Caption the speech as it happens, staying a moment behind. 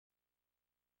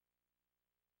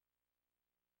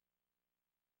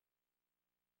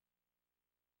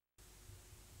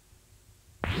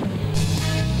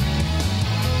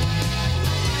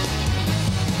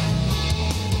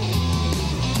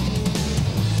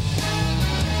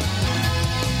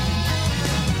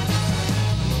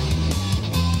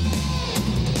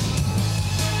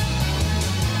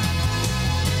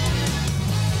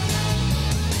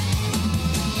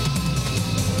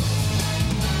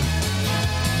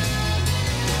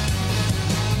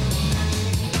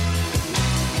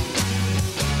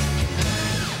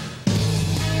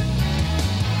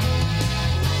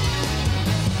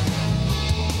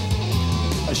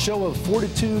show of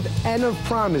fortitude and of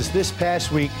promise this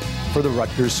past week for the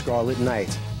Rutgers Scarlet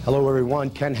Knights. Hello everyone,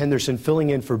 Ken Henderson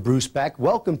filling in for Bruce Beck.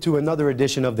 Welcome to another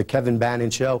edition of the Kevin Bannon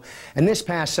Show. And this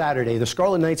past Saturday, the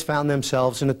Scarlet Knights found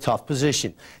themselves in a tough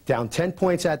position. Down 10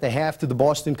 points at the half to the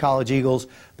Boston College Eagles,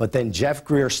 but then Jeff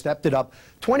Greer stepped it up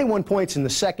 21 points in the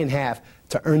second half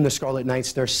to earn the Scarlet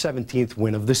Knights their 17th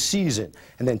win of the season.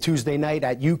 And then Tuesday night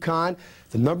at UConn,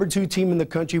 the #2 team in the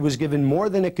country was given more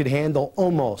than it could handle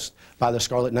almost by the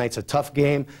Scarlet Knights. A tough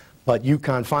game, but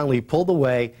UConn finally pulled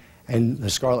away, and the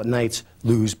Scarlet Knights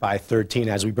lose by 13.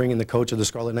 As we bring in the coach of the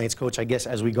Scarlet Knights, Coach, I guess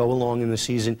as we go along in the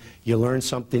season, you learn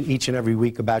something each and every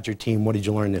week about your team. What did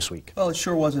you learn this week? Well, it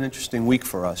sure was an interesting week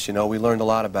for us. You know, we learned a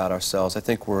lot about ourselves. I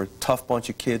think we're a tough bunch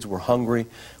of kids. We're hungry.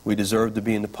 We deserve to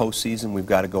be in the postseason. We've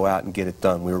got to go out and get it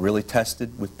done. We were really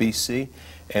tested with BC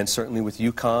and certainly with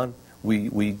UConn.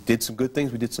 We did some good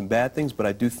things. We did some bad things, but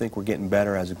I do think we're getting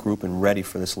better as a group and ready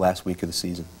for this last week of the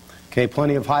season. Okay,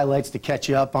 plenty of highlights to catch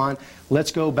you up on.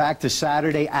 Let's go back to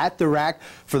Saturday at the Rack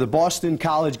for the Boston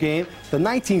College game. The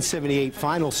 1978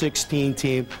 Final 16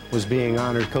 team was being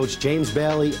honored. Coach James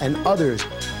Bailey and others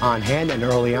on hand, and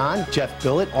early on, Jeff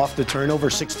Billett off the turnover,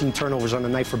 16 turnovers on the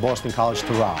night for Boston College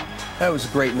to rob. That was a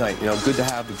great night. You know, good to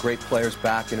have the great players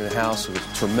back into the house. It was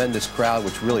a tremendous crowd,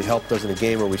 which really helped us in a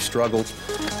game where we struggled.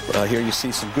 Here you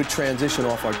see some good transition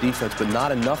off our defense, but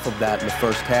not enough of that in the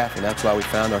first half, and that's why we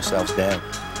found ourselves down.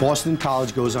 Boston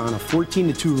College goes on a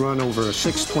 14-2 run over a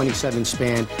 6:27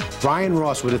 span. Brian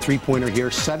Ross with a three-pointer here,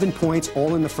 7 points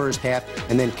all in the first half,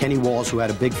 and then Kenny Walls, who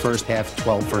had a big first half,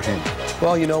 12 for him.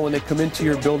 Well, you know, when they come into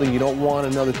your building, you don't want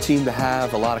another team to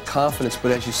have a lot of confidence,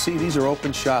 but as you see, these are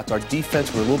open shots. Our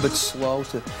defense were a little bit slow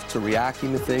to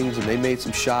reacting to things, and they made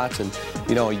some shots, and,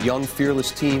 you know, a young, fearless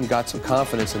team got some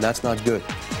confidence, and that's not good.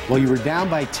 Well, you were down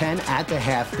by 10 at the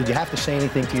half. Did you have to say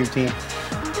anything to your team?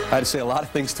 I had to say a lot of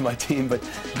things to my team, but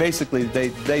basically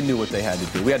they knew what they had to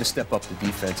do. We had to step up the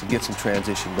defense and get some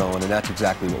transition going, and that's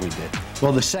exactly what we did.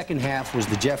 Well, the second half was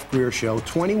the Jeff Greer show.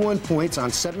 21 points on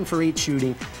 7 for 8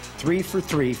 shooting, 3 for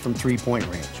 3 from three-point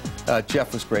range.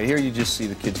 Jeff was great. Here you just see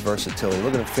the kid's versatility.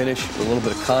 Look at him finish with a little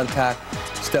bit of contact,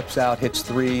 steps out, hits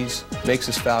threes, makes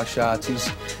his foul shots.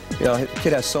 You know, the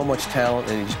kid has so much talent,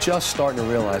 and he's just starting to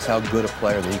realize how good a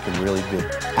player that he can really be.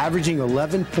 Averaging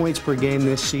 11 points per game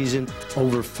this season,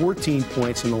 over 14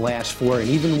 points in the last 4, and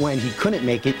even when he couldn't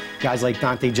make it, guys like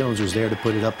Dante Jones was there to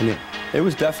put it up and in. It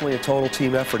was definitely a total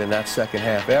team effort in that second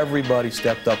half. Everybody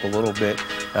stepped up a little bit.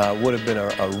 Would have been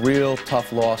a real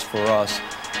tough loss for us,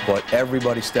 but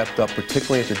everybody stepped up,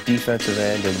 particularly at the defensive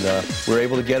end, and we were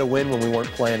able to get a win when we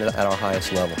weren't playing at our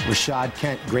highest level. Rashid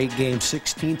Kent, great game,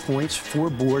 16 points, 4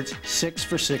 boards, 6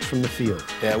 for 6 from the field.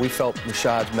 Yeah, we felt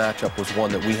Rashid's matchup was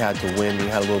one that we had to win. We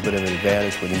had a little bit of an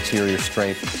advantage with interior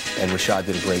strength, and Rashid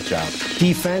did a great job.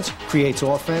 Defense creates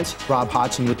offense. Rob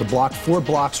Hodson with the block, 4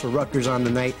 blocks for Rutgers on the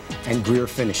night, and Greer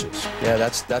finishes. Yeah,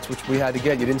 that's what we had to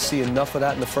get. You didn't see enough of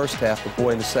that in the first half, but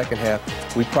boy, in the second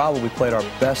half, we probably played our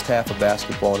best half of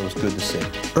basketball, and it was good to see.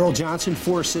 Earl Johnson,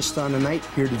 4 assists on the night.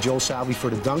 Here to Joe Salvi for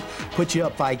the dunk. Put you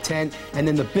up by 10. And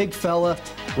then the big fella,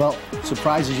 well,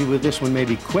 surprises you with this one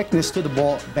maybe. Quickness to the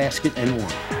ball, basket, and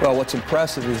one. Well, what's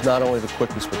impressive is not only the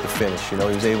quickness, but the finish. You know,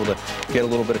 he was able to get a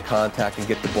little bit of contact and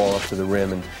get the ball up to the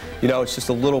rim. And, you know, it's just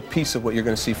a little piece of what you're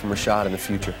going to see from Rashid in the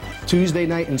future. Tuesday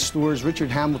night in Stores, Richard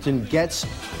Hamilton gets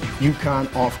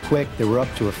UConn off quick. They were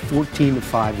up to a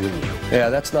 14-5 lead. Yeah,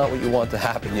 that's not what you want to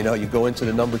happen. You know, you go into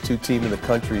the #2 team in the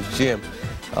country's gym.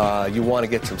 You want to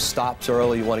get some stops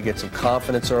early. You want to get some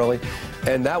confidence early.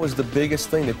 And that was the biggest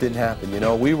thing that didn't happen. You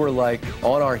know, we were like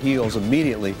on our heels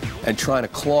immediately and trying to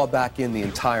claw back in the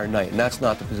entire night. And that's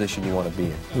not the position you want to be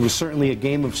in. It was certainly a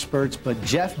game of spurts, but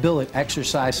Jeff Billett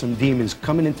exercised some demons.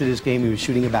 Coming into this game, he was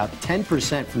shooting about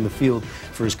 10% from the field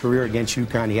for his career against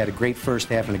UConn. He had a great first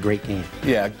half and a great game.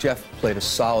 Yeah, Jeff played a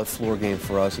solid floor game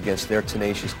for us against their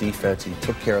tenacious defense. He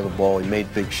took care of the ball. He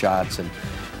made big shots. And,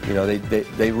 you know,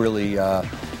 they really...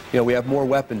 you know, we have more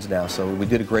weapons now, so we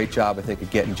did a great job, I think, of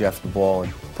getting Jeff the ball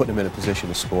and putting him in a position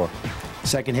to score.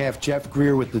 Second half, Jeff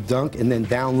Greer with the dunk and then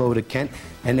down low to Kent.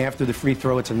 And after the free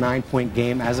throw, it's a 9-point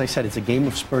game. As I said, it's a game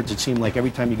of spurts. It seemed like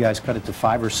every time you guys cut it to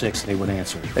 5 or 6, they would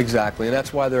answer. Exactly, and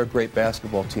that's why they're a great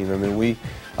basketball team. I mean,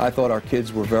 I thought our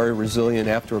kids were very resilient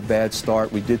after a bad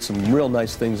start. We did some real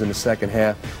nice things in the second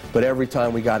half, but every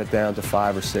time we got it down to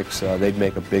 5 or 6, they'd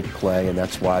make a big play, and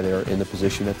that's why they're in the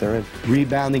position that they're in.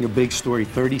 Rebounding, a big story,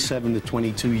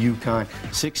 37-22 UConn,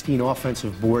 16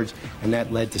 offensive boards, and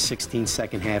that led to 16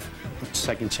 second half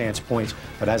second chance points.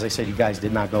 But as I said, you guys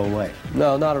did not go away.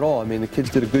 No, not at all. I mean, the kids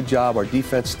did a good job. Our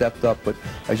defense stepped up, but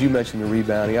as you mentioned, the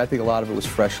rebounding, I think a lot of it was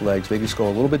fresh legs. They just go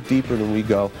a little bit deeper than we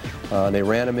go. They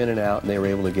ran them in and out, and they were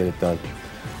able to get it done.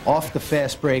 Off the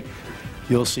fast break,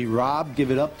 you'll see Rob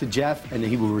give it up to Jeff, and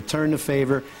he will return the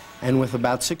favor. And with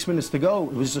about 6 minutes to go,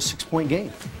 it was a 6-point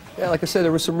game. Yeah, like I said,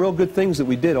 there were some real good things that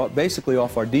we did, basically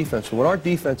off our defense. When our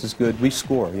defense is good, we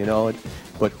score, you know.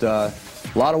 But a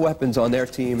lot of weapons on their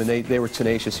team, and they were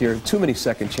tenacious here. Too many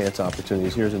second-chance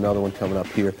opportunities. Here's another one coming up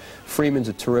here. Freeman's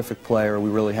a terrific player. We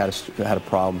really had a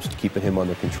problems keeping him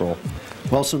under control.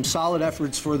 Well, some solid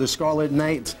efforts for the Scarlet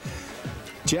Knights.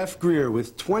 Jeff Greer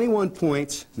with 21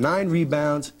 points, 9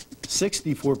 rebounds,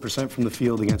 64% from the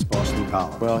field against Boston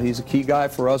College. Well, he's a key guy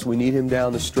for us. We need him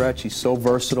down the stretch. He's so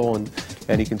versatile,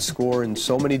 and he can score in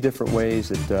so many different ways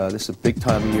that this is a big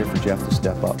time of year for Jeff to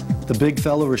step up. The big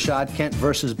fellow, Rashid Kent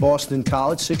versus Boston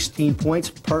College, 16 points,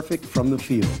 perfect from the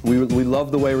field. We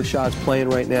love the way Rashid's playing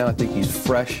right now. I think he's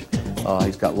fresh.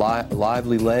 He's got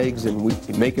lively legs, and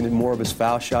we're making it more of his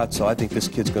foul shot, so I think this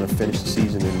kid's going to finish the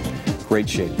season in great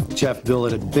shape. Jeff Bill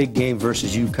had a big game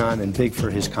versus UConn, and big for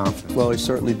his confidence. Well, he's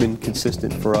certainly been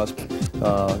consistent for us,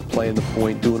 playing the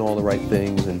point, doing all the right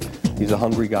things, and he's a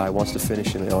hungry guy, wants to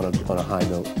finish it on a high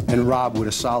note. And Rob with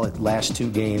a solid last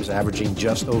 2 games, averaging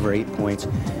just over 8 points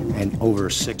and over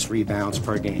 6 rebounds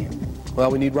per game.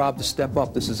 Well, we need Rob to step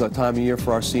up. This is a time of year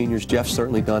for our seniors. Jeff's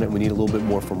certainly done it, and we need a little bit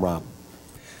more from Rob.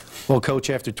 Well, Coach,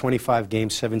 after 25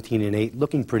 games, 17-8,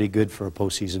 looking pretty good for a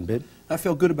postseason bid. I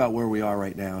feel good about where we are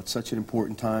right now. It's such an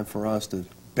important time for us to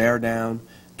bear down,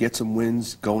 get some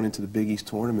wins going into the Big East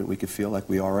tournament. We could feel like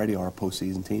we already are a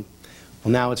postseason team.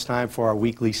 Well, now it's time for our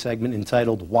weekly segment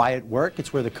entitled Why at Work.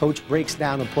 It's where the coach breaks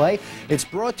down a play. It's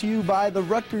brought to you by the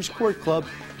Rutgers Court Club.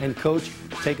 And, Coach,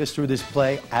 take us through this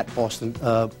play at Boston,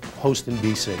 hosting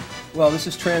BC. Well, this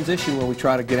is transition where we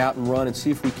try to get out and run and see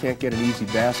if we can't get an easy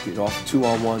basket off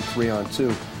 2-on-1,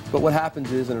 3-on-2. But what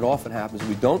happens is, and it often happens,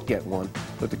 we don't get one,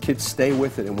 but the kids stay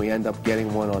with it, and we end up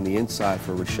getting one on the inside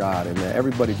for Rashid. And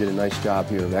everybody did a nice job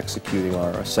here of executing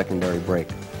our secondary break.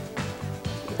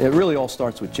 It really all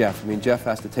starts with Jeff. I mean, Jeff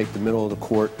has to take the middle of the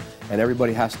court, and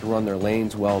everybody has to run their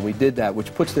lanes well. And we did that,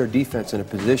 which puts their defense in a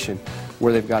position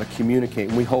where they've got to communicate.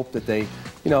 And we hope that they,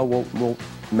 you know, will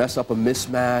mess up a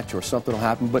mismatch or something will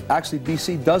happen. But actually,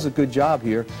 BC does a good job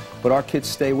here, but our kids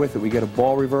stay with it. We get a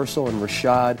ball reversal, and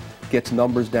Rashid gets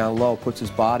numbers down low, puts his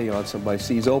body on somebody.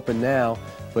 See, he's open now,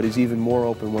 but he's even more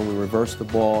open when we reverse the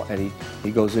ball, and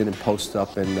he goes in and posts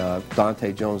up, and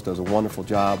Dante Jones does a wonderful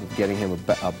job of getting him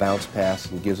a bounce pass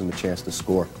and gives him a chance to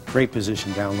score. Great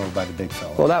position down low by the big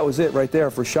fella. Well, that was it right there.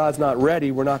 If Rashid's not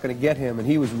ready, we're not going to get him, and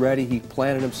he was ready. He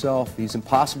planted himself. He's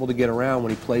impossible to get around when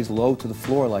he plays low to the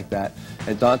floor like that,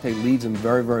 and Dante leads him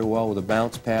very, very well with a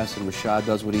bounce pass, and Rashid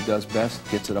does what he does best,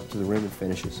 gets it up to the rim and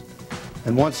finishes.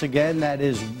 And once again, that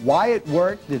is Why It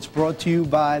Worked. It's brought to you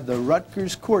by the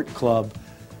Rutgers Court Club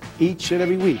each and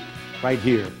every week right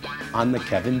here on the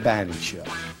Kevin Bannon Show.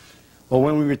 Well,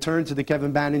 when we return to the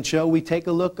Kevin Bannon Show, we take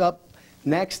a look up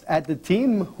next at the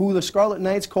team who the Scarlet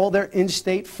Knights call their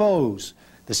in-state foes,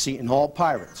 the Seton Hall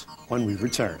Pirates, when we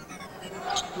return.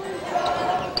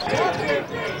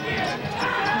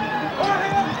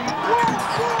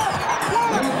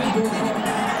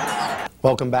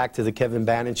 Welcome back to the Kevin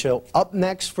Bannon Show. Up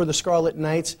next for the Scarlet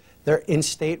Knights, their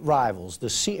in-state rivals, the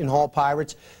Seton Hall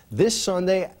Pirates, this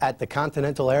Sunday at the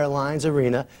Continental Airlines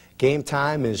Arena. Game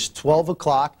time is 12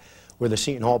 o'clock, where the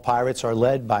Seton Hall Pirates are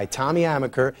led by Tommy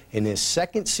Amaker. In his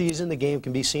second season, the game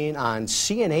can be seen on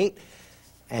CN8.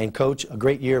 And, Coach, a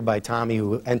great year by Tommy,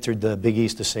 who entered the Big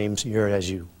East the same year as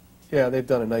you. Yeah, they've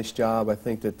done a nice job. I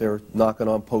think that they're knocking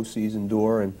on postseason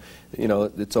door, and you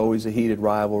know, it's always a heated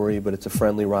rivalry, but it's a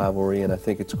friendly rivalry, and I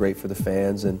think it's great for the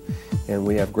fans, and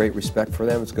we have great respect for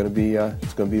them. It's going to be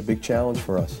a big challenge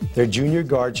for us. Their junior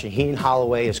guard Shaheen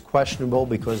Holloway is questionable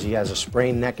because he has a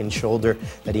sprained neck and shoulder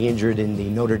that he injured in the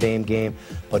Notre Dame game,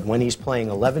 but when he's playing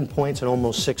 11 points and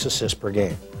almost 6 assists per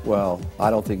game. Well, I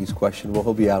don't think he's questionable.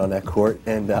 He'll be out on that court,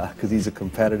 and because he's a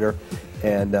competitor,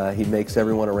 and he makes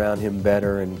everyone around him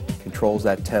better and controls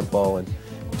that tempo, and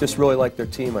just really like their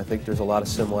team. I think there's a lot of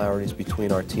similarities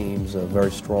between our teams.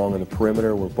 Very strong in the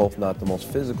perimeter. We're both not the most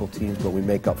physical teams, but we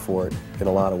make up for it in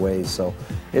a lot of ways. So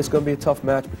it's going to be a tough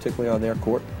match, particularly on their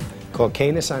court.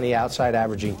 Calcanis on the outside,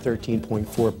 averaging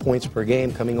 13.4 points per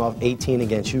game, coming off 18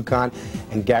 against UConn.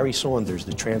 And Gary Saunders,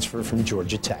 the transfer from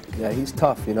Georgia Tech. Yeah, he's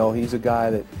tough. You know, he's a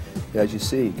guy that, as you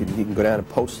see, he can go down and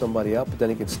post somebody up, but then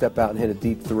he can step out and hit a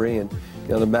deep three. And you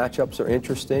know, the matchups are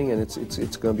interesting, and it's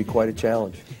going to be quite a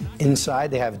challenge.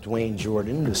 Inside, they have Dwayne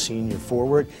Jordan, the senior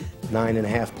forward,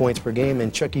 9.5 points per game,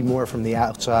 and Chucky Moore from the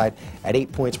outside at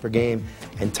 8 points per game.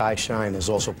 And Ty Shine has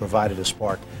also provided a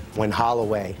spark when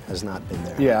Holloway has not been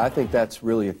there. Yeah, I think that's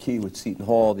really a key with Seton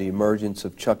Hall, the emergence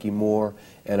of Chucky Moore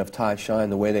and of Ty Shine,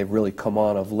 the way they've really come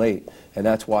on of late. And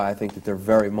that's why I think that they're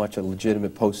very much a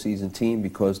legitimate postseason team,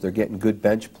 because they're getting good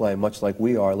bench play, much like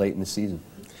we are late in the season.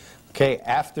 Okay,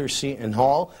 after Seton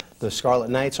Hall, the Scarlet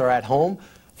Knights are at home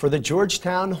for the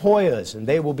Georgetown Hoyas, and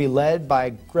they will be led by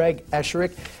Greg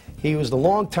Esherick. He was the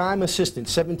longtime assistant,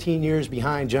 17 years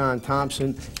behind John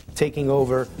Thompson, taking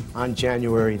over on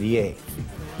January the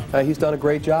 8th. He's done a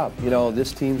great job. You know,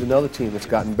 this team's another team that's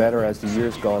gotten better as the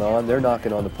year's gone on. They're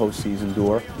knocking on the postseason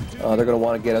door. They're going to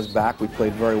want to get us back. We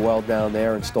played very well down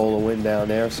there and stole a win down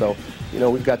there. So, you know,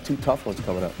 we've got two tough ones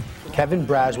coming up. Kevin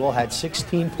Braswell had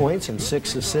 16 points and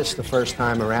 6 assists the first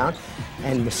time around.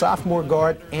 And the sophomore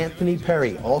guard, Anthony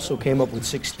Perry, also came up with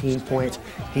 16 points.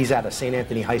 He's out of St.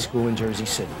 Anthony High School in Jersey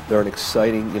City. They're an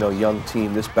exciting, you know, young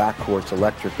team. This backcourt's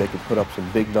electric. They can put up some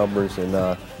big numbers, and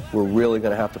we're really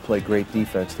going to have to play great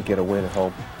defense to get a win at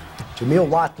home. Jameel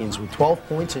Watkins with 12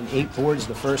 points and 8 boards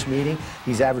the first meeting.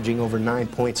 He's averaging over 9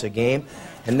 points a game.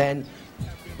 And then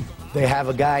they have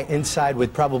a guy inside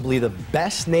with probably the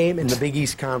best name in the Big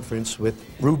East Conference, with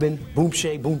Ruben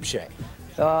Boomshay.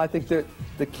 I think that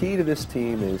the key to this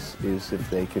team is if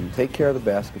they can take care of the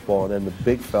basketball and then the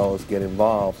big fellas get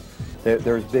involved.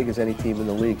 They're as big as any team in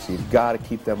the league, so you've got to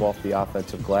keep them off the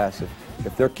offensive glass.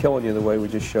 If they're killing you the way we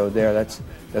just showed there, that's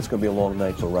going to be a long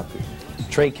night for Rutgers.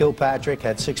 Trey Kilpatrick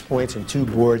had 6 points and 2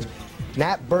 boards.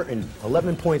 Nat Burton,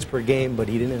 11 points per game, but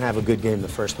he didn't have a good game the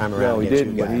first time around. No, he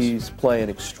didn't, but he's playing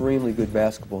extremely good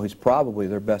basketball. He's probably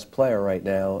their best player right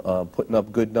now, putting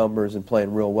up good numbers and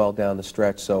playing real well down the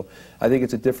stretch. So I think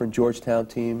it's a different Georgetown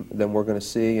team than we're going to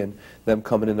see, and them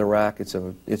coming in the rack, it's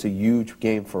a huge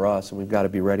game for us, and we've got to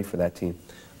be ready for that team.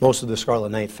 Most of the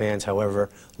Scarlet Knight fans, however,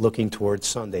 looking towards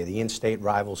Sunday, the in-state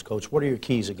rivals. Coach, what are your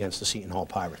keys against the Seton Hall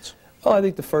Pirates? Well, I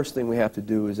think the first thing we have to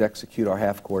do is execute our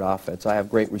half-court offense. I have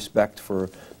great respect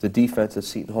for the defense that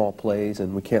Seton Hall plays,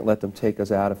 and we can't let them take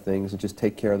us out of things, and just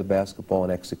take care of the basketball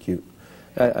and execute.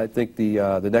 I think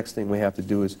the next thing we have to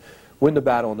do is win the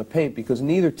battle in the paint, because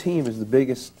neither team is the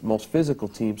biggest, most physical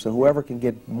team, so whoever can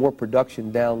get more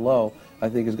production down low, I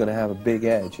think, is going to have a big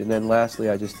edge. And then lastly,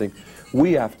 I just think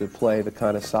we have to play the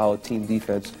kind of solid team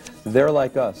defense. They're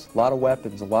like us, a lot of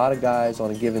weapons, a lot of guys on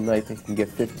a given night that can get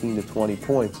 15 to 20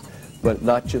 points. But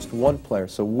not just one player.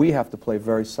 So we have to play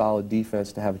very solid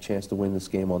defense to have a chance to win this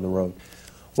game on the road.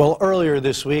 Well, earlier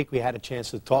this week, we had a chance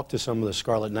to talk to some of the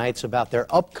Scarlet Knights about their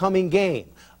upcoming game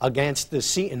against the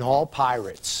Seton Hall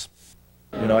Pirates.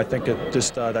 You know, I think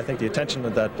I think the attention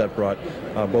that brought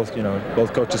both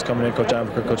coaches coming in, Coach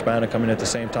Amber, Coach Bannon coming in at the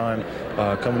same time,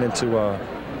 coming into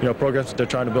programs that they're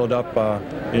trying to build up.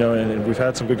 And we've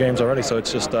had some good games already, so it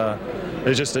just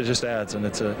adds, and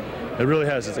it really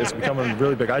has. It's becoming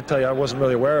really big. I tell you, I wasn't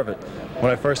really aware of it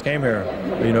when I first came here,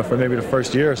 for maybe the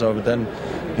first year or so, but then,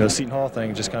 the Seton Hall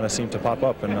thing just kind of seemed to pop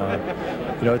up, and,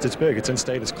 it's big. It's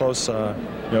in-state. It's close. There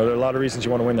are a lot of reasons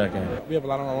you want to win that game. We have a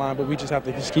lot on the line, but we just have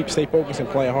to stay focused and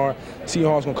playing hard. Seton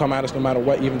Hall's going to come at us no matter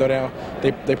what, even though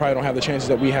they probably don't have the chances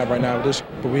that we have right now,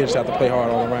 but we just have to play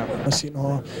hard all around. Seton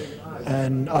Hall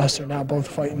and us are now both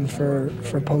fighting for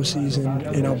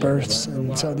postseason, berths,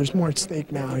 and so there's more at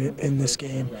stake now in this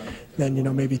game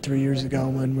than maybe 3 years ago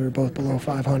when we were both below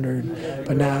 500.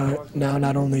 But now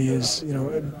not only is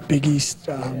Big East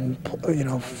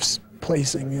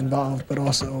placing involved, but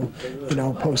also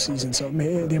postseason. So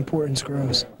the importance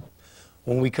grows.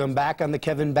 When we come back on the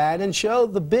Kevin Bannon Show,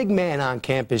 the big man on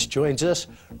campus joins us,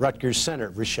 Rutgers center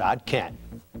Rashid Kent.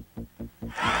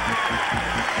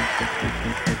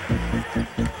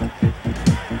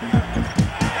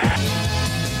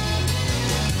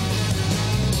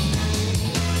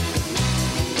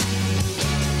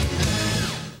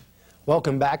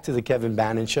 Welcome back to the Kevin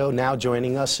Bannon Show. Now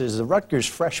joining us is the Rutgers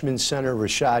freshman center,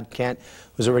 Rashid Kent,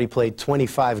 who's already played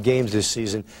 25 games this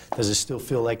season. Does it still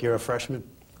feel like you're a freshman?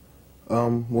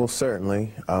 Well,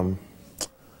 certainly. I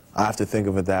have to think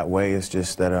of it that way. It's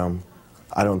just that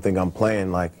I don't think I'm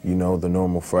playing like, the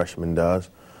normal freshman does.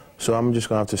 So I'm just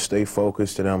going to have to stay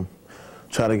focused and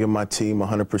try to give my team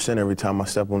 100% every time I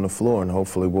step on the floor, and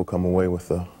hopefully we'll come away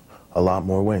with a lot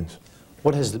more wins.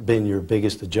 What has been your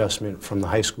biggest adjustment from the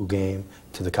high school game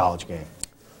to the college game?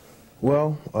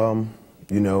 Well,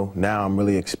 now I'm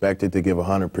really expected to give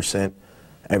 100%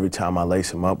 every time I lace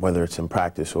them up, whether it's in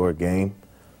practice or a game.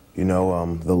 The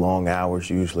long hours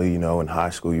usually, in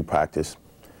high school you practice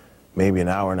maybe an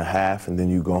hour and a half, and then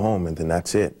you go home, and then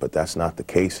that's it. But that's not the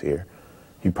case here.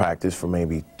 You practice for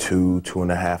maybe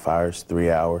 2.5 hours, 3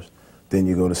 hours. Then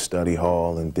you go to study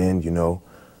hall, and then, you know,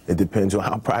 it depends on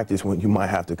how practice went. You might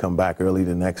have to come back early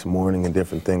the next morning and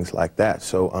different things like that.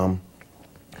 So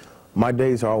my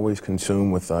days are always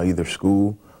consumed with either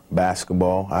school,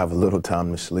 basketball. I have a little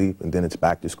time to sleep, and then it's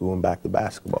back to school and back to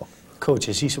basketball. Coach,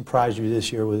 has he surprised you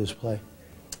this year with his play?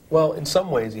 Well, in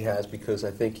some ways he has, because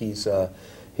I think he's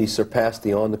surpassed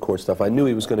the on-the-court stuff. I knew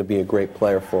he was going to be a great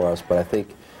player for us, but I think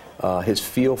his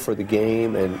feel for the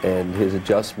game and his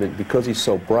adjustment, because he's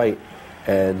so bright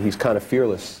and he's kind of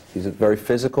fearless. He's a very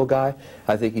physical guy.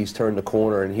 I think he's turned the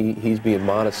corner, and he's being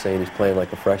modest, saying he's playing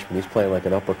like a freshman. He's playing like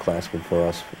an upperclassman for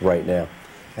us right now.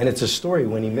 And it's a story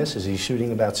when he misses. He's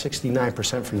shooting about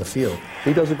 69% from the field.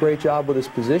 He does a great job with his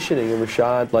positioning, and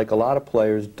Rashid, like a lot of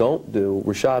players don't do,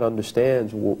 Rashid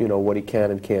understands, you know, what he can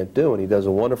and can't do, and he does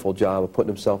a wonderful job of putting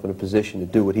himself in a position to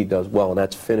do what he does well, and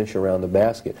that's finish around the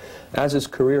basket. As his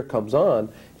career comes on,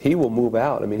 he will move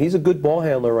out. I mean, he's a good ball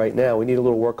handler right now. We need a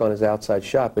little work on his outside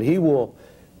shot, but he will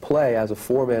play as a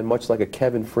four-man, much like a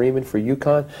Kevin Freeman for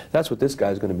UConn. That's what this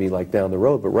guy's going to be like down the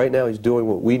road. But right now he's doing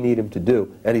what we need him to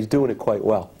do, and he's doing it quite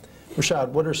well.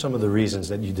 Rashid, what are some of the reasons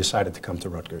that you decided to come to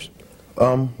Rutgers?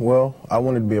 Well, I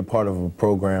wanted to be a part of a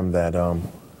program that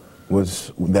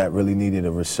that really needed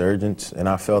a resurgence, and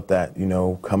I felt that, you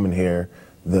know, coming here,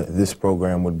 this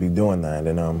program would be doing that.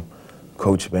 And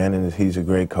Coach Bannon, he's a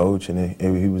great coach, and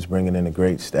he was bringing in a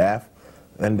great staff.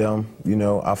 And, you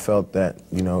know, I felt that,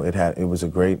 you know, it was a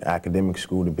great academic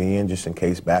school to be in, just in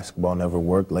case basketball never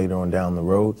worked later on down the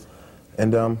road.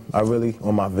 And I really,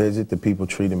 on my visit, the people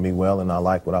treated me well, and I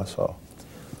liked what I saw.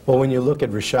 Well, when you look at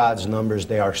Rashid's numbers,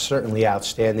 they are certainly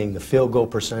outstanding. The field goal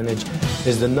percentage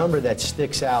is the number that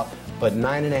sticks out, but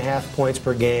 9.5 points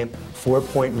per game,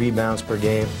 4-point rebounds per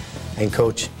game. And,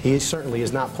 Coach, he certainly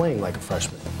is not playing like a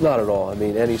freshman. Not at all. I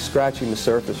mean, and he's scratching the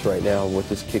surface right now on what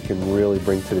this kid can really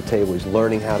bring to the table. He's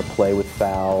learning how to play with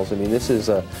fouls. I mean, this is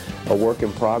a work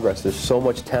in progress. There's so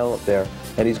much talent there,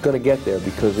 and he's going to get there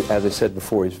because, as I said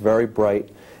before, he's very bright,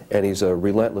 and he's a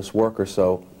relentless worker.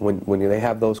 So when they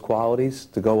have those qualities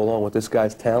to go along with this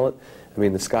guy's talent, I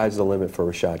mean, the sky's the limit for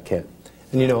Rashid Kent.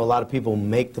 And, you know, a lot of people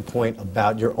make the point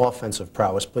about your offensive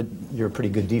prowess, but you're a pretty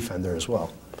good defender as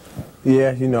well.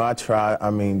 Yeah, you know, I try. I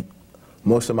mean,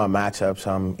 most of my matchups,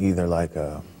 I'm either like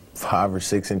 5 or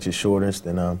 6 inches shorter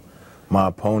than my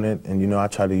opponent. And, you know, I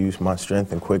try to use my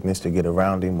strength and quickness to get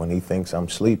around him when he thinks I'm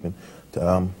sleeping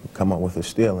to come up with a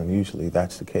steal, and usually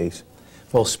that's the case.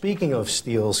 Well, speaking of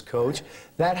steals, Coach,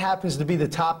 that happens to be the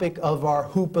topic of our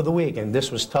Hoop of the Week. And this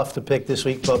was tough to pick this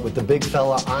week, but with the big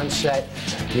fella on set,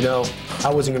 you know,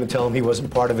 I wasn't going to tell him he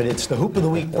wasn't part of it. It's the Hoop of the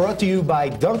Week brought to you by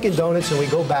Dunkin' Donuts, and we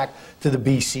go back to the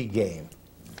BC game.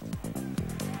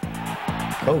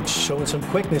 Coach, showing some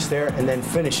quickness there and then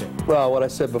finishing. Well, what I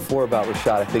said before about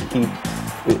Rashid, I think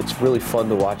it's really fun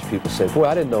to watch people say, boy,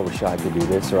 I didn't know Rashid could do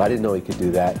this, or I didn't know he could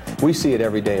do that. We see it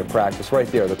every day in practice. Right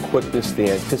there, the quickness,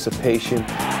 the anticipation.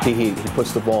 He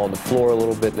puts the ball on the floor a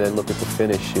little bit, and then look at the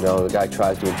finish. You know, the guy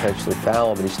tries to intentionally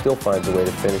foul him, and he still finds a way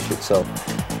to finish it. So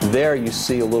there you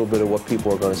see a little bit of what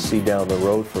people are going to see down the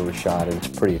road for Rashid, and it's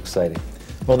pretty exciting.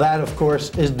 Well, that, of course,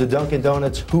 is the Dunkin'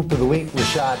 Donuts Hoop of the Week.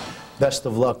 Rashid, best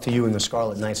of luck to you and the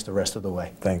Scarlet Knights the rest of the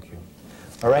way. Thank you.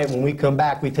 All right, when we come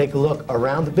back, we take a look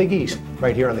around the Big East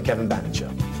right here on the Kevin Bannon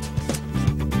Show.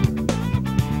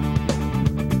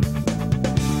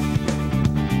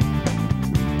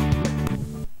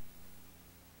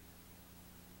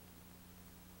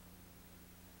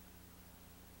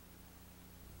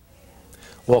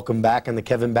 Welcome back on the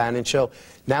Kevin Bannon Show.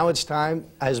 Now it's time,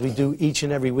 as we do each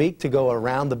and every week, to go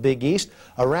around the Big East.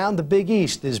 Around the Big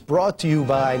East is brought to you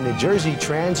by New Jersey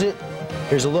Transit.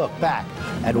 Here's a look back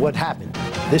at what happened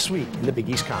this week in the Big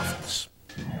East Conference.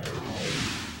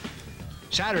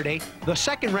 Saturday, the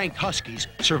second-ranked Huskies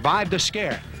survived a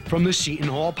scare from the Seton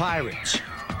Hall Pirates.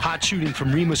 Hot shooting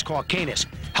from Remus Kaukanis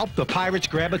helped the Pirates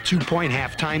grab a 2-point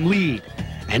halftime lead.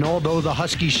 And although the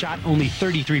Huskies shot only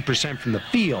 33% from the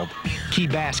field, key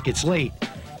baskets late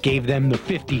gave them the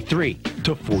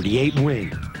 53-48 win.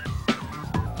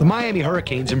 The Miami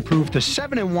Hurricanes improved to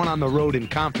 7-1 on the road in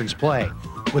conference play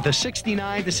with a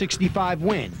 69-65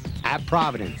 win at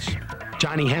Providence.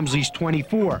 Johnny Hemsley's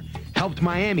 24 helped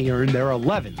Miami earn their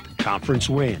 11th conference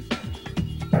win.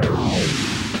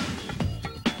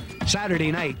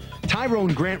 Saturday night,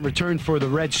 Tyrone Grant returned for the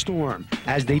Red Storm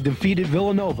as they defeated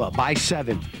Villanova by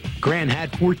 7. Grant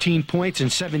had 14 points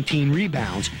and 17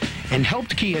 rebounds and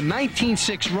helped key a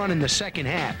 19-6 run in the second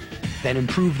half that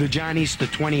improved the Johnnies to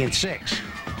 20-6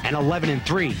 and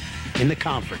 11-3 in the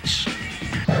conference.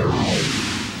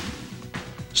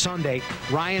 Sunday,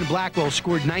 Ryan Blackwell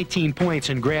scored 19 points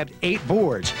and grabbed 8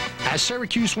 boards as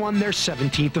Syracuse won their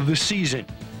 17th of the season.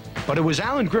 But it was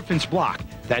Alan Griffin's block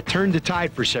that turned the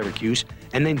tide for Syracuse,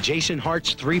 and then Jason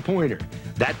Hart's three-pointer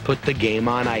that put the game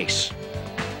on ice.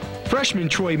 Freshman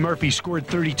Troy Murphy scored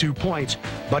 32 points,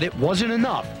 but it wasn't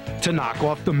enough to knock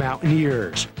off the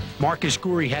Mountaineers. Marcus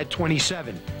Gorey had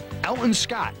 27, Elton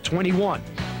Scott 21,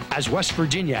 as West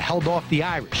Virginia held off the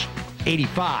Irish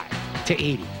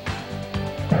 85-80.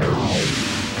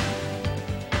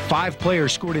 5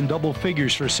 players scored in double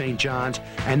figures for St. John's,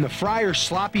 and the Friars'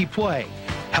 sloppy play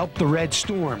helped the Red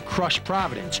Storm crush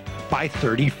Providence by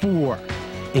 34.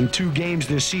 In 2 games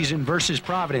this season versus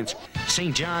Providence,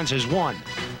 St. John's has won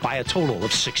by a total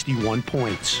of 61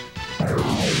 points.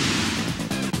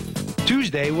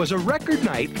 Tuesday was a record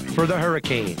night for the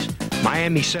Hurricanes.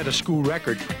 Miami set a school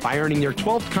record by earning their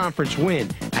 12th conference win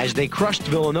as they crushed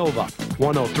Villanova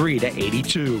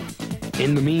 103-82.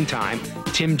 In the meantime,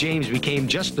 Tim James became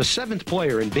just the 7th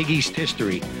player in Big East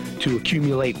history to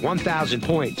accumulate 1,000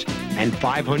 points and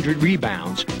 500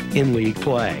 rebounds in league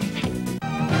play.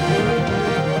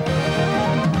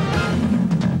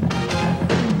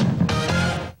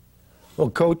 Well,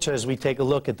 Coach, as we take a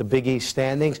look at the Big East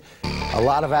standings, a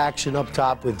lot of action up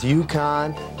top with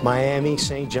UConn, Miami,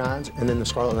 St. John's, and then the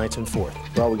Scarlet Knights in 4th.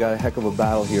 Well, we got a heck of a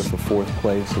battle here for 4th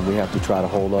place, and we have to try to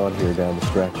hold on here down the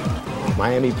stretch.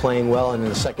 Miami playing well, and in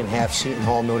the second half, Seton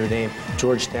Hall, Notre Dame,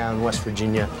 Georgetown, West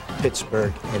Virginia,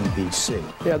 Pittsburgh, and BC.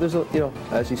 Yeah, there's a,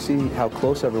 as you see how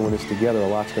close everyone is together, a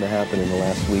lot's going to happen in the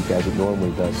last week as it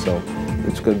normally does. So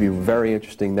it's going to be very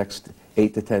interesting next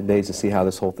 8 to 10 days to see how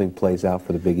this whole thing plays out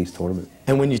for the Big East tournament.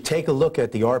 And when you take a look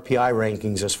at the RPI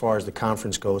rankings as far as the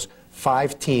conference goes,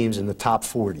 5 teams in the top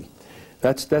 40.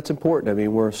 That's important. I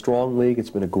mean, we're a strong league. It's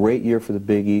been a great year for the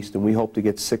Big East, and we hope to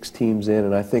get 6 teams in,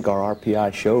 and I think our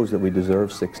RPI shows that we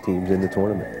deserve 6 teams in the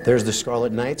tournament. There's the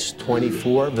Scarlet Knights,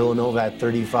 24, Villanova at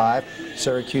 35,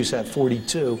 Syracuse at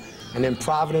 42, and then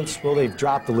Providence, well, they've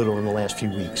dropped a little in the last few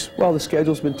weeks. Well, the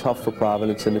schedule's been tough for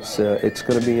Providence, and it's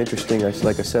going to be interesting,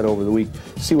 like I said, over the week,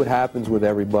 see what happens with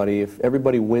everybody. If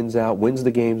everybody wins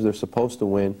the games they're supposed to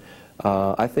win,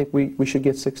 I think we should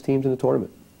get 6 teams in the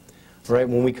tournament. All right,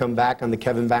 when we come back on the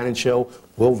Kevin Bannon Show,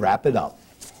 we'll wrap it up.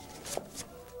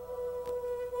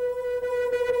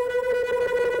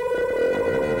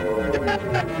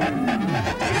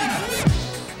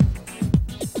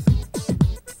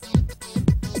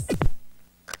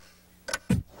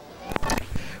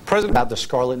 President about the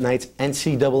Scarlet Knights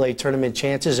NCAA tournament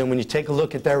chances, and when you take a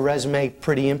look at their resume,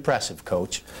 pretty impressive,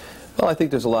 Coach. Well, I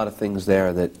think there's a lot of things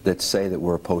there that say that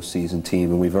we're a postseason team,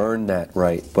 and we've earned that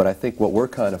right. But I think what we're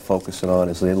kind of focusing on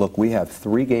is, look, we have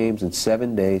 3 games in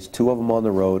 7 days, 2 of them on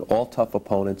the road, all tough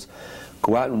opponents.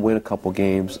 Go out and win a couple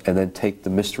games, and then take the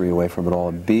mystery away from it all,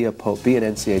 and be an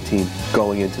NCAA team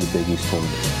going into the Big East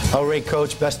tournament. All right,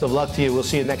 Coach, best of luck to you. We'll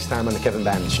see you next time on the Kevin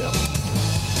Bannon Show.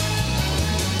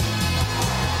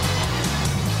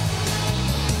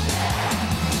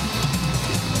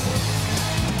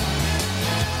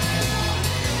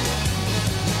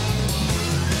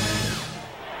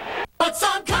 What's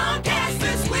on Comcast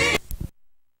this week?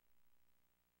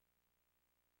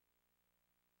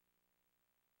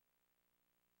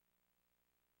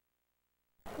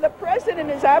 The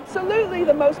president is absolutely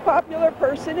the most popular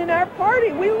person in our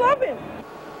party. We love him.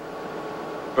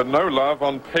 But no love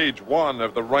on page 1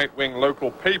 of the right-wing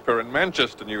local paper in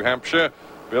Manchester, New Hampshire.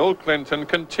 Bill Clinton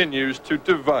continues to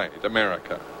divide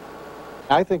America.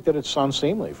 I think that it's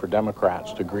unseemly for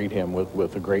Democrats to greet him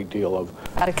with a great deal of...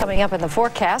 Coming up in the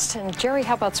forecast. And Jerry,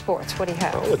 how about sports? What do you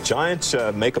have? Well, the Giants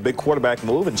make a big quarterback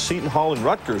move, and Seton Hall and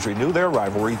Rutgers renew their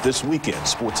rivalry this weekend.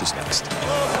 Sports is next.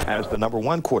 As the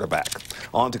 #1 quarterback.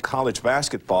 On to college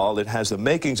basketball. It has the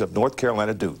makings of North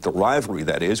Carolina Duke. The rivalry,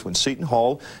 that is, when Seton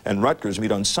Hall and Rutgers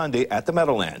meet on Sunday at the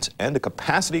Meadowlands. And a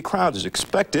capacity crowd is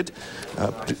expected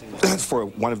for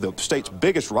one of the state's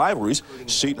biggest rivalries.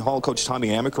 Seton Hall coach Tommy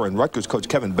Amaker and Rutgers coach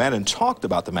Kevin Bannon talked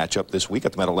about the matchup this week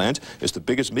at the Meadowlands. It's the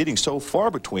biggest meeting so far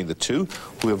between the two,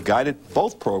 who have guided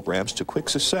both programs to quick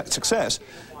success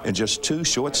in just 2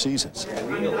 short seasons.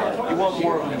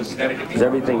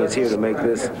 Everything is here to make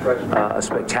this a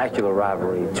spectacular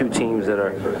rivalry. 2 teams that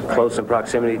are close in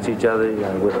proximity to each other,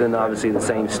 within obviously the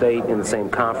same state, in the same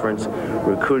conference,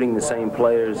 recruiting the same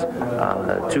players,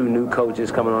 2 new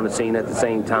coaches coming on the scene at the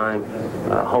same time,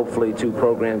 hopefully 2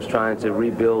 programs trying to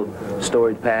rebuild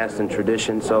storied past and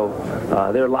tradition. So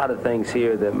there are a lot of things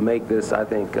here that make this, I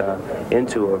think,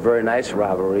 into a very nice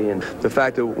rivalry. And the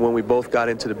fact that when we both got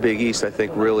into the Big East, I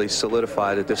think really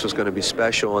solidified that this was going to be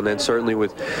special. And then certainly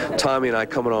with Tommy and I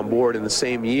coming on board in the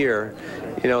same year,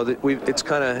 you know, it's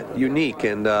kind of unique,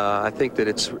 and I think that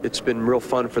it's been real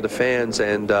fun for the fans,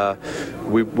 and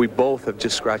we both have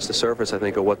just scratched the surface, I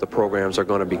think, of what the programs are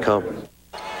going to become.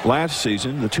 Last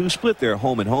season, the two split their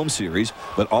home-and-home series,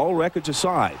 but all records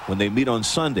aside, when they meet on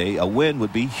Sunday, a win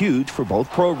would be huge for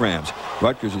both programs.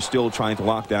 Rutgers is still trying to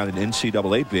lock down an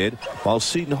NCAA bid, while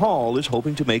Seton Hall is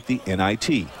hoping to make the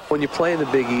NIT. When you play in the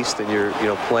Big East and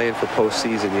you're playing for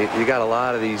postseason, you got a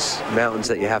lot of these mountains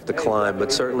that you have to climb.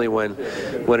 But certainly when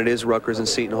it is Rutgers and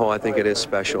Seton Hall, I think it is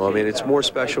special. I mean, it's more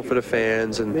special for the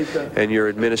fans and your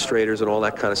administrators and all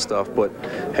that kind of stuff. But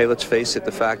hey, let's face it,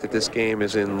 the fact that this game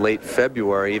is in late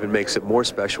February even makes it more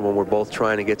special when we're both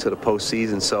trying to get to the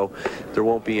postseason. So there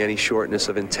won't be any shortness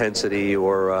of intensity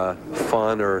or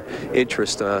fun or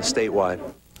interest statewide.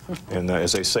 And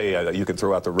as they say, you can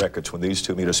throw out the records when these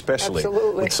two meet, especially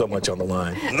with so much on the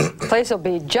line. The place will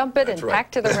be jumping and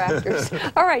packed to the rafters.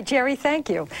 All right, Jerry, thank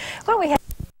you. Well, we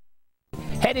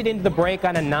headed into the break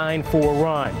on a 9-4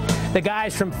 run. The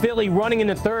guys from Philly running in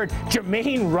the third,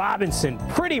 Jermaine Robinson,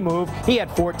 pretty move. He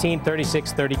had 14,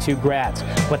 36, 32 Gratz.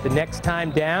 But the next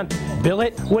time down,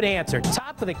 Billett would answer.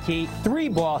 Top of the key,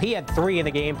 3-ball. He had 3 in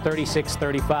the game,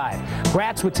 36-35.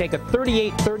 Gratz would take a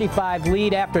 38-35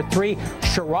 lead after 3.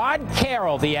 Sherrod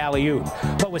Carroll, the alley-oop.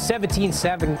 But with 17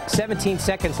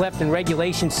 seconds left in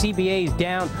regulation, CBA is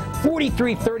down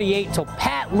 43-38 till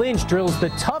Pat Lynch drills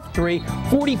the tough 3,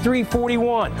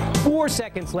 43-41. 4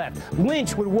 seconds left.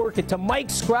 Lynch would work it to Mike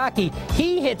Scrapbook.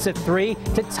 He hits a 3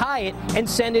 to tie it and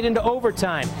send it into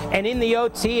overtime. And in the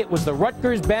OT, it was the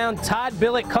Rutgers-bound Todd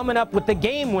Billett coming up with the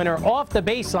game winner off the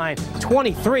baseline,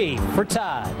 23 for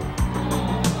Todd.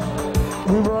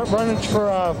 We were running for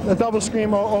a double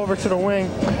screen over to the wing,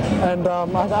 and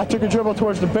I took a dribble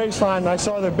towards the baseline, and I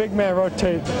saw the big man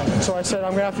rotate. So I said,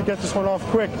 I'm going to have to get this one off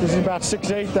quick. He's about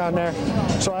 6'8" down there.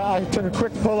 So I took a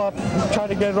quick pull-up, tried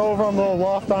to get it over him, a little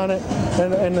loft on it,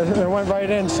 and it went right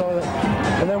in.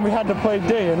 And then we had to play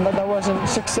D, and that wasn't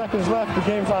 6 seconds left. The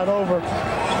game's not over.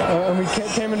 And we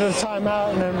came into the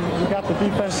timeout, and then we got the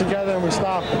defense together, and we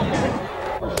stopped.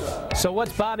 So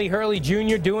what's Bobby Hurley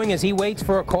Jr. doing as he waits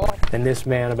for a call? And this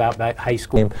man about that high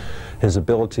school. His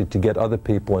ability to get other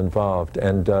people involved,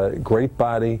 and great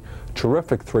body,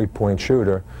 terrific three-point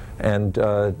shooter, and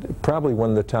probably one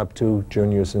of the top 2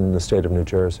 juniors in the state of New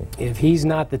Jersey. If he's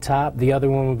not the top, the other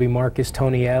one would be Marcus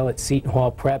Toniel at Seton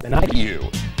Hall Prep. And You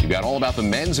got all about the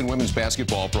men's and women's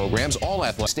basketball programs, all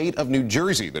athletic. State of New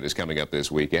Jersey that is coming up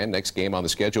this weekend. Next game on the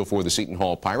schedule for the Seton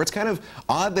Hall Pirates. Kind of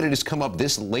odd that it has come up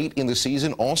this late in the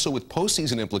season, also with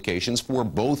postseason implications for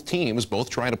both teams, both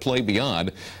trying to play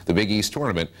beyond the Big East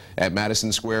tournament at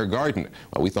Madison Square Garden.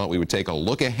 Well, we thought we would take a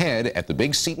look ahead at the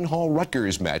big Seton Hall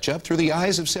Rutgers matchup through the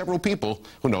eyes of several people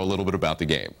who know a little bit about the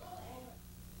game.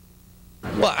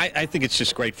 Well, I think it's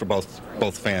just great for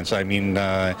both fans. I mean,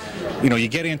 you know, you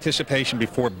get anticipation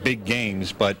before big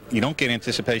games, but you don't get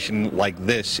anticipation like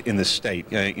this in the state.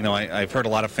 You know, I've heard a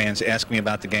lot of fans ask me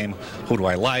about the game. Who do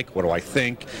I like? What do I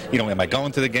think? You know, am I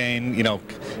going to the game? You know,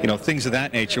 things of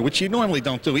that nature, which you normally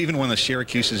don't do, even when the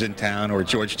Syracuse is in town or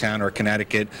Georgetown or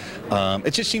Connecticut.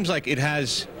 It just seems like it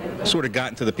has sort of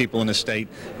gotten to the people in the state,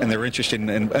 and they're interested,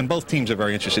 and both teams are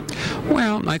very interested.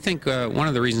 Well, I think one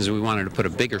of the reasons we wanted to put a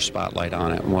bigger spotlight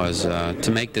on it was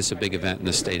to make this a big event in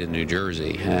the state of New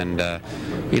Jersey. And,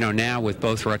 you know, now with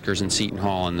both Rutgers and Seton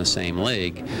Hall in the same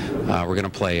league, we're going to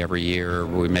play every year.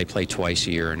 We may play twice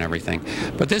a year and everything.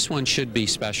 But this one should be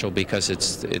special because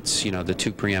it's you know, the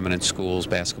 2 preeminent schools,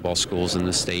 basketball schools in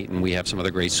the state, and we have some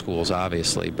other great schools,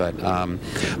 obviously. But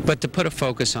to put a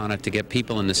focus on it, to get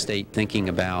people in the state thinking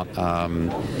about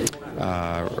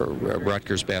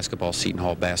Rutgers basketball, Seton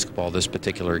Hall basketball, this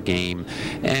particular game,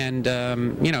 and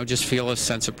you know, just feel a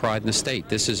sense of pride in the state.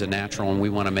 This is a natural, and we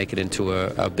want to make it into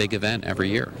a big event every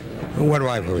year. What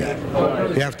rivalry?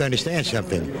 You have to understand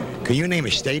something. Can you name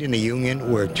a state in the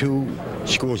Union where 2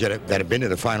 schools that have been to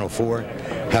the Final Four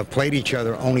have played each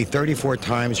other only 34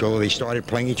 times, although they started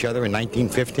playing each other in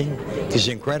 1915? This is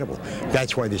incredible.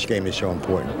 That's why this game is so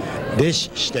important. This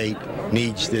state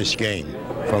needs this game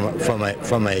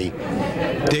from a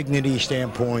dignity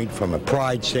standpoint, from a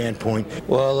pride standpoint.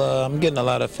 Well, I'm getting a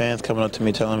lot of fans coming up to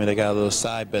me telling me they got a little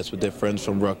side bets with their friends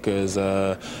from Rutgers.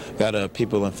 Got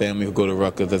people and family who go to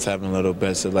Rutgers that's having a little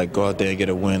bets to like go out there and get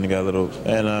a win. They got a little,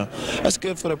 and that's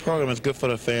good for the program. It's good for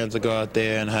the fans to go out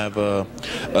there and have a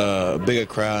bigger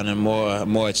crowd and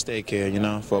more at stake here, you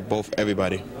know, for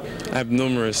everybody. I have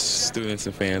numerous students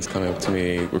and fans coming up to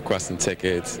me requesting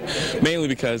tickets, mainly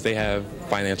because they have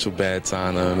financial bets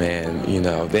on them, and you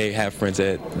know, they have friends that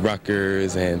at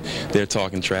Rutgers, and they're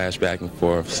talking trash back and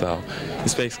forth. So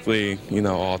it's basically, you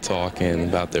know, all talking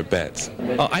about their bets.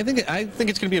 I think it's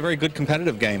going to be a very good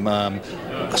competitive game.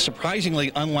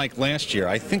 Surprisingly, unlike last year,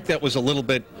 I think that was a little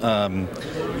bit.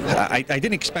 I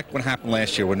didn't expect what happened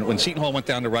last year when Seton Hall went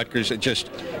down to Rutgers.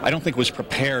 I don't think was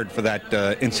prepared for that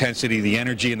intensity, the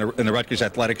energy in the Rutgers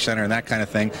Athletic Center and that kind of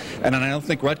thing. And I don't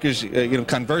think Rutgers,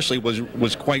 conversely,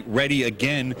 was quite ready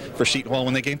again for Seton Hall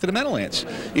when they came to the Meadowlands.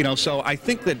 So I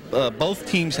think that both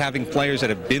teams having players that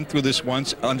have been through this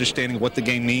once, understanding what the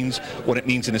game means, what it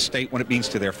means in the state, what it means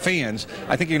to their fans,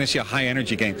 I think you're going to see a high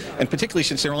energy game, and particularly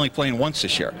since they're only playing once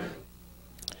this year.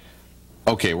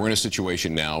 Okay, we're in a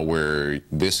situation now where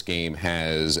this game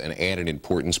has an added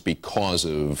importance because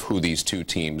of who these two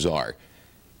teams are.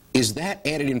 Is that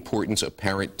added importance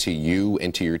apparent to you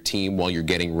and to your team while you're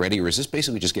getting ready, or is this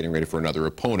basically just getting ready for another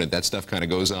opponent? That stuff kind of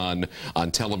goes on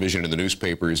television and the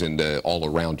newspapers and all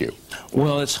around you.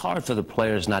 Well, it's hard for the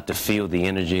players not to feel the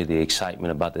energy, the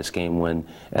excitement about this game when,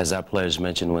 as our players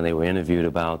mentioned when they were interviewed,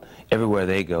 about everywhere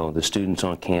they go, the students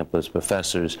on campus,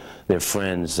 professors, their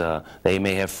friends, they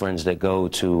may have friends that go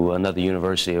to another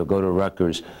university or go to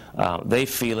Rutgers. They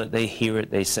feel it, they hear it,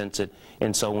 they sense it.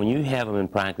 And so when you have them in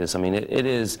practice, I mean, it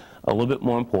is a little bit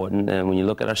more important. And when you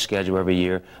look at our schedule every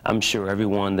year, I'm sure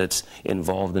everyone that's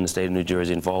involved in the state of New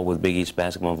Jersey, involved with Big East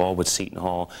basketball, involved with Seton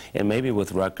Hall, and maybe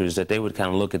with Rutgers, that they would kind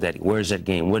of look at that. Where's that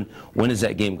game? When is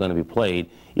that game going to be played?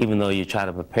 Even though you try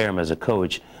to prepare them as a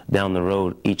coach down the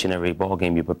road, each and every ball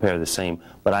game you prepare the same.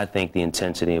 But I think the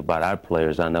intensity about our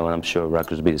players, I know, and I'm sure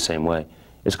Rutgers will be the same way,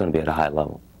 it's going to be at a high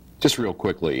level. Just real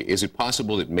quickly, is it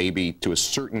possible that maybe to a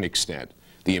certain extent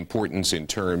the importance in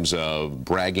terms of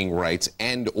bragging rights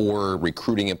and or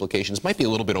recruiting implications might be a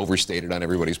little bit overstated on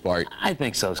everybody's part? I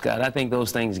think so, Scott. I think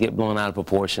those things get blown out of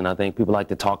proportion. I think people like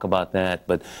to talk about that,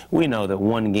 but we know that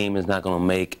one game is not going to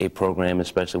make a program,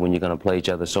 especially when you're going to play each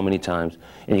other so many times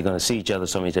and you're going to see each other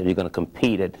so many times. You're going to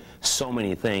compete at so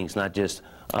many things, not just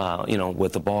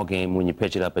with the ball game when you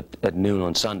pitch it up at noon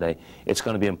on Sunday. It's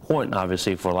going to be important,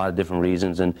 obviously, for a lot of different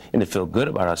reasons, and to feel good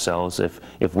about ourselves if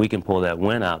we can pull that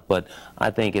win out. But I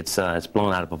think it's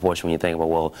blown out of proportion when you think about,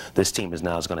 well, this team is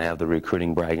going to have the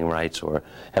recruiting bragging rights or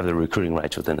have the recruiting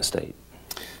rights within the state.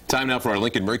 Time now for our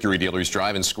Lincoln Mercury Dealers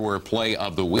Drive and Score Play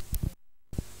of the Week.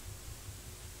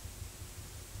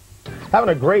 Having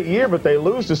a great year, but they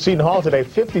lose to Seton Hall today,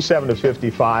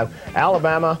 57-55.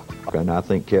 Alabama. And I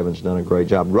think Kevin's done a great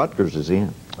job. Rutgers is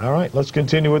in. All right, let's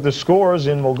continue with the scores,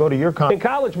 and we'll go to your comment. In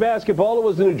college basketball, it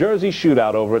was the New Jersey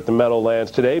shootout over at the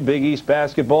Meadowlands today. Big East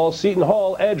basketball, Seton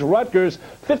Hall edged Rutgers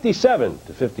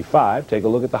 57-55. Take a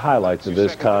look at the highlights of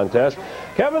this contest.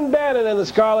 Kevin Bannon and the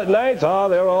Scarlet Knights,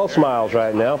 they're all smiles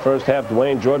right now. First half,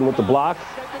 Dwayne Jordan with the block.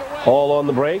 All on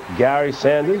the break. Gary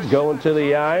Sanders going to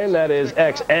the iron. That is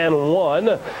X and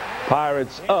 1.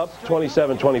 Pirates up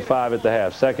 27-25 at the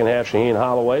half. Second half, Shaheen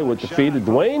Holloway with the feed to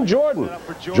Dwayne Jordan.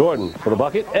 Jordan for the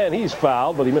bucket, and he's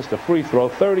fouled, but he missed a free throw.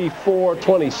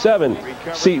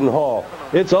 34-27, Seton Hall.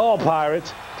 It's all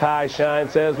Pirates. Ty Shine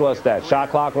says, what's that?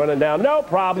 Shot clock running down. No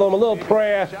problem. A little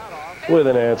prayer with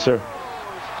an answer.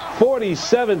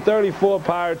 47-34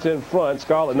 Pirates in front.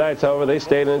 Scarlet Knights, however, they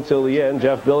stayed in until the end.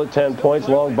 Jeff Billett, 10 points.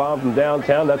 Long bomb from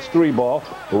downtown. That's 3 ball.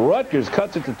 Rutgers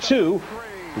cuts it to 2.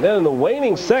 Then in the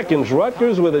waning seconds,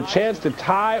 Rutgers with a chance to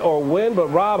tie or win, but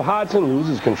Rob Hodgson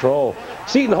loses control.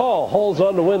 Seton Hall holds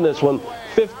on to win this one,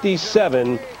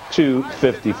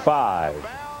 57-55.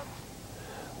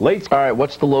 All right,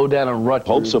 what's the lowdown on Rutgers?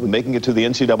 Hopes of making it to the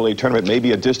NCAA tournament may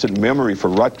be a distant memory for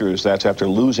Rutgers. That's after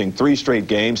losing 3 straight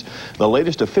games. The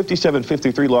latest, a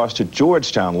 57-53 loss to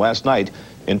Georgetown last night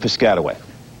in Piscataway.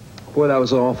 Boy, that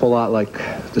was an awful lot like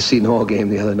the Seton Hall game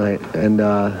the other night. And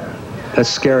that's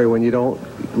scary when you don't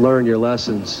learn your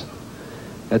lessons,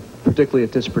 particularly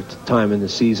at this time in the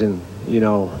season.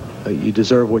 You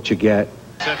deserve what you get.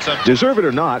 Deserve it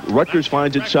or not, Rutgers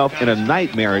finds itself in a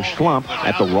nightmarish slump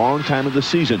at the wrong time of the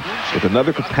season. With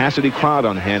another capacity crowd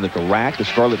on hand at the rack, the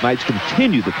Scarlet Knights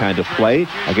continue the kind of play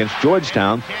against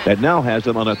Georgetown that now has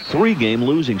them on a 3-game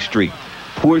losing streak.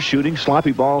 Poor shooting,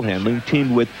 sloppy ball handling,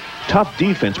 teamed with tough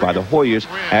defense by the Hoyas,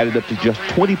 added up to just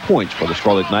 20 points for the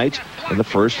Scarlet Knights in the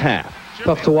first half.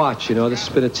 Tough to watch. This has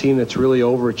been a team that's really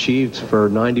overachieved for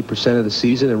 90% of the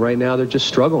season, and right now they're just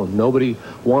struggling. Nobody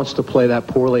wants to play that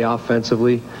poorly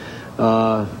offensively.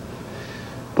 But,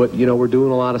 we're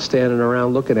doing a lot of standing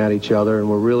around looking at each other,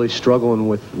 and we're really struggling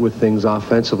with things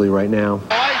offensively right now.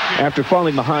 After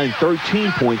falling behind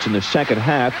 13 points in the second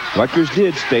half, Rutgers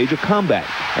did stage a comeback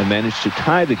and managed to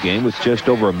tie the game with just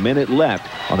over a minute left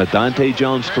on a Dante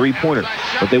Jones 3-pointer.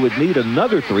 But they would need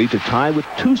another 3 to tie with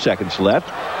 2 seconds left.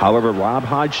 However, Rob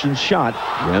Hodgson's shot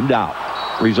rimmed out.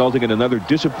 resulting in another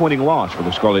disappointing loss for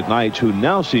the Scarlet Knights, who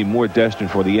now seem more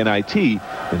destined for the NIT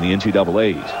than the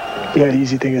NCAAs. Yeah, the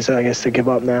easy thing is, I guess, to give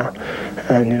up now.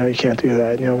 And, you can't do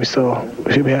that.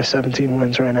 We have 17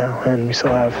 wins right now, and we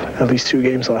still have at least 2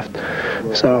 games left.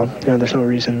 So, there's no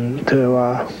reason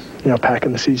to, pack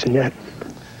in the season yet.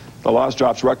 The loss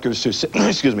drops Rutgers to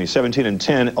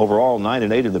 17-10 overall,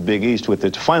 9-8 in the Big East, with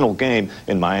its final game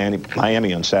in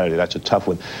Miami on Saturday. That's a tough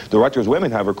one. The Rutgers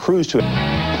women, however, cruise to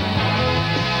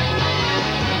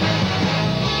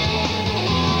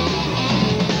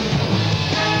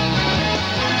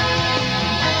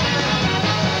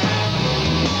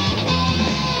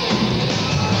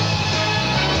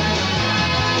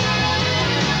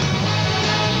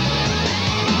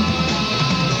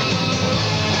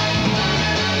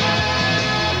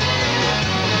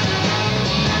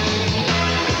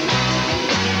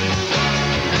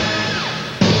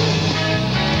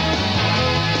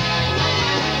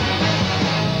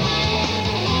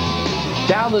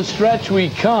Down the stretch we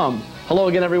come. Hello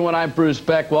again, everyone. I'm Bruce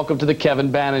Beck. Welcome to the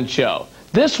Kevin Bannon Show.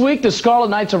 This week, the Scarlet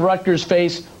Knights of Rutgers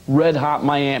face red-hot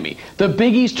Miami. The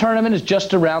Big East tournament is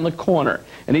just around the corner.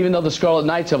 And even though the Scarlet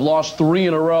Knights have lost 3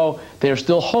 in a row, they are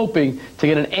still hoping to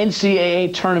get an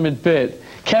NCAA tournament bid.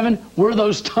 Kevin, where are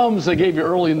those thumbs they gave you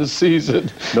early in the season?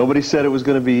 Nobody said it was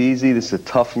going to be easy. This is a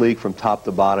tough league from top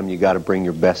to bottom. You got to bring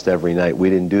your best every night.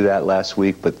 We didn't do that last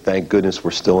week, but thank goodness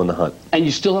we're still in the hunt. And you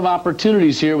still have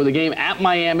opportunities here with a game at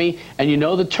Miami, and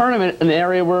the tournament in an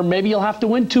area where maybe you'll have to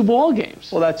win 2 ball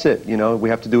games. Well, that's it. We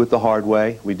have to do it the hard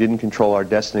way. We didn't control our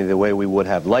destiny the way we would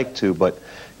have liked to, but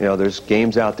there's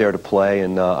games out there to play,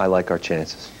 and I like our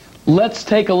chances. Let's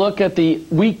take a look at the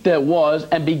week that was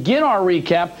and begin our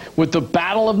recap with the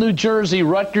Battle of New Jersey,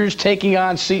 Rutgers taking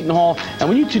on Seton Hall. And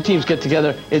when you two teams get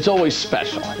together, it's always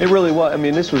special. It really was. I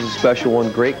mean, this was a special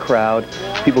one. Great crowd.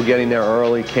 People getting there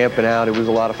early, camping out. It was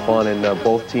a lot of fun. And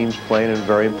both teams playing in a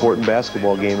very important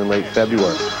basketball game in late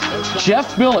February.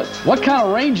 Jeff Billett, what kind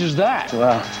of range is that?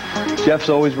 Well, Jeff's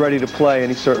always ready to play,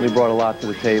 and he certainly brought a lot to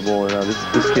the table. And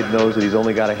this kid knows that he's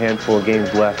only got a handful of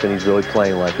games left, and he's really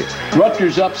playing like it.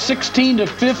 Rutgers up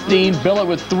 16-15. Billett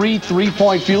with 3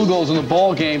 3-point field goals in the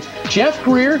ball game. Jeff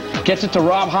Greer gets it to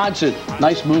Rob Hodgson.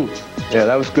 Nice move. Yeah,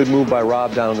 that was a good move by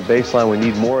Rob down on the baseline. We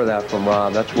need more of that from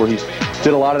Rob. That's where he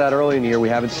did a lot of that early in the year. We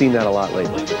haven't seen that a lot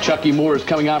lately. Chucky Moore is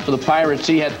coming out for the Pirates.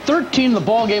 He had 13 in the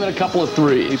ball game and a couple of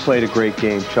threes. He played a great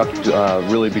game. Chuck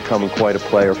really becoming quite a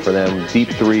player for them. Deep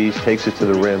threes, takes it to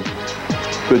the rim.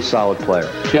 Good, solid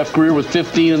player. Jeff Greer with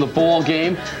 15 in the ball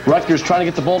game. Rutgers trying to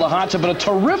get the ball to Hodgson, but a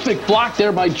terrific block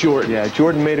there by Jordan. Yeah,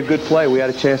 Jordan made a good play. We had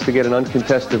a chance to get an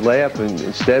uncontested layup, and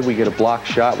instead we get a block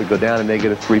shot. We go down and they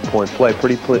get a 3-point play.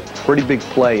 Pretty big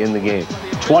play in the game.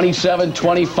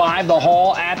 27-25, the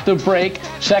Hall at the break.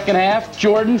 Second half,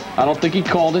 Jordan, I don't think he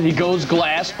called it. He goes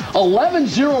glass.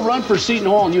 11-0 run for Seton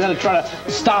Hall, and you had to try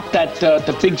to stop that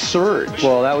the big surge.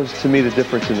 Well, that was, to me, the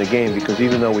difference in the game, because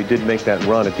even though we did make that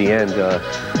run at the end,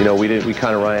 we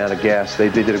kind of ran out of gas. They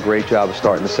did a great job of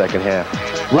starting the second half.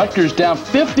 Rutgers down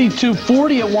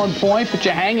 52-40 at one point, but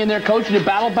you hang in there, coach, and you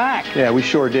battle back. Yeah, we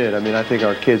sure did. I mean, I think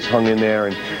our kids hung in there,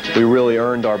 and we really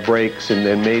earned our breaks and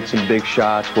made some big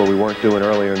shots where we weren't doing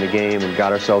earlier in the game, and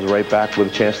got ourselves right back with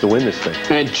a chance to win this thing.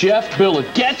 And Jeff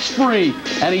Billett gets free,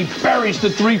 and he buries the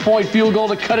 3-point field goal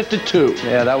to cut it to 2.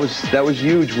 Yeah, that was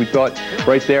huge. We thought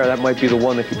right there that might be the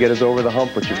one that could get us over the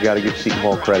hump, but you've got to give Seton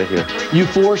Hall credit here. You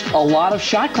forced a lot of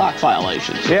shot clock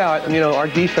violations. Yeah, our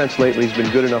defense lately has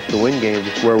been good enough to win games.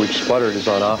 It's where we've sputtered is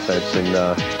on offense, and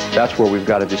that's where we've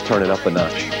got to just turn it up a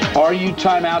notch. RU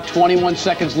timeout, 21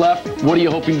 seconds left. What are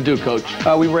you hoping to do, Coach?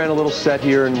 We ran a little set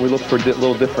here, and we looked for a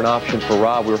little different option for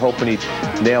Rob. We were hoping he'd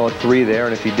nail a 3 there,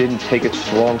 and if he didn't, take it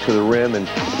strong to the rim, and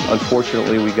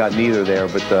unfortunately we got neither there,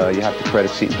 but you have to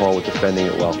credit Seton Hall with defending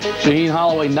it well. Shaheen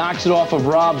Holloway knocks it off of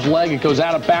Rob's leg. It goes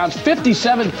out of bounds.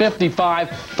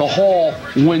 57-55. The Hall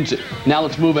wins it. Now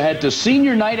let's move ahead to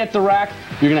senior night at the rack.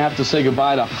 You're going to have to say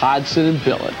goodbye to Hodgson and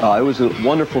Billett. It was a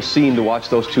wonderful scene to watch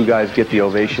those two guys get the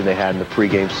ovation they had in the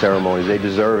pregame ceremony. They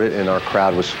deserve it, and our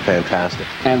crowd was fantastic.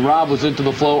 And Rob was into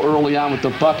the flow early on with the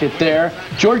bucket there.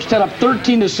 Georgetown up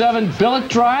 13-7. Billett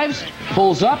drives,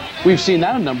 pulls up. We've seen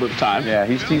that a number of times. Yeah,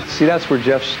 see, that's where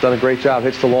Jeff's done a great job.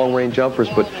 Hits the long-range jumpers,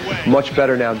 but much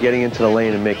better now getting into the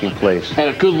lane and making plays. And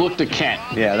a good look to Kent.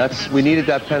 Yeah, we needed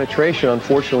that penetration.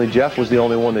 Unfortunately, Jeff was the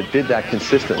only one that did that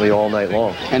consistently all night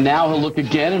long. And now he'll look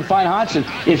again and find Hodgson.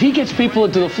 If he gets people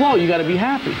into the flow, you got to be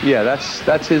happy. Yeah,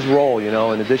 that's his role,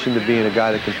 In addition to being a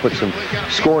guy that can put some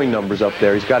scoring numbers up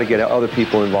there, he's got to get other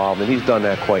people involved, and he's done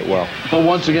that quite well. But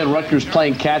once again, Rutgers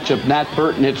playing catch-up. Nat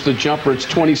Burton hits the jumper. It's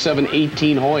 27-18.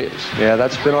 18 Hoyas. Yeah,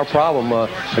 that's been our problem.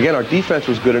 Again, our defense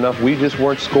was good enough. We just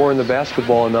weren't scoring the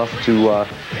basketball enough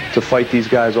to fight these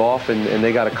guys off, and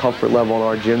they got a comfort level in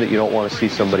our gym that you don't want to see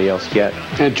somebody else get.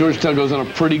 And Georgetown goes on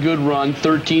a pretty good run,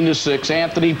 13-6.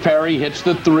 Anthony Perry hits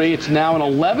the three. It's now an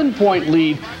 11-point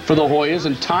lead for the Hoyas,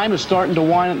 and time is starting to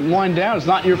wind down. It's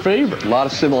not in your favor. A lot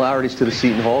of similarities to the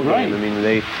Seton Hall game. Right. I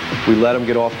mean, we let them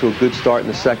get off to a good start in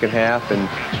the second half,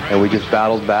 and we just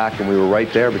battled back, and we were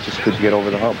right there, but just couldn't get over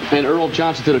the hump. And Earl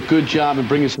Johnson did a good job in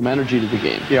bringing some energy to the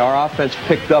game. Yeah, our offense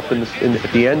picked up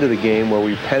at the end of the game where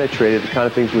we penetrated the kind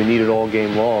of things we needed all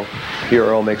game long. Here,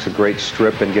 Earl makes a great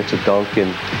strip and gets a dunk,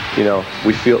 and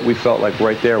we felt like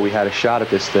right there we had a shot at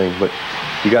this thing, but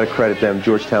you got to credit them.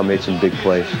 Georgetown made some big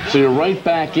plays. So you're right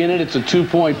back in it. It's a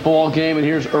 2-point ball game, and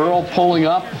here's Earl pulling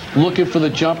up, looking for the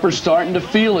jumper, starting to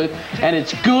feel it, and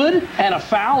it's good, and a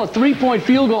foul, a 3-point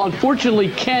field goal. Unfortunately,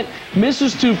 Kent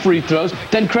misses 2 free throws.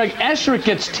 Then Craig Escherick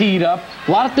gets teed up.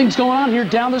 A lot of things going on here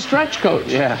down the stretch, Coach.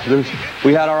 Yeah,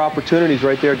 we had our opportunities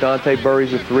right there. Dante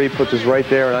buries a 3, puts us right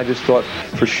there, and I just thought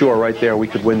for sure right there we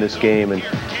could win this game, and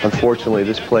unfortunately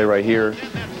this play right here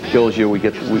kills you. We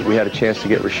had a chance to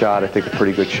get Rashid, I think, a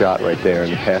pretty good shot right there,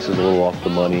 and the pass is a little off the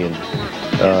money. And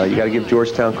you got to give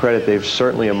Georgetown credit. They've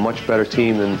certainly a much better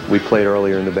team than we played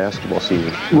earlier in the basketball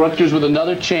season. Rutgers with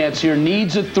another chance here.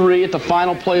 Needs a 3 at the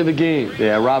final play of the game.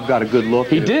 Yeah, Rob got a good look.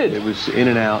 He did. It was in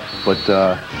and out, but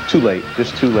too late.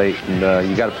 Just too late. And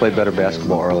you got to play better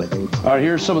basketball early. All right,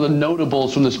 here's some of the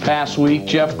notables from this past week.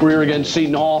 Jeff Greer against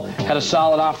Seton Hall had a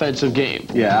solid offensive game.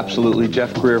 Yeah, absolutely.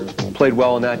 Jeff Greer played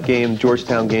well in that game.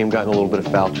 Georgetown game got in a little bit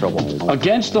of foul trouble.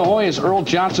 Against the Hoyas, Earl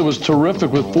Johnson was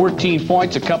terrific with 14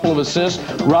 points, a couple of assists.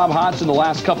 Rob Hodgson the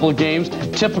last couple of games.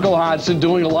 Typical Hodgson,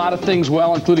 doing a lot of things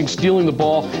well, including stealing the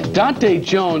ball. Dante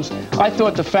Jones, I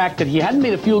thought the fact that he hadn't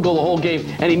made a field goal the whole game,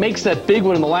 and he makes that big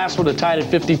one in the last one to tie it at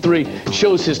 53,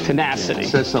 shows his tenacity. It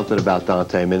says something about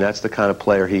Dante. I mean, that's the kind of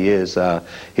player he is.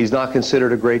 He's not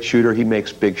considered a great shooter. He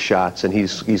makes big shots, and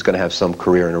he's going to have some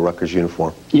career in a Rutgers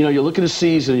uniform. You know, you look at a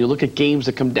season, you look at games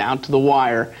that come down to the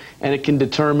wire, and it can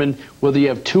determine whether you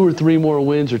have 2 or 3 more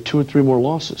wins or 2 or 3 more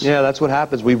losses. Yeah, that's what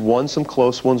happens. We've won some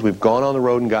close ones. We've gone on the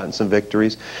road and gotten some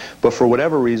victories. But for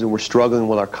whatever reason, we're struggling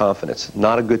with our confidence.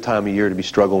 Not a good time of year to be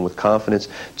struggling with confidence.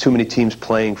 Too many teams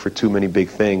playing for too many big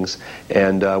things.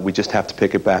 And we just have to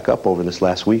pick it back up over this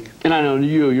last week. And I know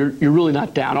you're really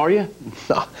not down, are you?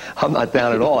 No, I'm not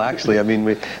down at all, actually. I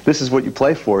mean, this is what you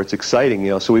play for. It's exciting, you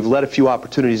know. So we've let a few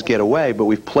opportunities get away, but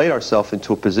we've played ourselves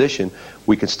into a position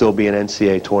we can still be an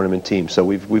NCAA tournament team. So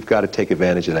we've got to take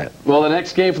advantage of that. Well, the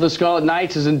next game for the Scarlet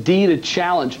Knights is indeed a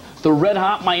challenge. The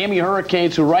red-hot Miami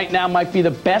Hurricanes, who right now might be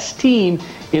the best team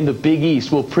in the Big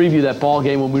East. We'll preview that ball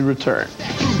game when we return.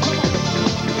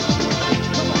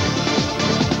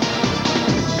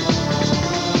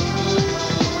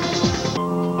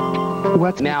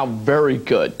 What's now very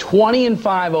good.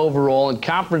 20-5 overall in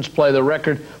conference play. The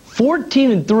record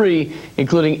 14-3,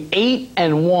 including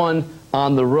 8-1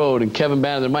 on the road. And Kevin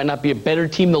Bannon, there might not be a better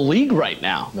team in the league right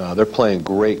now. No, they're playing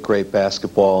great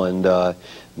basketball, and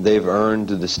they've earned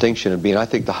the distinction of being, I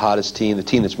think, the hottest team, the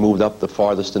team that's moved up the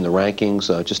farthest in the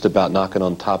rankings, just about knocking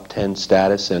on top 10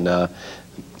 status. And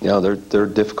you know, they're a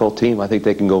difficult team. I think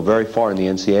they can go very far in the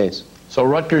NCAAs. So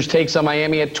Rutgers takes on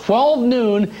Miami at 12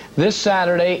 noon this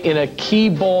Saturday in a key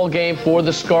ball game for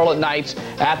the Scarlet Knights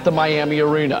at the Miami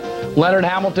Arena. Leonard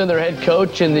Hamilton, their head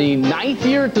coach, in the 9th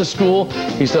year at the school,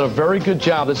 he's done a very good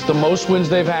job. It's the most wins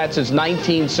they've had since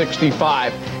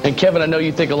 1965. And Kevin, I know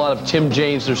you think a lot of Tim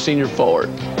James, their senior forward.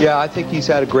 Yeah, I think he's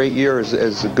had a great year,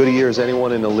 as good a year as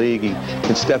anyone in the league. He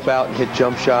can step out and hit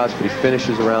jump shots, but he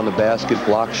finishes around the basket,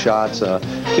 blocks shots.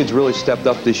 Kid's really stepped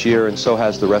up this year, and so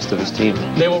has the rest of his team.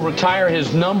 They will retire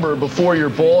his number before your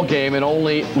ball game, and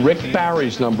only Rick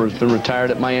Barry's number has been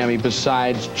retired at Miami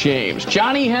besides James.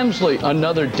 Johnny Hemsley,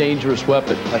 another dangerous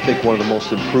weapon. I think one of the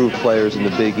most improved players in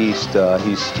the Big East.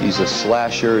 He's a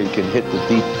slasher. He can hit the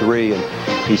deep 3,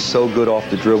 and he's so good off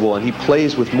the dribble, and he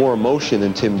plays with more emotion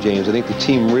than Tim James. I think the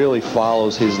team really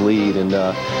follows his lead, and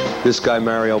this guy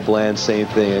Mario Bland, same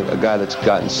thing, a guy that's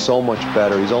gotten so much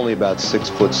better. He's only about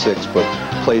 6'6",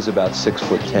 but plays about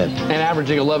 6'10". And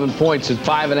averaging 11 points and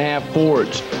 5.5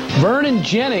 boards. Vernon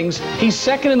Jennings, he's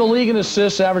second in the league in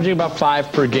assists, averaging about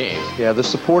 5 per game. Yeah, the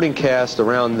supporting cast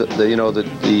around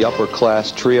the upper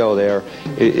class trio there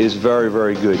is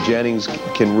very good. Jennings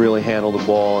can really handle the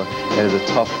ball and is a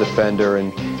tough defender,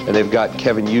 and they've got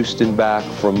Kevin Houston back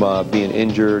from being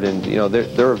injured, and you know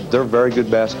they're a very good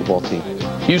basketball team.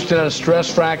 Houston had a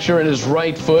stress fracture in his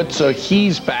right foot, so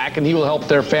he's back, and he will help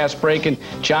their fast break. And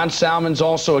John Salmon's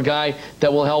also a guy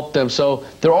that will help them. So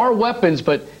there are weapons,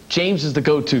 but James is the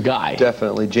go-to guy.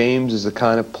 Definitely. James is the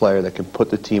kind of player that can put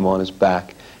the team on his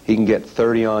back. He can get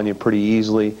 30 on you pretty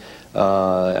easily,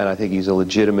 and I think he's a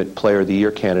legitimate Player of the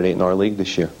Year candidate in our league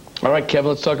this year. All right, Kevin,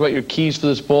 let's talk about your keys for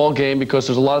this ball game, because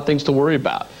there's a lot of things to worry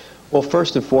about. Well,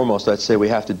 first and foremost, I'd say we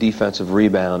have to defensive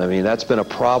rebound. I mean, that's been a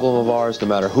problem of ours no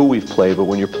matter who we've played, but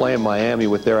when you're playing Miami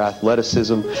with their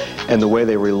athleticism and the way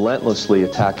they relentlessly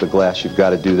attack the glass, you've got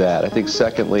to do that. I think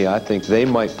secondly, I think they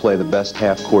might play the best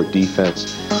half-court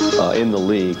defense in the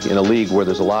league, in a league where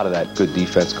there's a lot of that good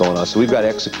defense going on. So we've got to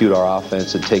execute our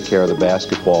offense and take care of the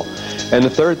basketball. And the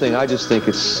third thing, I just think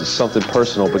it's something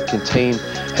personal, but contain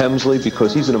Hemsley,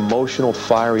 because he's an emotional,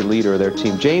 fiery leader of their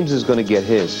team. James is going to get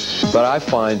his, but I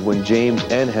find when James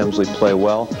and Hemsley play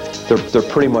well, they're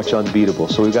pretty much unbeatable.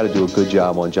 So we've got to do a good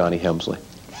job on Johnny Hemsley.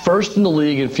 First in the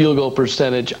league in field goal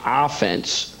percentage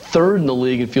offense, third in the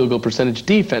league in field goal percentage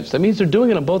defense. That means they're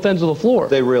doing it on both ends of the floor.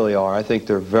 They really are. I think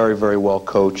they're very, very well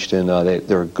coached, and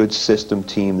they're a good system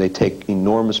team. They take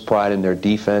enormous pride in their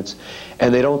defense,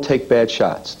 and they don't take bad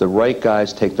shots. The right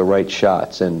guys take the right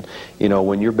shots, and you know,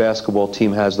 when your basketball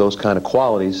team has those kind of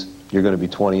qualities, you're going to be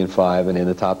 20-5 and in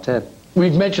the top 10.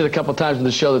 We've mentioned a couple times in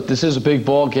the show that this is a big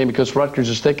ball game because Rutgers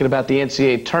is thinking about the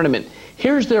NCAA tournament.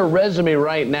 Here's their resume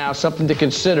right now, something to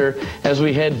consider as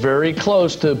we head very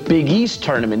close to Big East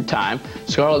tournament time.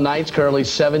 Scarlet Knights currently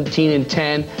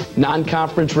 17-10,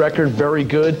 non-conference record very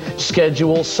good,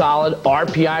 schedule solid,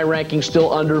 RPI ranking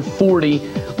still under 40.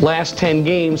 Last 10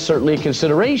 games certainly a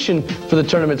consideration for the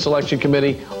tournament selection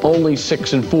committee, only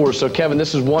 6-4. So Kevin,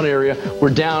 this is one area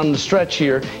we're down the stretch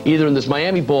here, either in this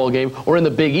Miami ball game or in the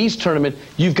Big East tournament.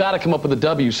 You've got to come up with a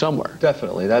W somewhere.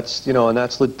 Definitely. That's, you know, and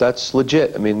that's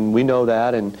legit. I mean, we know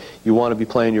that, and you want to be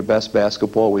playing your best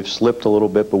basketball. We've slipped a little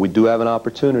bit, but we do have an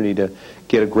opportunity to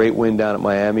get a great win down at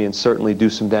Miami and certainly do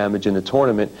some damage in the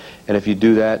tournament. And if you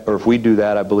do that, or if we do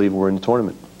that, I believe we're in the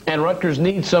tournament. And Rutgers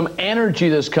needs some energy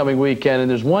this coming weekend, and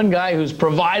there's one guy who's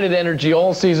provided energy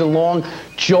all season long,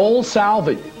 Joel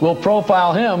Salvi. We'll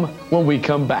profile him when we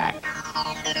come back.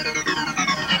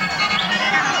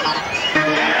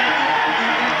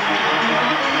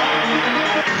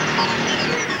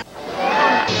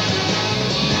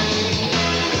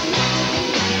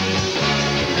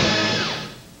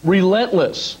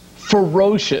 Relentless,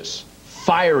 ferocious,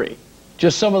 fiery.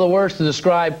 Just some of the words to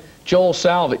describe Joel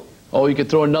Salvi. Oh, you could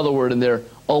throw another word in there,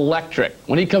 electric.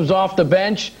 When he comes off the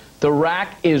bench, the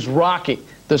rack is rocking.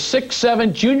 The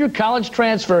 6'7" junior college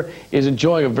transfer is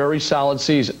enjoying a very solid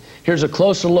season. Here's a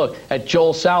closer look at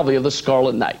Joel Salvi of the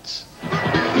Scarlet Knights.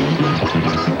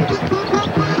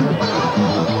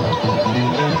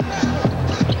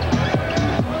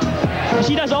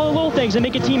 He does all the little things and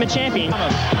make a team a champion.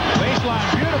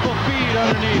 Baseline, beautiful feed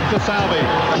underneath to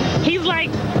Salvi. He's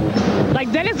like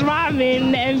Dennis Rodman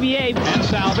in the NBA. And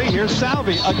Salvi, here's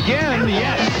Salvi again,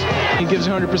 yes. He gives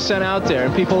 100% out there,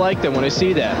 and people like them when they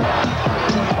see that.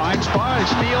 Fine spot,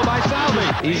 steal by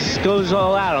Salvi. He goes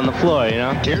all out on the floor, you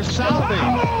know. Here's Salvi.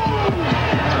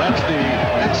 That's the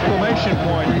exclamation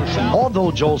point for Salvi.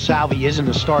 Although Joel Salvi isn't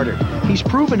a starter, he's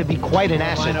proven to be quite an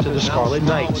asset to the Scarlet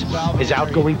Knights. His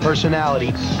outgoing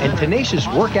personality and tenacious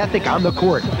work ethic on the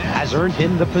court has earned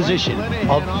him the position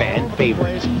of fan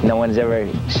favorite. No one's ever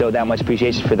showed that much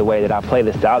appreciation for the way that I play,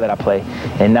 the style that I play.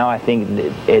 And now I think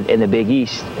in the Big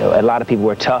East, a lot of people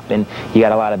were tough, and you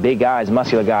got a lot of big guys,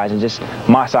 muscular guys, and just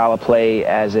my style of play,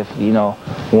 as if, you know,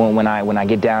 when I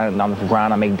get down on the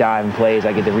ground, I make diving plays,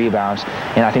 I get the rebounds.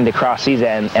 And I think the crowd sees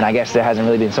that, and I guess there hasn't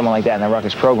really been someone like that in the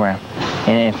Rutgers program.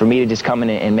 And for me to just come in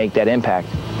and make that impact,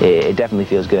 it definitely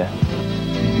feels good.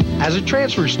 As a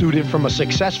transfer student from a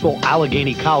successful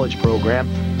Allegheny College program,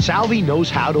 Salvi knows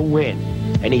how to win,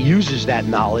 and he uses that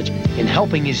knowledge in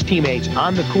helping his teammates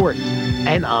on the court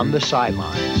and on the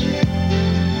sidelines.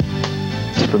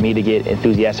 For me to get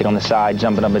enthusiastic on the side,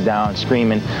 jumping up and down,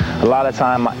 screaming, a lot of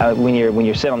time when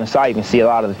you're sitting on the side, you can see a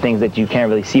lot of the things that you can't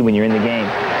really see when you're in the game.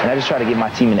 And I just try to give my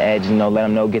team an edge, you know, let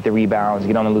them know, get the rebounds,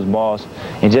 get on the loose balls,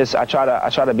 and just I try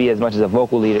to be as much as a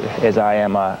vocal leader as I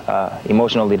am a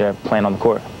emotional leader playing on the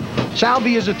court.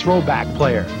 Salvi is a throwback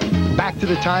player, back to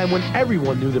the time when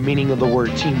everyone knew the meaning of the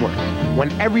word teamwork,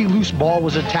 when every loose ball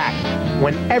was attacked,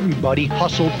 when everybody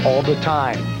hustled all the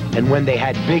time, and when they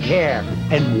had big hair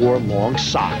and wore long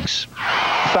socks.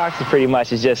 Socks are pretty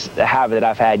much is just a habit that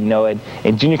I've had, you know.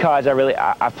 In junior college,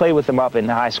 I played with them up in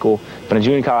high school, but in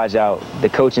junior college, the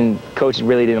coach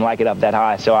really didn't like it up that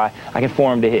high, so I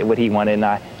conformed to hit what he wanted, and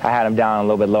I had him down a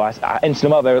little bit low. I inched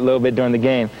him up a little bit during the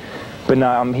game. But no,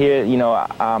 I'm here, you know,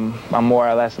 I'm more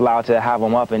or less allowed to have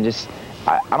them up and just,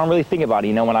 I don't really think about it,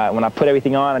 you know. When I put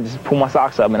everything on, I just pull my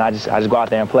socks up and I just go out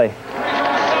there and play.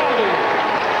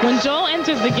 When Joel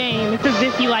enters the game, it's as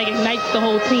if he like ignites the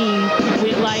whole team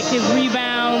with like his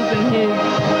rebounds and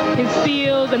his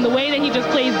steals and the way that he just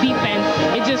plays defense.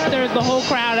 It just stirs the whole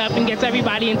crowd up and gets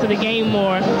everybody into the game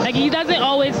more. Like, he doesn't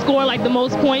always score like the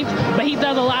most points, but he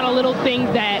does a lot of little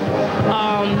things that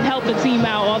help the team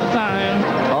out all the time.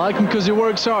 I like him because he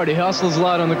works hard. He hustles a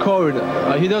lot on the court.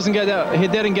 He didn't get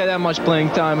that much playing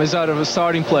time as out of the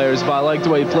starting players, but I like the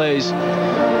way he plays.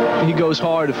 He goes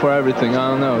hard for everything. I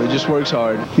don't know. He just works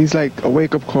hard. He's like a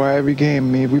wake-up call every game.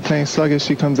 I mean, if we're playing sluggish,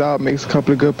 he comes out, makes a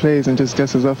couple of good plays, and just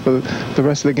gets us up for the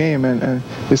rest of the game. And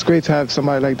it's great to have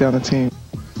somebody like that on the team.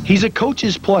 He's a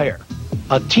coach's player,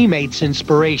 a teammate's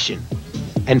inspiration,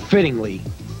 and fittingly,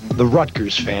 the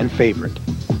Rutgers fan favorite.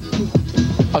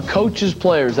 A coach's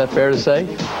player, is that fair to say?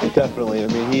 Definitely. I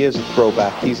mean, he is a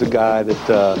throwback. He's a guy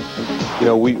that, you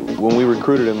know, when we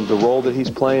recruited him, the role that he's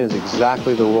playing is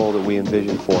exactly the role that we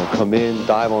envisioned for him. Come in,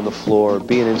 dive on the floor,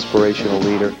 be an inspirational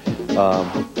leader.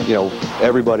 You know,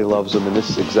 everybody loves him, and this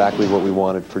is exactly what we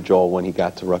wanted for Joel when he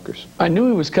got to Rutgers. I knew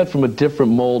he was cut from a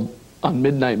different mold on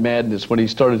Midnight Madness when he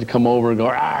started to come over and go,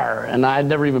 "Arr," and I had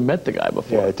never even met the guy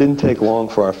before. Yeah, it didn't take long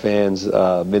for our fans,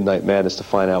 Midnight Madness, to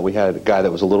find out we had a guy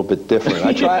that was a little bit different.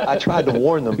 I tried to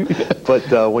warn them,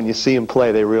 but when you see him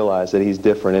play, they realize that he's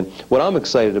different. And what I'm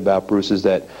excited about, Bruce, is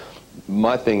that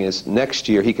my thing is next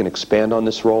year he can expand on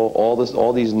this role,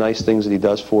 all these nice things that he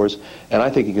does for us, and I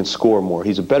think he can score more.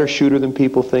 He's a better shooter than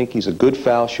people think. He's a good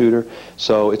foul shooter,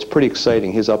 so it's pretty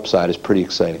exciting. His upside is pretty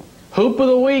exciting. Hoop of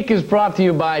the Week is brought to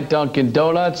you by Dunkin'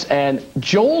 Donuts, and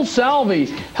Joel Salvi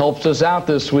helps us out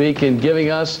this week in giving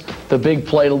us the big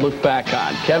play to look back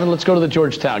on. Kevin, let's go to the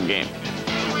Georgetown game.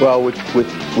 Well, with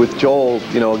Joel,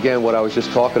 you know, again, what I was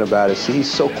just talking about is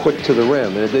he's so quick to the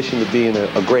rim. In addition to being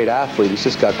a great athlete, he's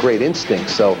just got great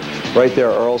instincts. So right there,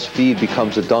 Earl's feed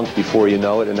becomes a dunk before you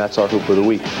know it, and that's our Hoop of the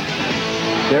Week.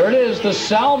 There it is, the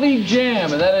Salvi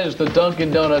Jam, and that is the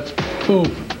Dunkin' Donuts Hoop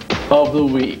of the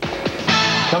Week.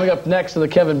 Coming up next on the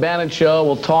Kevin Bannon Show,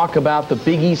 we'll talk about the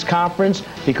Big East Conference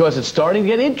because it's starting to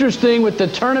get interesting with the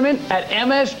tournament at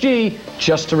MSG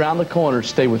just around the corner.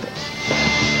 Stay with us.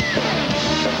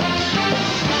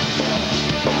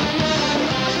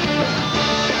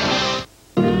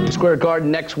 Square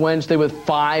Garden next Wednesday with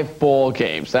 5 ball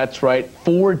games. That's right,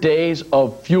 4 days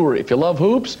of fury. If you love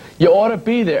hoops, you ought to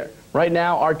be there. Right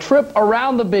now, our trip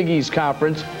around the Big East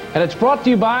Conference, and it's brought to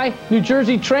you by New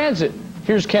Jersey Transit.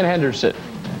 Here's Ken Henderson.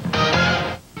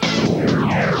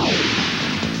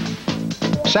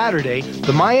 Saturday,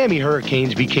 the Miami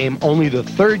Hurricanes became only the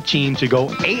 3rd team to go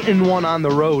 8-1 on the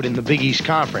road in the Big East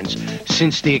Conference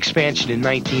since the expansion in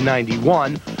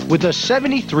 1991 with a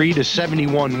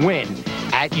 73-71 win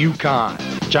at UConn.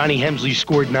 Johnny Hemsley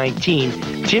scored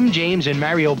 19. Tim James and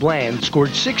Mario Bland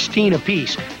scored 16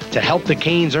 apiece to help the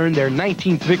Canes earn their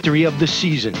 19th victory of the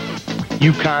season.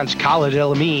 UConn's Khalid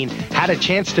El-Amin had a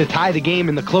chance to tie the game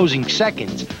in the closing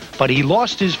seconds, but he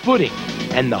lost his footing,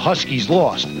 and the Huskies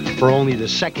lost for only the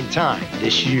 2nd time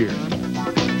this year.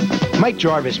 Mike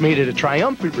Jarvis made it a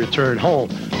triumphant return home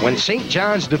when St.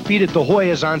 John's defeated the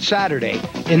Hoyas on Saturday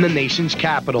in the nation's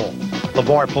capital.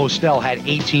 LeVar Postel had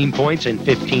 18 points and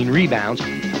 15 rebounds,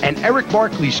 and Eric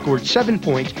Barkley scored 7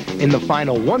 points in the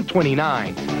final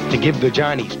 129 to give the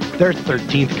Johnnies their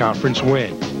 13th conference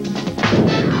win.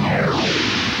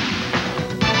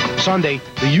 Sunday,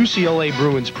 the UCLA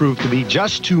Bruins proved to be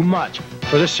just too much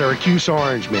for the Syracuse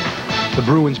Orangemen. The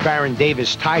Bruins' Baron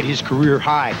Davis tied his career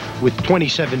high with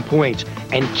 27 points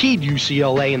and keyed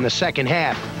UCLA in the second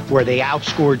half, where they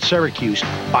outscored Syracuse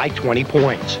by 20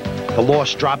 points. The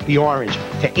loss dropped the Orange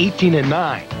to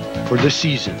 18-9 for the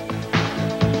season.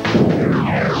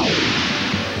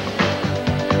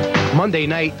 Monday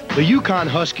night, the UConn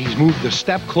Huskies moved a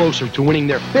step closer to winning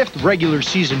their 5th regular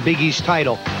season Big East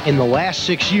title in the last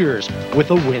 6 years with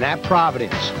a win at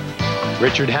Providence.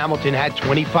 Richard Hamilton had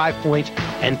 25 points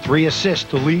and 3 assists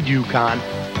to lead UConn.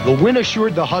 The win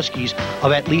assured the Huskies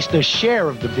of at least a share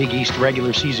of the Big East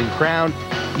regular season crown.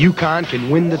 UConn can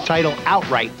win the title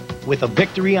outright with a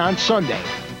victory on Sunday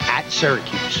at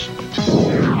Syracuse.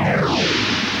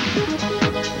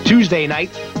 Tuesday night,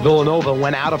 Villanova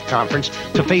went out of conference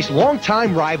to face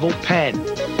longtime rival Penn.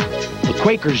 The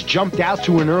Quakers jumped out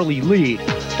to an early lead,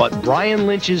 but Brian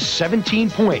Lynch's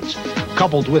 17 points,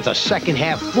 coupled with a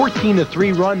second-half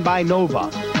 14-3 run by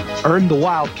Nova, earned the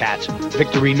Wildcats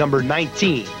victory number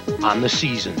 19 on the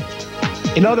season.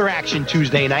 In other action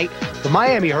Tuesday night, the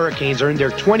Miami Hurricanes earned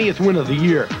their 20th win of the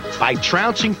year by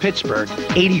trouncing Pittsburgh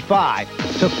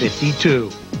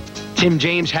 85-52. Tim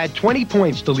James had 20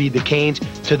 points to lead the Canes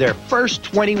to their first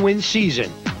 20-win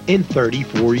season in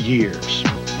 34 years.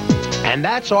 And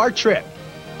that's our trip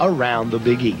around the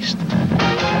Big East.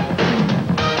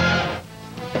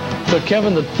 So,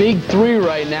 Kevin, the big three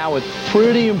right now with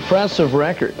pretty impressive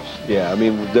records. Yeah, I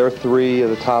mean, they're three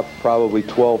of the top probably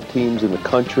 12 teams in the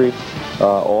country.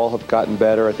 All have gotten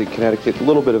better. I think Connecticut, a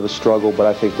little bit of a struggle, but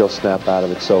I think they'll snap out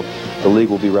of it. So the league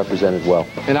will be represented well.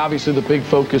 And obviously the big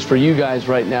focus for you guys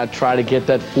right now, try to get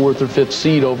that 4th or 5th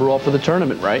seed overall for the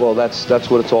tournament, right? Well, that's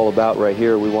what it's all about right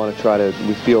here. We want to try to,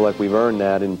 we feel like we've earned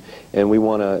that, and we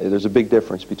want to, there's a big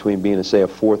difference between being, say, a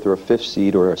 4th or a 5th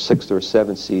seed or a 6th or a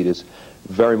 7th seed is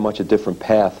very much a different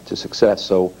path to success.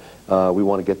 So we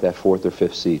want to get that 4th or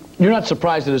 5th seed. You're not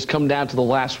surprised that it's come down to the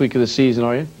last week of the season,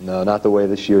 are you? No, not the way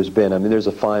this year's been. I mean, there's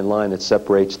a fine line that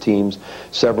separates teams.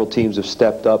 Several teams have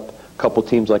stepped up. A couple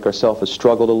teams like ourselves have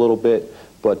struggled a little bit,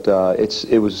 but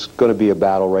it was going to be a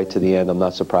battle right to the end. I'm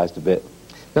not surprised a bit.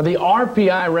 Now, the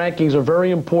RPI rankings are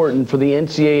very important for the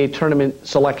NCAA Tournament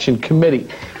Selection Committee.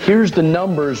 Here's the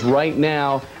numbers right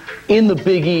now in the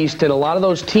Big East, and a lot of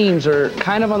those teams are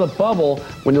kind of on the bubble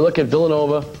when you look at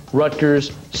Villanova,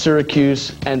 Rutgers,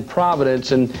 Syracuse, and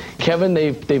Providence. And Kevin,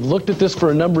 they've looked at this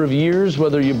for a number of years,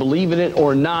 whether you believe in it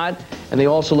or not, and they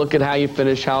also look at how you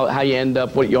finish, how you end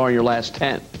up, what you are in your last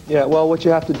 10. Yeah, well, what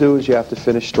you have to do is you have to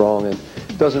finish strong, and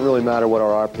it doesn't really matter what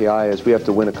our RPI is. We have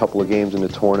to win a couple of games in the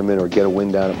tournament or get a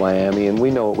win down at Miami, and we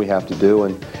know what we have to do,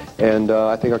 and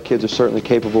I think our kids are certainly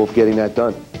capable of getting that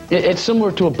done. It's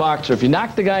similar to a boxer. If you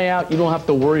knock the guy out, you don't have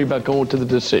to worry about going to the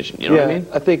decision. You know what I mean?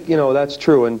 I think, that's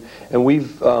true. And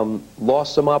we've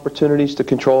lost some opportunities to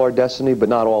control our destiny, but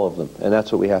not all of them. And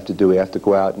that's what we have to do. We have to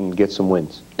go out and get some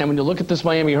wins. And when you look at this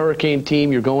Miami Hurricane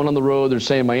team, you're going on the road, they're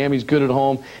saying Miami's good at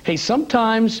home. Hey,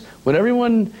 sometimes when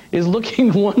everyone is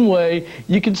looking one way,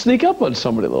 you can sneak up on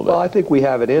somebody a little bit. Well, I think we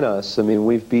have it in us. I mean,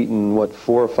 we've beaten,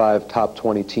 4 or 5 top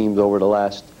 20 teams over the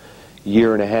last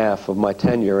year and a half of my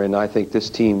tenure, and I think this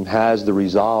team has the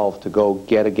resolve to go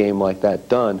get a game like that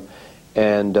done.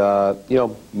 And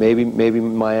maybe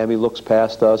Miami looks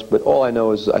past us, but all I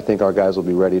know is I think our guys will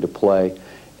be ready to play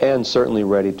and certainly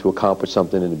ready to accomplish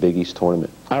something in the Big East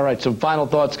tournament. All right, some final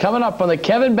thoughts coming up on the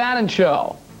Kevin Bannon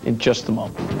Show in just a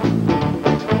moment.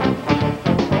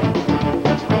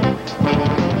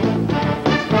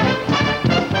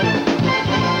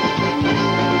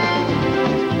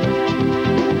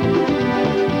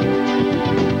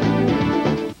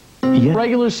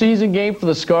 Regular season game for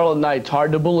the Scarlet Knights.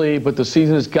 Hard to believe, but the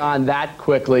season has gone that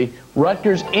quickly.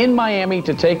 Rutgers in Miami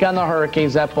to take on the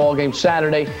Hurricanes. That ball game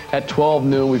Saturday at 12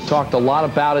 noon. We've talked a lot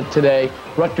about it today.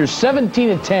 Rutgers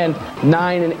 17-10,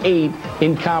 9-8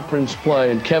 in conference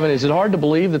play. And Kevin, is it hard to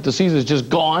believe that the season is just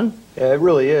gone? Yeah, it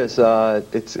really is.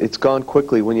 It's gone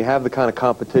quickly. When you have the kind of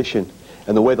competition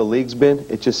and the way the league's been,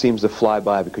 it just seems to fly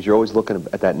by because you're always looking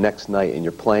at that next night and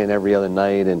you're playing every other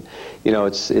night, and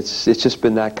it's just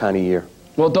been that kind of year.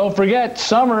 Well, don't forget,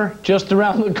 summer just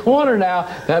around the corner now.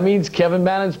 That means Kevin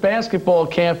Bannon's basketball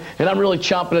camp, and I'm really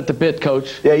chomping at the bit,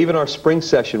 Coach. Yeah, even our spring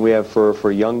session we have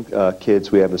for young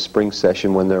kids, we have a spring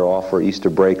session when they're off for Easter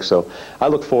break. So I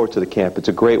look forward to the camp. It's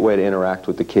a great way to interact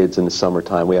with the kids in the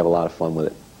summertime. We have a lot of fun with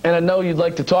it. And I know you'd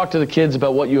like to talk to the kids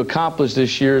about what you accomplished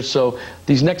this year, so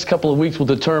these next couple of weeks will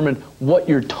determine what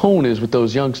your tone is with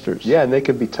those youngsters. Yeah, and they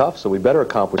can be tough, so we better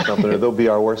accomplish something or they'll be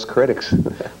our worst critics.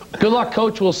 Good luck,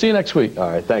 Coach. We'll see you next week.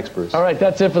 All right, thanks, Bruce. All right,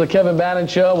 that's it for the Kevin Bannon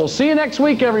Show. We'll see you next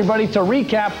week, everybody, to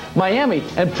recap Miami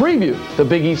and preview the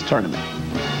Big East Tournament.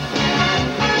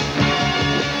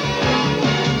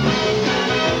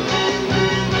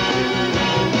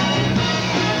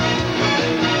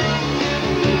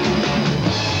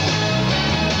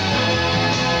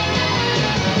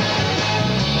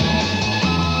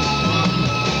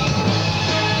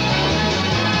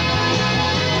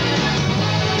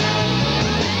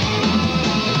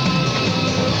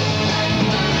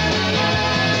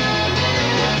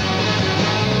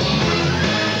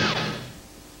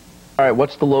 All right,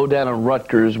 what's the lowdown on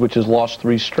Rutgers, which has lost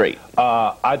 3 straight?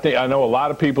 I know a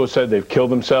lot of people said they've killed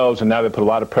themselves, and now they put a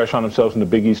lot of pressure on themselves in the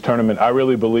Big East tournament. I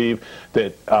really believe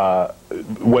that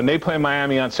when they play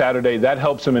Miami on Saturday, that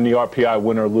helps them in the RPI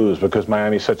win or lose because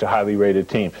Miami is such a highly rated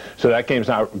team. So that game's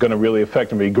not going to really affect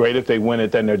them. It'd be great if they win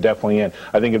it, then they're definitely in.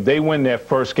 I think if they win their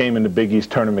first game in the Big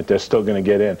East tournament, they're still going to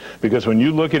get in. Because when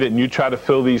you look at it and you try to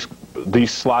fill these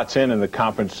slots in the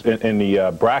conference, in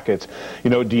the brackets,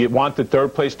 do you want the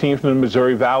 3rd place team from the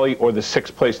Missouri Valley or the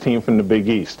 6th place team from the Big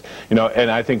East?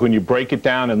 and I think when you break it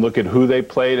down and look at who they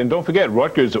played, and don't forget,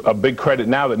 Rutgers, a big credit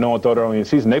now that no one thought early in the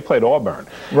season, they played Auburn.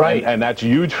 Right. And that's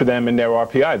huge for them in their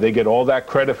RPI. They get all that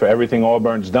credit for everything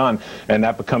Auburn's done, and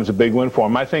that becomes a big win for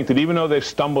them. I think that even though they've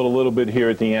stumbled a little bit here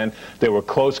at the end, they were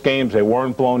close games, they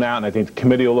weren't blown out, and I think the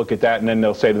committee will look at that, and then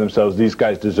they'll say to themselves, these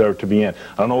guys deserve to be in.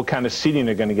 I don't know what kind of seeding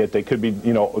they're going to get. They could be,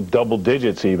 double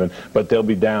digits even, but they'll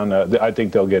be down. I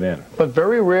think they'll get in. But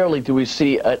very rarely do we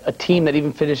see a team that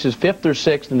even finishes 5th or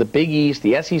 6th in the Big East,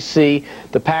 the SEC,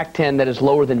 the Pac-10 that is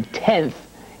lower than 10th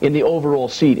in the overall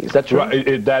seedings. That's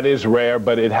right. That is rare,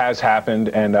 but it has happened,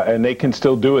 and they can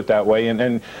still do it that way.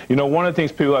 And one of the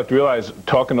things people have to realize,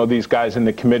 talking to these guys in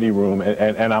the committee room,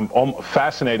 and I'm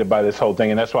fascinated by this whole thing,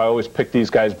 and that's why I always pick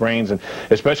these guys' brains, and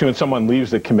especially when someone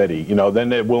leaves the committee, then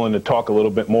they're willing to talk a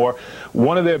little bit more.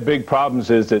 One of their big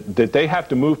problems is that they have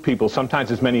to move people,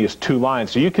 sometimes as many as 2 lines.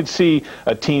 So you could see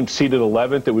a team seated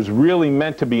 11th that was really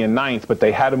meant to be in 9th, but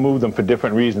they had to move them for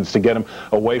different reasons, to get them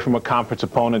away from a conference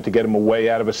opponent, to get them away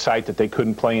out of a site that they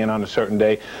couldn't play in on a certain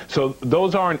day. So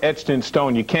those aren't etched in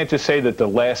stone. You can't just say that the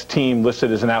last team listed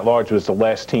as an at-large was the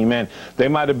last team in. They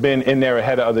might have been in there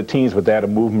ahead of other teams, but they had to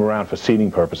move them around for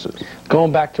seeding purposes.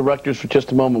 Going back to Rutgers for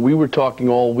just a moment, we were talking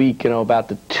all week, about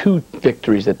the 2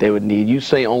 victories that they would need. You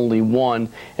say only 1,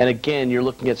 and again, you're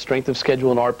looking at strength of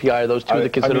schedule and RPI. Are those 2 of the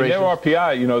considerations? Their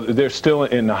RPI, they're still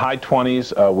in the high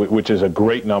 20s, which is a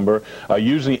great number.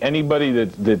 Usually anybody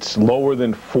that's lower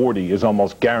than 40 is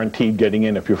almost guaranteed getting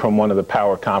in if you're from one of the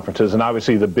power conferences, and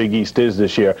obviously the Big East is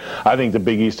this year. I think the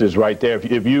Big East is right there.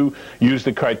 If you use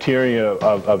the criteria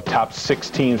of top 6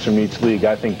 teams from each league,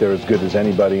 I think they're as good as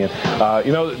anybody. And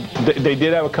they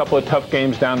did have a couple of tough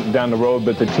games down the road,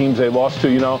 but the teams they lost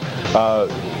to,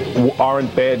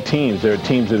 aren't bad teams. They're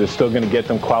teams that are still going to get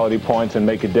them quality points and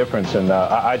make a difference, and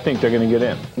I think they're going to get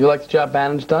in. You like the job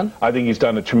Bannon's done? I think he's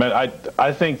done a tremendous.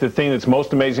 I think the thing that's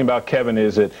most amazing about Kevin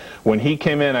is that when he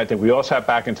came in, I think we all sat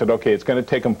back and said, okay, it's going to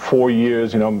take him 4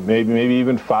 years, maybe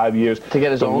even 5 years to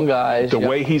get his own guys. The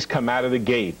way he's come out of the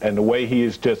gate and the way he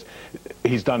is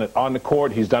he's done it on the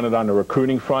court, he's done it on the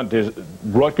recruiting front.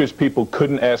 Rutgers people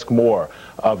couldn't ask more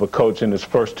of a coach in his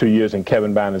first 2 years than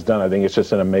Kevin Bannon has done. I think it's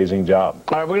just an amazing job.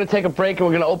 All right, we're going to take a break and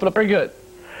we're going to open up. Very good.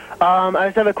 I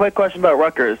just have a quick question about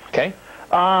Rutgers. Okay.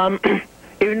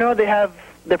 Even though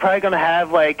they're probably going to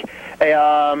have like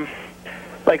a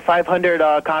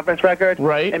 500 conference record,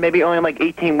 right? And maybe only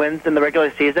 18 wins in the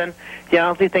regular season. Do you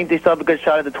honestly think they still have a good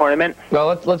shot at the tournament?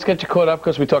 Well, let's get you caught up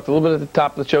because we talked a little bit at the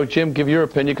top of the show. Jim, give your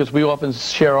opinion because we often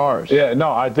share ours. Yeah,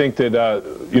 no, I think that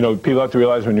people have to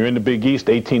realize when you're in the Big East,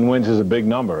 18 wins is a big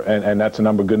number, and that's a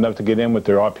number good enough to get in with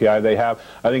their RPI they have.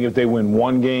 I think if they win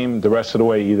 1 game the rest of the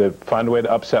way, either find a way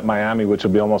to upset Miami, which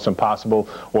would be almost impossible,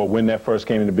 or win their first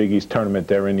game in the Big East tournament,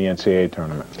 they're in the NCAA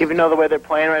tournament. Even though the way they're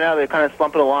playing right now, they're kind of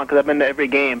slumping along because I've been to every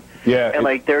game. Yeah,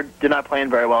 and they're not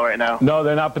playing very well right now. No,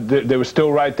 they're not. But they were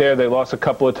still right there. They lost a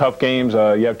couple of tough games.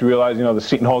 You have to realize, the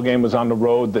Seton Hall game was on the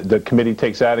road. The committee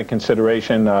takes that in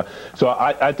consideration. So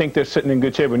I think they're sitting in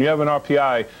good shape. When you have an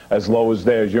RPI as low as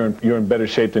theirs, you're in better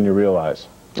shape than you realize.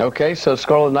 Okay, so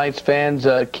Scarlet Knights fans,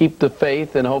 keep the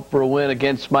faith and hope for a win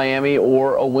against Miami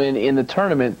or a win in the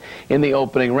tournament in the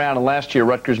opening round. And last year,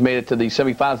 Rutgers made it to the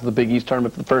semifinals of the Big East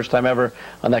tournament for the first time ever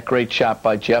on that great shot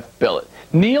by Jeff Billett.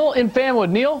 Neil in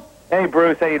Fanwood. Neil? Hey,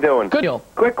 Bruce, how you doing? Good, Neil.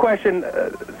 Quick question,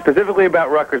 specifically about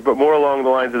Rutgers, but more along the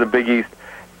lines of the Big East.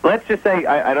 Let's just say,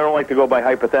 I don't like to go by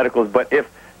hypotheticals, but if,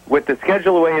 with the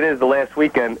schedule the way it is the last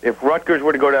weekend, if Rutgers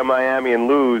were to go down Miami and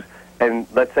lose, and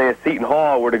let's say a Seton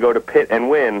Hall were to go to Pitt and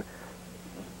win,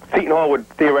 Seton Hall would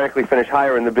theoretically finish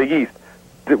higher in the Big East.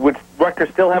 Would Rutgers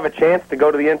still have a chance to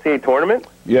go to the NCAA tournament?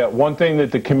 Yeah, one thing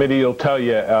that the committee will tell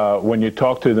you when you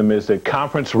talk to them is that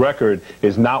conference record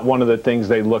is not one of the things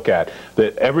they look at.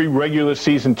 That every regular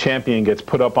season champion gets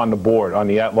put up on the board, on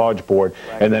the at-large board,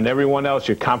 right. And then everyone else,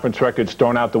 your conference record's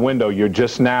thrown out the window. You're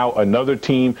just now another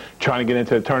team trying to get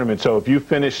into the tournament. So if you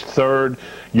finish 3rd,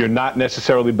 you're not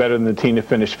necessarily better than the team that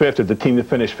finished 5th. If the team that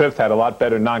finished 5th had a lot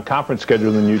better non-conference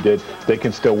schedule than you did, they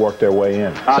can still work their way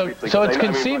in. So it's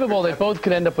conceivable they both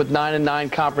could end up with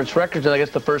 9-9 conference records, and I guess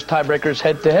the first tiebreaker is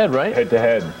head-to-head, right?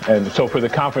 Head-to-head. And so for the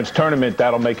conference tournament,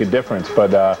 that'll make a difference.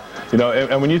 But,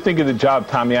 and when you think of the job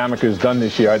Tommy Amaker has done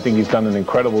this year, I think he's done an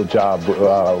incredible job,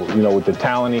 with the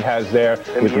talent he has there,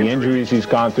 with the injuries he's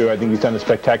gone through. I think he's done a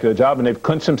spectacular job, and they've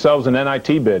clinched themselves an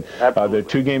NIT bid. They're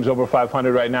 2 games over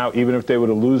 500 right now. Even if they were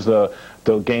to lose the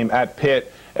game at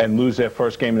Pitt and lose their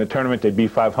first game in the tournament, they'd be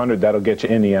 500. That'll get you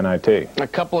in the NIT. A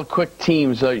couple of quick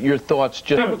teams. Your thoughts?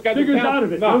 Just figures out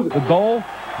of it. The goal,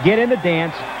 get in the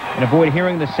dance and avoid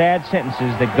hearing the sad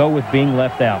sentences that go with being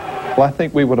left out. Well, I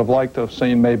think we would have liked to have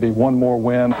seen maybe one more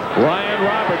win. Ryan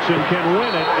Robertson can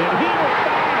win it, and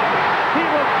he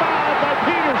was fouled by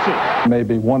Peterson.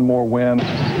 Maybe one more win.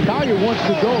 Collier wants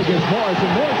to go against Morris,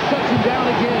 and Morris shuts him down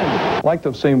again. Like to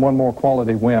have seen one more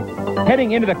quality win.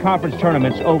 Heading into the conference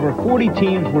tournaments, over 40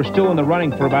 teams were still in the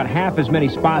running for about half as many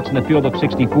spots in the field of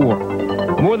 64.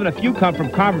 More than a few come from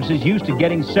conferences used to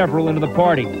getting several into the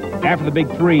party. After the big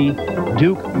three,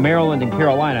 Duke, Maryland, and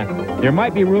Carolina, there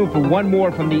might be room for one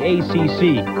more from the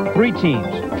ACC. 3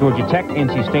 teams, Georgia Tech,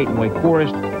 NC State, and Wake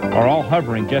Forest, are all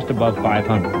hovering just above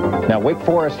 500. Now, Wake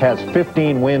Forest has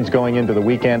 15 wins going into the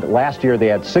weekend. Last year, they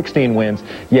had 16 wins,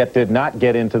 yet did not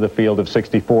get into the field of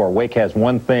 64. Wake has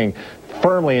one thing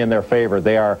firmly in their favor.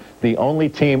 They are the only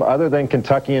team other than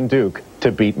Kentucky and Duke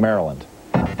to beat Maryland.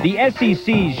 The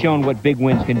SEC's shown what big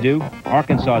wins can do.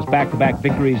 Arkansas's back-to-back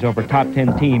victories over top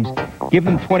 10 teams give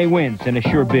them 20 wins and a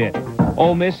sure bid.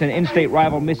 Ole Miss and in-state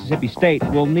rival Mississippi State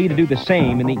will need to do the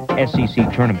same in the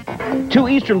SEC tournament. 2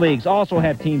 Eastern Leagues also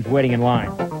have teams waiting in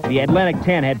line. The Atlantic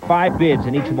 10 had 5 bids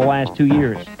in each of the last 2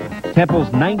 years.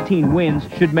 Temple's 19 wins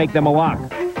should make them a lock.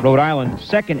 Rhode Island,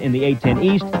 second in the A-10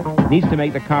 East, needs to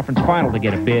make the conference final to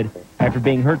get a bid after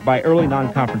being hurt by early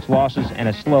non-conference losses and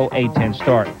a slow A-10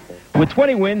 start. With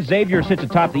 20 wins, Xavier sits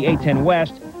atop the A-10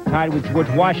 West, tied with George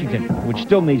Washington, which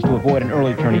still needs to avoid an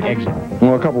early tourney exit.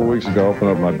 Well, a couple of weeks ago, I opened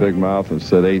up my big mouth and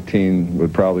said 18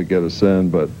 would probably get us in,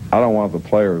 but I don't want the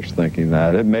players thinking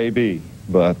that. It may be,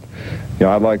 but you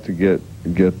know, I'd like to get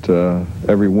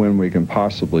every win we can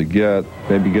possibly get,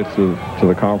 maybe get to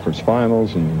the conference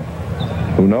finals, and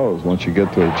who knows, once you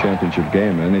get to a championship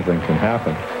game, anything can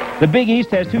happen. The Big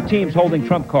East has 2 teams holding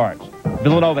trump cards.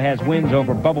 Villanova has wins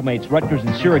over bubblemates Rutgers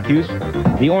and Syracuse.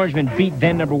 The Orangemen beat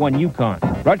then #1 UConn.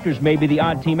 Rutgers may be the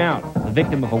odd team out, the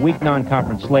victim of a weak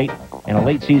non-conference slate and a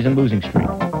late-season losing streak.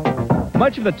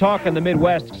 Much of the talk in the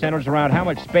Midwest centers around how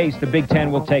much space the Big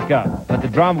Ten will take up, but the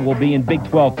drama will be in Big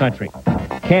 12 country.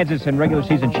 Kansas and regular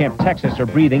season champ Texas are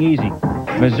breathing easy.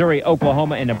 Missouri,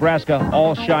 Oklahoma, and Nebraska,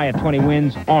 all shy of 20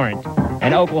 wins, aren't.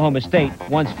 And Oklahoma State,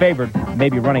 once favored, may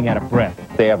be running out of breath.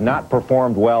 They have not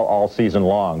performed well all season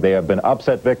long. They have been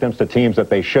upset victims to teams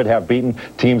that they should have beaten,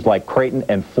 teams like Creighton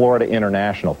and Florida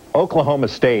International. Oklahoma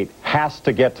State has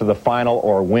to get to the final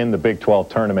or win the Big 12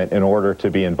 tournament in order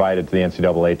to be invited to the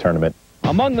NCAA tournament.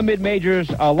 Among the mid-majors,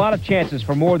 a lot of chances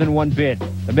for more than one bid.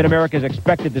 The Mid-America is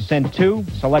expected to send 2,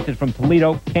 selected from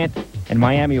Toledo, Kent, and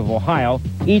Miami of Ohio,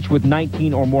 each with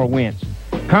 19 or more wins.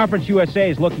 Conference USA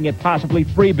is looking at possibly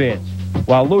 3 bids.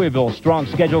 While Louisville's strong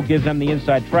schedule gives them the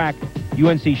inside track,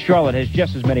 UNC Charlotte has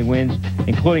just as many wins,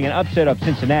 including an upset of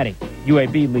Cincinnati.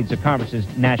 UAB leads the conference's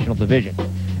national division.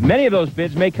 Many of those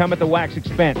bids may come at the WAC's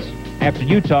expense. After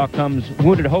Utah comes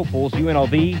wounded hopefuls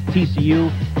UNLV,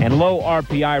 TCU, and low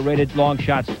RPI-rated long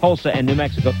shots Tulsa and New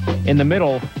Mexico. In the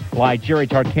middle lie Jerry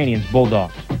Tarkanian's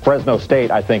Bulldogs. Fresno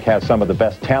State, I think, has some of the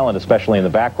best talent, especially in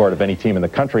the backcourt of any team in the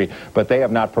country, but they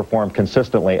have not performed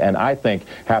consistently, and I think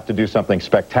have to do something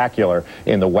spectacular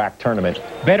in the WAC tournament.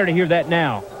 Better to hear that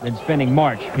now than spending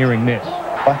March hearing this.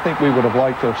 I think we would have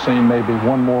liked to have seen maybe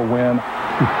one more win.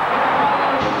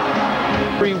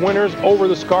 3 winners over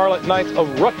the Scarlet Knights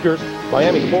of Rutgers.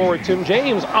 Miami forward Tim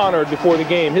James honored before the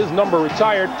game. His number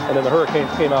retired, and then the Hurricanes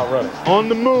came out running. On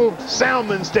the move,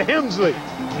 Salmons to Hemsley.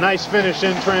 Nice finish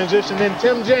in transition. Then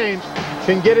Tim James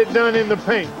can get it done in the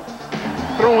paint,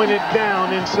 throwing it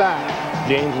down inside.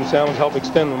 James and Salmons help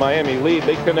extend the Miami lead.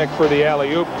 They connect for the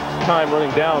alley-oop. Time running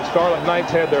down. Scarlet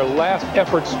Knights had their last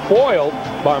effort spoiled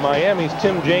by Miami's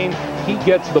Tim James. He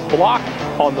gets the block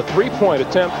on the 3-point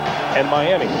attempt, and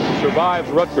Miami survives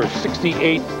Rutgers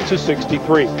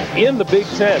 68-63. In the Big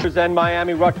Ten. And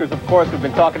Miami, Rutgers, of course, we've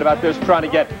been talking about this, trying to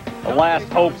get the last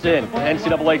hopes in.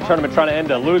 NCAA tournament trying to end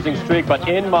a losing streak, but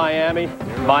in Miami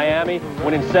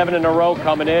winning 7 in a row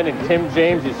coming in, and Tim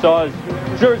James, you saw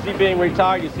his jersey being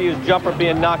retired, you see his jumper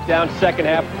being knocked down. Second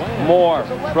half, more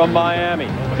from Miami.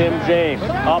 Tim James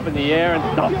up in the air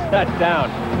and dumps that down.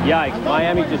 Yikes,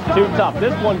 Miami just too tough.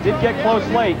 This one did get close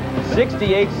late.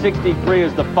 68-63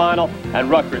 is the final, and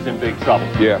Rutgers in big trouble.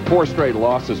 Yeah, 4 straight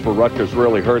losses for Rutgers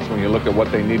really hurts when you look at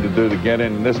what they need to do to get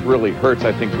in, and this really hurts,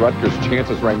 I think, Rutgers'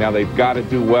 chances right now. They've got to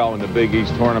do well in the Big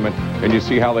East tournament, and you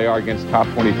see how they are against top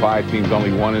 25 teams, only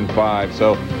 1-5.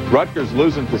 So Rutgers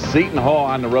losing to Seton Hall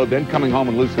on the road, then coming home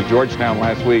and lose to Georgetown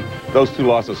last week. Those 2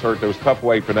 losses hurt. It was a tough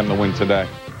way for them to win today.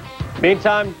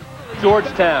 Meantime,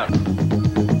 Georgetown.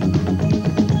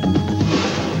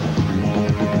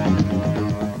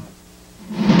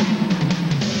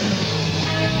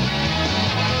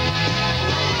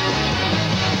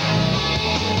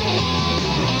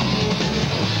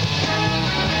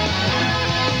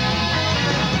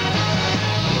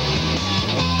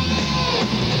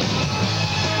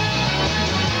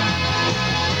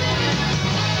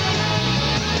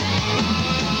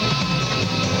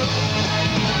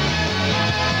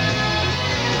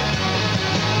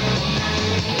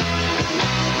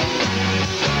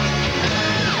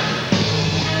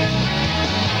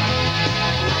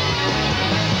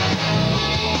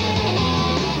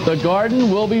 The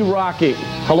Garden will be rocking.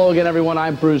 Hello again, everyone.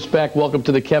 I'm Bruce Beck. Welcome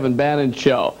to the Kevin Bannon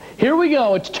Show. Here we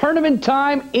go. It's tournament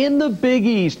time in the Big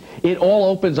East. It all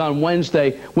opens on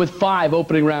Wednesday with 5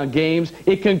 opening round games.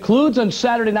 It concludes on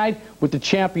Saturday night with the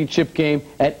championship game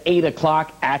at 8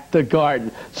 o'clock at the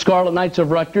Garden. Scarlet Knights of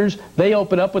Rutgers, they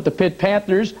open up with the Pitt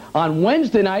Panthers on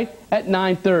Wednesday night at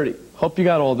 9:30. Hope you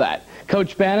got all that.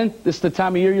 Coach Bannon, this is the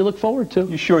time of year you look forward to.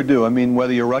 You sure do. I mean,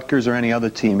 whether you're Rutgers or any other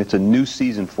team, it's a new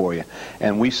season for you.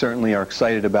 And we certainly are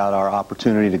excited about our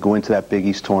opportunity to go into that Big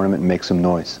East tournament and make some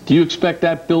noise. Do you expect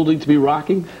that building to be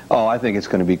rocking? Oh, I think it's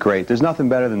going to be great. There's nothing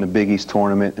better than the Big East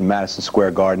tournament in Madison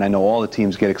Square Garden. I know all the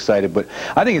teams get excited, but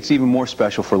I think it's even more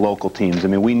special for local teams. I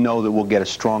mean, we know that we'll get a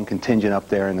strong contingent up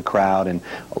there in the crowd and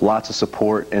lots of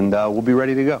support, and we'll be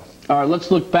ready to go. All right,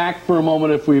 let's look back for a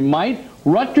moment if we might.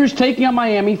 Rutgers taking on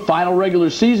Miami, final regular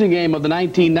season game of the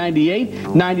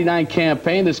 1998-99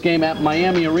 campaign. This game at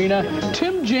Miami Arena.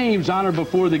 Tim James honored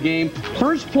before the game.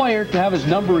 First player to have his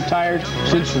number retired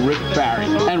since Rick Barry.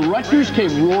 And Rutgers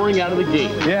came roaring out of the gate.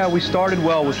 Yeah, we started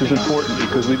well, which was important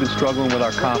because we've been struggling with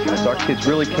our confidence. Our kids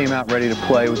really came out ready to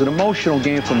play. It was an emotional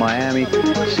game for Miami.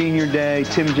 Senior day,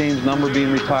 Tim James' number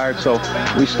being retired, so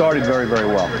we started very, very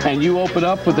well. And you open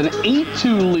up with an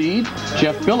 8-2 lead.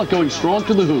 Jeff Billett going strong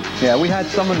to the hoop. Yeah, we had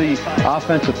some of the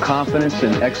offensive confidence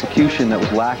and execution that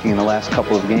was lacking in the last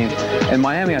couple of games. And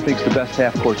Miami, I think, is the best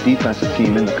half-court defensive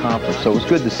team in the conference, so it was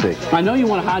good to see. I know you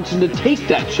want Hodgson to take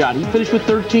that shot. He finished with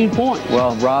 13 points.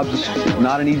 Well, Rob's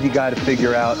not an easy guy to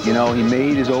figure out. You know, he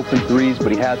made his open threes,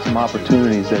 but he had some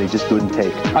opportunities that he just couldn't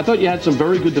take. I thought you had some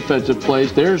very good defensive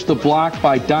plays. There's the block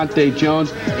by Dante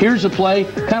Jones. Here's a play,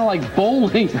 kind of like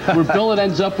bowling, where Billett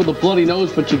ends up with a bloody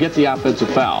nose, but you get the offensive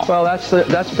foul. Well,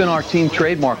 that's been our team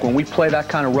trademark. When we play that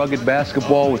kind of rugged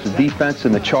basketball with the defense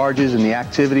and the charges and the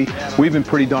activity, we've been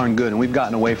pretty darn good, and we've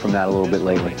gotten away from that a little bit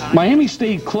lately. Miami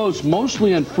stayed close,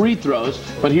 mostly on free throws,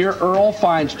 but here Earl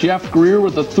finds Jeff Greer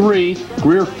with a 3.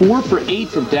 Greer 4 for 8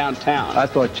 from downtown. I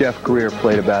thought Jeff Greer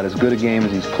played about as good a game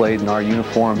as he's played in our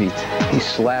uniform. He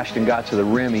slashed and got to the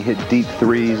rim. He hit deep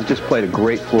threes. He just played a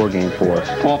great floor game for us.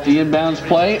 Off the inbounds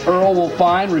play, Earl will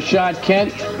find Rashid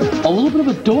Kent. A little bit of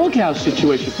a doghouse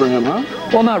situation for him, huh?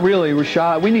 Well, not really.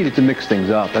 Rashid, we needed to mix things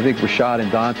up. I think Rashid and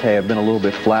Dante have been a little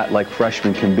bit flat like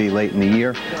freshmen can be late in the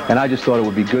year, and I just thought it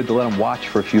would be good to let them watch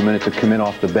for a few minutes to come in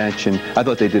off the bench, and I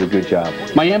thought they did a good job.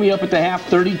 Miami up at the half,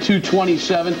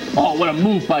 32-27. Oh, what a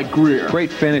move by Greer.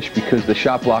 Great finish because the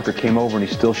shot blocker came over and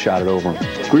he still shot it over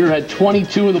him. Greer had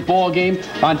 22 in the ball game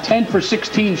on 10 for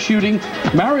 16 shooting.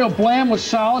 Mario Blam was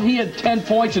solid. He had 10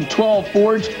 points and 12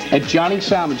 boards, and Johnny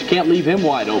Salmons, can't leave him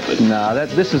wide open. No,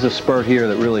 this is a spurt here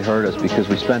that really hurt us because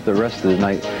we spent the rest of the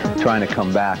night trying to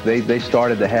come back. They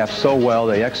started the half so well.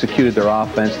 They executed their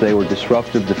offense. They were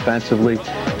disruptive defensively.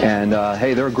 And,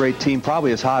 hey, they're a great team,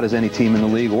 probably as hot as any team in the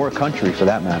league or a country for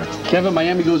that matter. Kevin,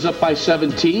 Miami goes up by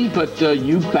 17, but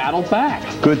you battle back.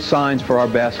 Good signs for our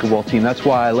basketball team. That's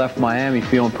why I left Miami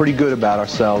feeling pretty good about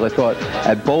ourselves. I thought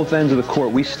at both ends of the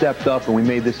court we stepped up and we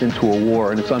made this into a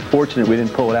war. And it's unfortunate we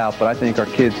didn't pull it out, but I think our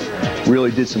kids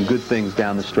really did some good things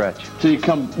down the stretch. So you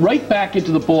come right back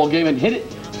into the ball game and hit it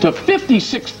to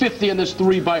 56-50 in this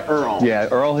 3 by Earl. Yeah,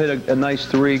 Earl hit a nice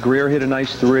 3. Greer hit a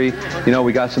nice 3. You know,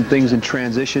 we got some things in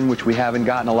transition, which we haven't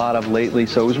gotten a lot of lately,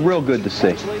 so it was real good to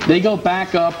see. They go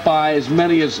back up by as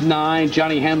many as 9.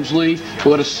 Johnny Hemsley, who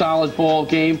had a solid ball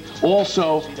game.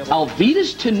 Also,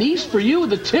 Alvidas Tanise for you with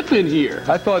the tip in here.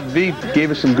 I thought V gave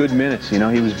us some good minutes. You know,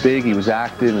 he was big, he was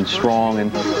active and strong,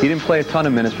 and he didn't play a ton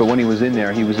of minutes, but when he was in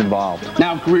there, he was involved.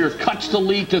 Now Greer cuts the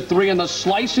lead to 3 on the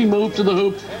slicing move to the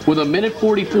hoop with a minute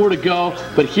 44 to go,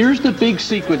 but here's the big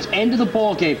sequence, end of the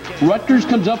ball game. Rutgers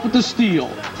comes up with the steal.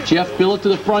 Jeff Billett to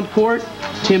the front court.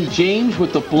 Tim James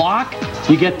with the block.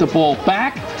 You get the ball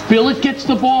back. Billett gets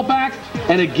the ball back.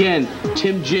 And again,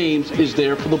 Tim James is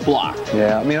there for the block.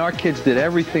 Yeah, I mean, our kids did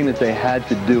everything that they had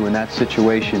to do in that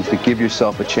situation to give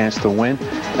yourself a chance to win.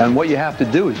 And what you have to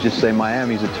do is just say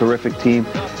Miami's a terrific team,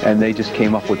 and they just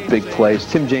came up with big plays.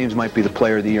 Tim James might be the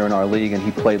player of the year in our league, and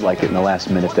he played like it in the last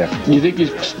minute there. You think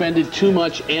you expended too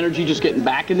much energy just getting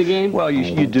back in the game? Well,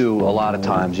 you do a lot of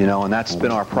times, you know, and that's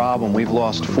been our problem. We've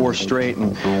lost 4 straight,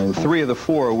 and 3 of the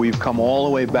 4 we've come all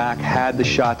the way back, had the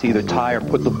shot to either tie or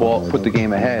put the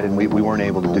game ahead, and we weren't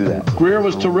able to do that. Greer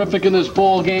was terrific in this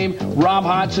ball game. Rob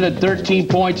Hodgson had 13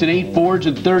 points and 8 boards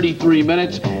in 33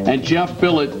 minutes, and Jeff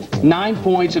Billett 9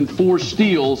 points and 4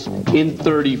 steals in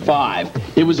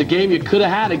 35. It was a game you could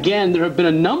have had. Again, there have been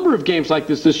a number of games like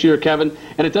this year, Kevin,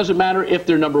 and it doesn't matter if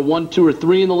they're number 1, 2, or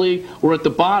 3 in the league, or at the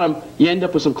bottom, you end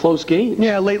up with some close games.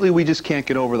 Yeah, lately we just can't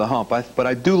get over the hump. But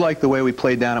I do like the way we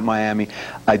played down at Miami.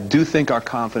 I do think our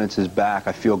confidence is back.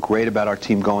 I feel great about our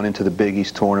team going into the Big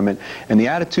East tournament. And the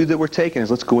attitude that we're taking is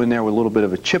let's go in there with a little bit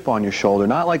of a chip on your shoulder.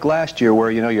 Not like last year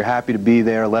where, you know, you're happy to be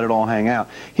there, let it all hang out.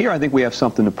 Here I think we have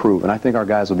something to prove, and I think our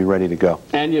guys will be ready to go.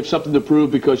 And you have something to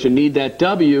prove because you need that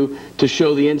W to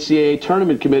show the NCAA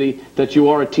Tournament Committee that you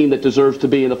are a team that deserves to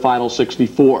be in the Final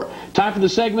 64. Time for the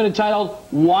segment entitled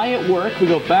Why It Worked. We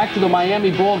go back to the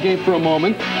Miami ball game for a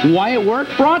moment. Why It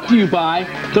Worked, brought to you by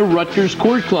the Rutgers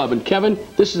Court Club. And Kevin,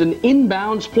 this is an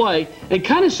inbounds play, and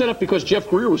kind of set up because Jeff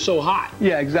Greer was so hot.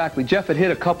 Yeah, exactly. Jeff had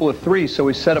hit a couple of threes, so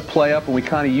we set a play up, and we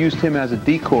kind of used him as a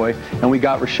decoy, and we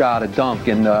got Rashid a dunk,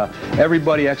 and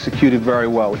everybody executed very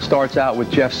well. It starts out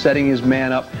with Jeff setting his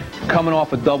man up, coming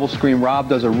off a double screen. Rob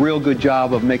does a real good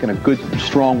job of making a good,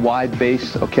 strong, wide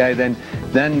base, okay?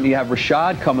 Then you have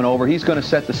Rashid coming over. He's going to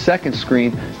set the second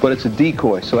screen, but it's a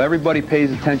decoy. So everybody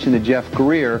pays attention to Jeff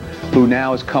Greer, who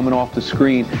now is coming off the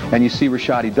screen, and you see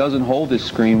Rashid. He doesn't hold his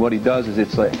screen. What he does is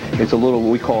it's a little,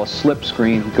 what we call a slip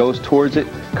screen. He goes towards it,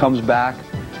 comes back,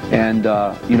 and,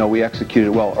 you know, we executed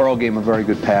it well. Earl gave him a very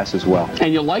good pass as well.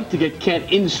 And you like to get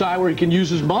Kent inside where he can use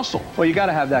his muscle. Well, you got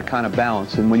to have that kind of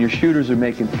balance. And when your shooters are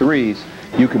making threes,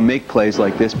 you can make plays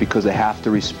like this because they have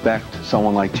to respect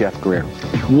someone like Jeff Greer.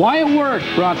 Why It Worked,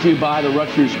 brought to you by the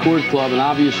Rutgers Court Club. And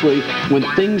obviously, when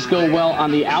things go well on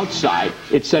the outside,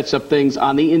 it sets up things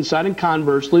on the inside, and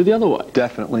conversely the other way.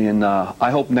 Definitely. And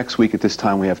I hope next week at this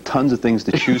time we have tons of things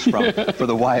to choose from for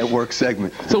the Why It Worked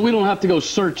segment. So we don't have to go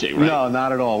searching, right? No,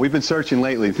 not at all. We've been searching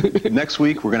lately. Next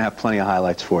week, we're going to have plenty of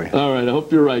highlights for you. All right, I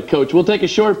hope you're right, Coach. We'll take a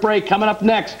short break. Coming up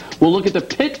next, we'll look at the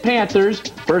Pitt Panthers,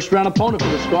 first-round opponent for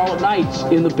the Scarlet Knights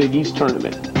in the Big East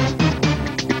Tournament.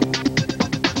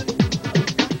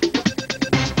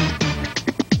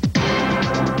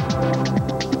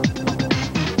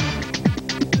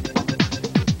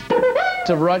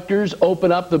 To Rutgers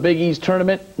open up the Big East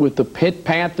Tournament with the Pitt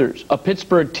Panthers, a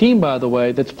Pittsburgh team, by the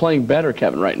way, that's playing better,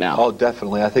 Kevin, right now. Oh,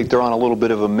 definitely. I think they're on a little bit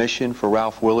of a mission for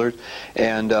Ralph Willard,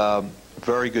 and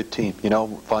very good team. You know,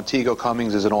 Fontigo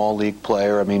Cummings is an all-league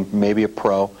player. I mean, maybe a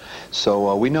pro.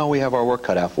 So we know we have our work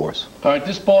cut out for us. All right,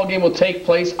 this ball game will take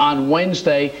place on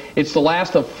Wednesday. It's the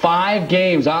last of 5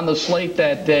 games on the slate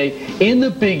that day in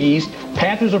the Big East.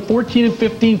 Panthers are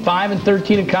 14-15,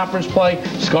 5-13 in conference play.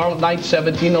 Scarlet Knights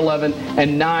 17-11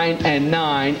 and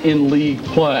 9-9 in league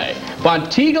play.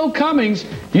 Fontigo Cummings,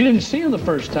 you didn't see him the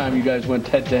first time you guys went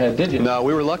head-to-head, did you? No,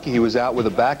 we were lucky. He was out with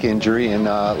a back injury, and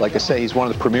like I say, he's one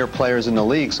of the premier players in the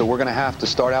league, so we're going to have to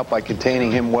start out by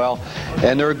containing him well.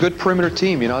 And they're a good perimeter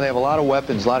team. You know, they have a lot of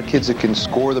weapons, a lot of kids that can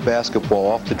score the basketball,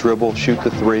 off the dribble, shoot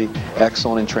the three,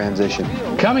 excellent in transition.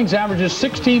 Cummings averages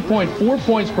 16.4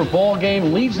 points per ball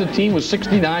game, leads the team with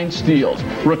 69 steals.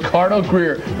 Ricardo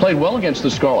Greer played well against the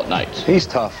Scarlet Knights. He's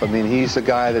tough. I mean, he's a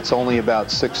guy that's only about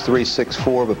 6'3",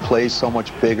 6'4", but plays so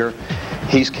much bigger.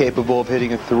 He's capable of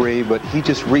hitting a three, but he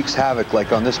just wreaks havoc.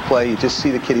 Like on this play, you just see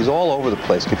the kid, he's all over the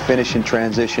place, could finish in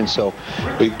transition, so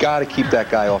we've got to keep that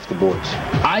guy off the boards.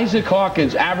 Isaac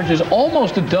Hawkins averages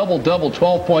almost a double-double,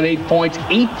 12.8 points,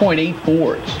 8.8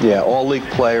 boards. Yeah, all-league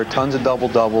player, tons of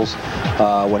double-doubles.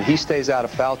 When he stays out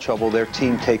of foul trouble, their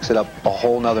team takes it up a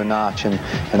whole nother notch, and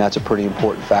that's a pretty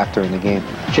important factor in the game.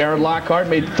 Jared Lockhart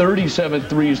made 37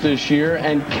 threes this year,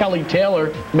 and Kelly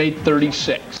Taylor made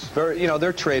 36. You know,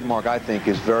 their trademark, I think,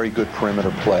 is very good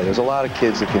perimeter play. There's a lot of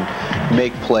kids that can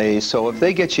make plays, so if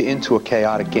they get you into a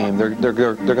chaotic game, they're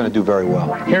going to do very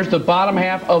well. Here's the bottom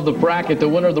half of the bracket. The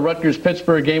winner of the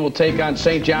Rutgers-Pittsburgh game will take on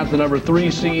St. John's, the number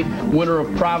 3 seed. Winner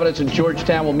of Providence and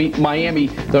Georgetown will meet Miami.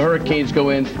 The Hurricanes go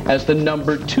in as the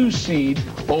number 2 seed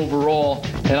overall.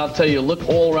 And I'll tell you, look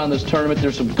all around this tournament.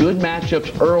 There's some good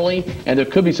matchups early, and there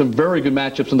could be some very good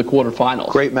matchups in the quarterfinals.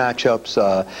 Great matchups.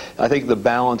 I think the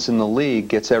balance in the league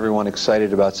gets everyone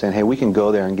excited about saying, hey, we can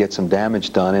go there and get some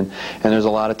damage done. And there's a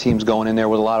lot of teams going in there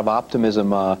with a lot of optimism.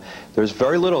 There's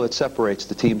very little that separates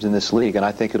the teams in this league, and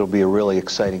I think it'll be a really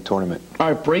exciting tournament.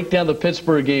 All right, break down the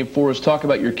Pittsburgh game for us. Talk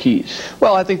about your keys.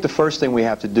 Well, I think the first thing we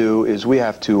have to do is we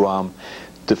have to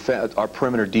our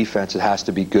perimeter defense. It has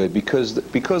to be good because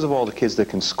of all the kids that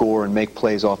can score and make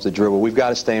plays off the dribble. We've got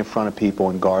to stay in front of people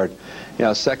and guard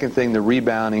Second thing, the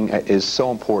rebounding is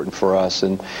so important for us,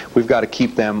 and we've got to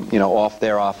keep them, off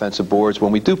their offensive boards.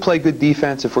 When we do play good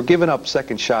defense, if we're giving up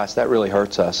second shots, that really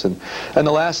hurts us. And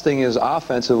the last thing is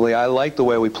offensively, I like the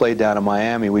way we played down in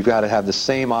Miami. We've got to have the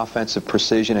same offensive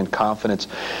precision and confidence.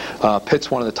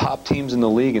 Pitt's one of the top teams in the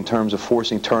league in terms of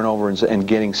forcing turnovers and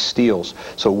getting steals.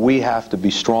 So we have to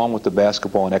be strong with the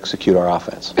basketball and execute our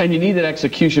offense. And you need that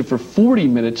execution for 40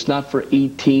 minutes, not for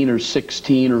 18 or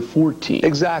 16 or 14.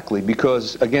 Exactly,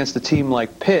 because against a team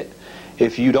like Pitt,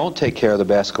 if you don't take care of the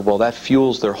basketball, that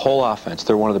fuels their whole offense.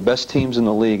 They're one of the best teams in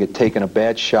the league at taking a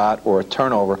bad shot or a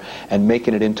turnover and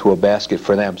making it into a basket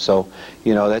for them. So,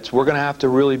 we're going to have to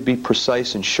really be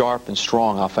precise and sharp and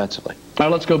strong offensively. All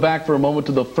right, let's go back for a moment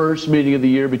to the first meeting of the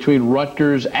year between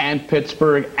Rutgers and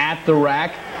Pittsburgh at the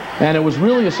rack. And it was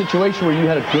really a situation where you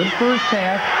had a good first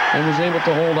half and was able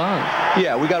to hold on.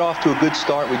 Yeah, we got off to a good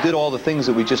start. We did all the things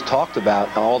that we just talked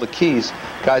about, all the keys.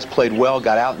 Guys played well,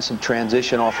 got out in some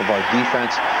transition off of our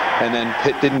defense, and then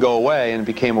Pitt didn't go away and it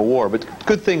became a war. But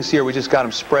good things here, we just got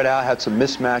them spread out, had some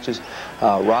mismatches.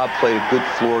 Rob played a good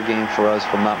floor game for us,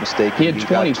 if I'm not mistaken. He had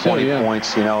 20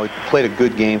 points. He played a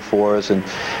good game for us, and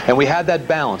we had that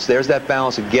balance. There's that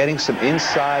balance of getting some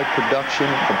inside production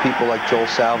from people like Joel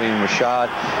Salvi and Rashad,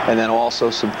 and then also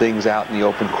some things out in the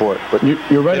open court. But you're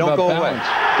right, they don't about go balance.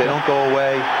 away. They don't go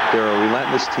away. They're a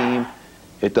relentless team.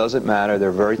 It doesn't matter.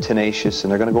 They're very tenacious,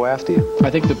 and they're going to go after you. I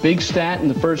think the big stat in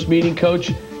the first meeting,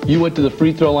 Coach, you went to the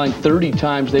free throw line 30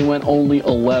 times. They went only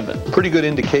 11. Pretty good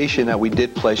indication that we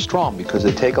did play strong because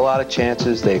they take a lot of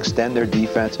chances. They extend their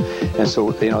defense. And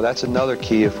so, that's another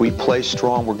key. If we play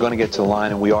strong, we're going to get to the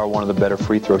line, and we are one of the better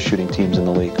free throw shooting teams in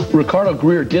the league. Ricardo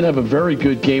Greer did have a very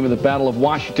good game in the Battle of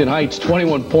Washington Heights,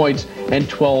 21 points and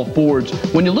 12 boards.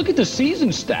 When you look at the season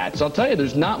stats, I'll tell you,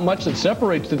 there's not much that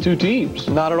separates the two teams.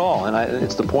 Not at all. And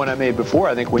it's the point I made before.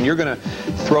 I think when you're going to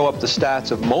throw up the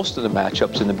stats of most of the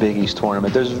matchups in the Big East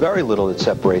tournament, there's very little that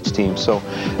separates teams. So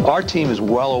our team is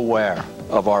well aware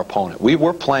of our opponent.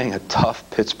 We're playing a tough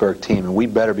Pittsburgh team, and we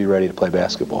better be ready to play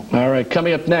basketball. All right,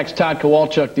 coming up next, Todd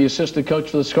Kowalczyk, the assistant coach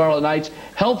for the Scarlet Knights,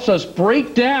 helps us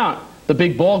break down the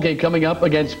big ball game coming up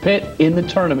against Pitt in the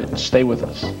tournament. Stay with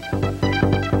us.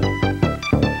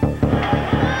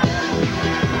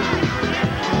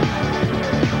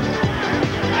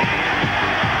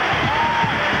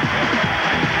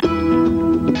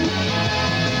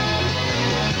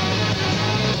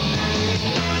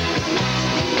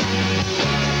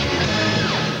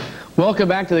 Welcome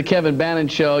back to the Kevin Bannon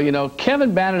Show.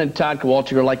 Kevin Bannon and Todd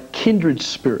Kowalczyk are like kindred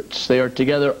spirits. They are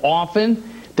together often.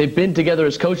 They've been together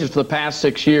as coaches for the past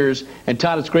 6 years. And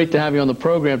Todd, it's great to have you on the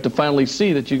program to finally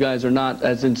see that you guys are not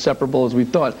as inseparable as we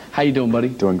thought. How you doing, buddy?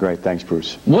 Doing great. Thanks,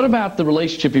 Bruce. What about the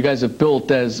relationship you guys have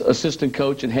built as assistant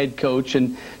coach and head coach?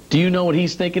 And do you know what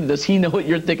he's thinking? Does he know what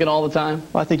you're thinking all the time?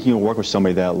 Well, I think you work with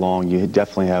somebody that long, you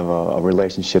definitely have a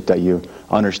relationship that you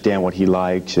understand what he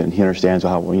likes, and he understands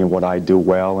how what I do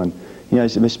well. And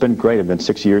it's been great. It's been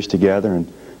 6 years together,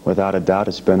 and without a doubt,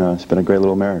 it's been a great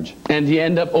little marriage. And do you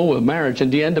end up a marriage? And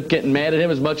do you end up getting mad at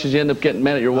him as much as you end up getting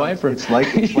mad at your wife? Or? It's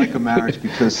like a marriage,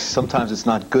 because sometimes it's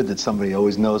not good that somebody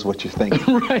always knows what you're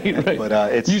thinking. Right.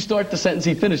 But you start the sentence,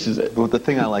 he finishes it. Well, the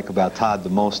thing I like about Todd the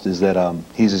most is that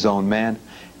he's his own man,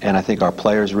 and I think our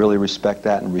players really respect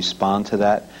that and respond to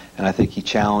that. And I think he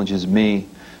challenges me,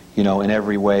 in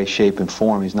every way, shape, and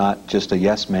form. He's not just a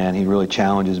yes man. He really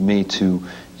challenges me to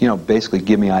basically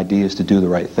give me ideas to do the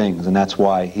right things, and that's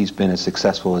why he's been as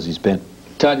successful as he's been.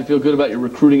 Todd, do you feel good about your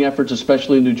recruiting efforts,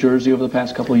 especially in New Jersey over the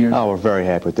past couple of years? Oh, we're very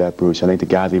happy with that, Bruce. I think the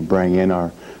guys we bring in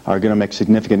are going to make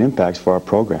significant impacts for our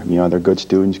program. They're good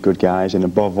students, good guys, and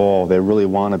above all, they really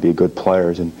want to be good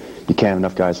players, and you can't have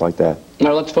enough guys like that.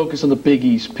 Now let's focus on the Big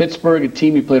East. Pittsburgh, a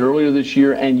team you played earlier this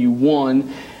year, and you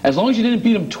won. As long as you didn't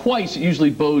beat them twice, it usually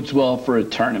bodes well for a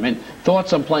tournament.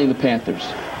 Thoughts on playing the Panthers?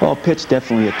 Well, Pitt's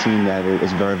definitely a team that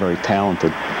is very, very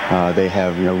talented. They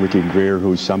have, Ricky Greer,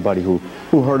 who's somebody who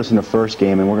hurt us in the first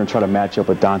game, and we're going to try to match up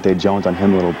with Dante Jones on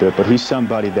him a little bit. But he's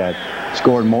somebody that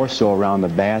scored more so around the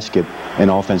basket in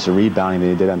offensive rebounding than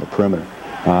he did on the perimeter.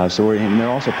 And they're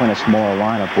also playing a smaller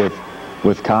lineup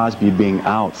with Cosby being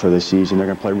out for the season. They're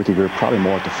going to play Ricky Greer probably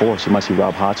more at the 4, so you might see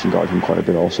Rob Hodgson guard him quite a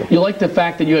bit also. You like the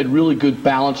fact that you had really good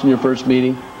balance in your first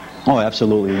meeting? Oh,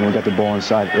 absolutely. We got the ball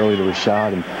inside early to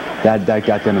Rashad, and that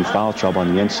got them in foul trouble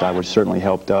on the inside, which certainly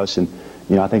helped us. And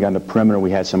I think on the perimeter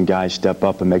we had some guys step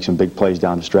up and make some big plays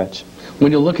down the stretch.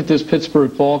 When you look at this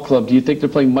Pittsburgh ball club, do you think they're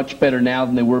playing much better now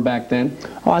than they were back then?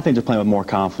 Oh, I think they're playing with more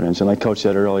confidence. And like Coach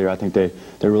said earlier, I think they're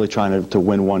really trying to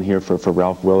win one here for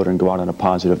Ralph Willard and go out on a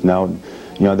positive note. And,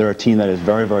 you know, they're a team that is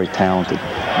very, very talented.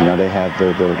 You know, they have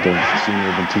the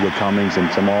senior Ventura Cummings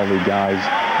and some all-league guys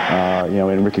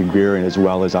and Ricky Greer, and as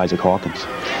well as Isaac Hawkins.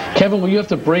 Kevin, will you have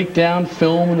to break down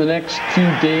film in the next few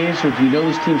days, or do you know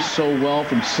this team so well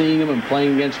from seeing them and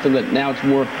playing against them that now it's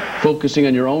more focusing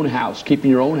on your own house, keeping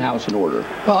your own house in order?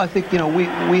 Well, I think,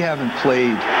 we haven't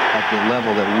played at the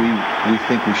level that we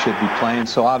think we should be playing,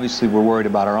 so obviously we're worried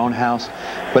about our own house.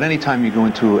 But anytime you go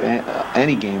into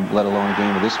any game, let alone a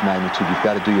game of this magnitude, you've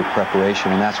got to do your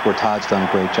preparation, and that's where Todd's done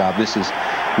a great job.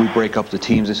 We break up the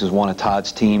teams. This is one of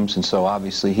Todd's teams, and so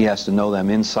obviously he has to know them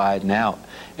inside and out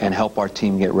and help our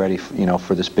team get ready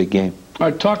for this big game. All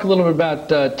right, talk a little bit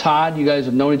about Todd. You guys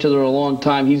have known each other a long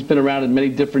time. He's been around at many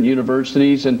different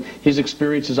universities, and his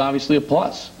experience is obviously a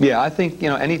plus. Yeah, I think,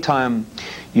 anytime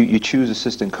you choose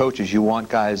assistant coaches, you want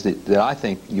guys that I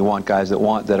think you want guys that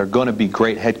are going to be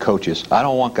great head coaches. I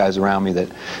don't want guys around me that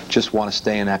just want to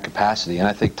stay in that capacity. And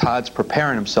I think Todd's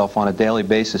preparing himself on a daily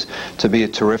basis to be a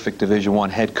terrific Division I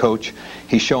head coach.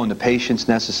 He's showing the patience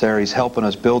necessary. He's helping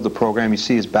us build the program. You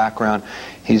see his background.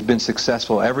 He's been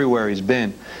successful everywhere he's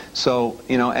been. So,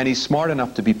 and he's smart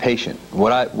enough to be patient.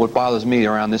 What bothers me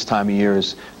around this time of year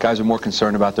is guys are more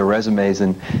concerned about their resumes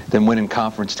than winning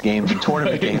conference games and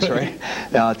tournament games, right?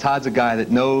 Todd's a guy that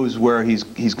knows where he's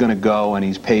going to go, and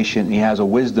he's patient, and he has a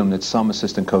wisdom that some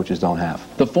assistant coaches don't have.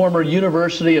 The former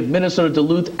University of Minnesota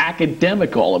Duluth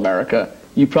academic All-America.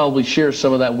 You probably share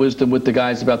some of that wisdom with the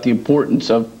guys about the importance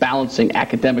of balancing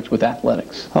academics with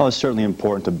athletics. Oh, it's certainly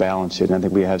important to balance it, and I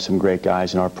think we have some great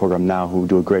guys in our program now who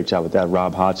do a great job with that.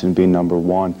 Rob Hodson being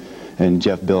 #1 and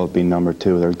Jeff Billett being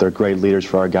 #2. They're great leaders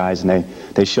for our guys, and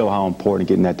they show how important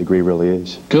getting that degree really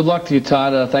is. Good luck to you,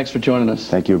 Todd. Thanks for joining us.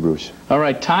 Thank you, Bruce. All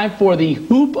right, time for the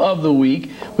Hoop of the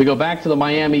Week. We go back to the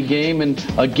Miami game, and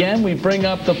again, we bring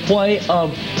up the play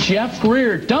of Jeff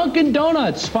Greer. Dunkin'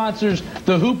 Donuts sponsors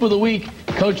the Hoop of the Week.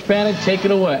 Coach Bannon, take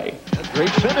it away. Great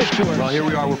finish to it. Well, here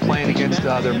we are. We're playing against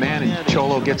their man, and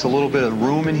Cholo gets a little bit of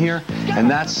room in here, and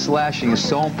that slashing is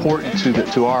so important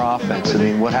to our offense. I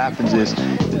mean, what happens is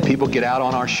people get out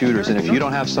on our shooters, and if you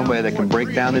don't have somebody that can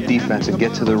break down the defense and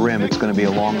get to the rim, it's going to be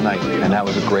a long night. And that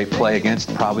was a great play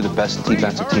against probably the best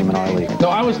defensive team in our league. No,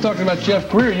 I was talking about Jeff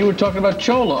Greer. You were talking about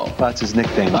Cholo. That's his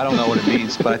nickname. I don't know what it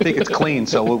means, but I think it's clean,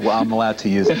 so I'm allowed to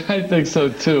use it. I think so,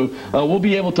 too. We'll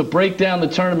be able to break down the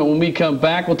tournament when we come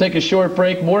back. We'll take a short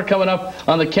break. More coming up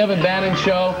on the Kevin Bannon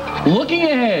Show. Looking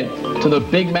ahead to the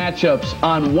big matchups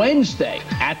on Wednesday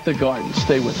at the Garden.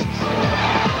 Stay with us.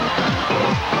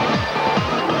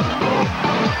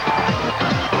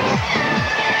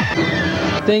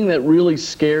 The thing that really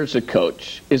scares a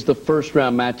coach is the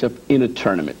first-round matchup in a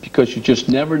tournament, because you just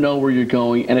never know where you're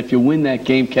going, and if you win that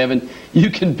game, Kevin, you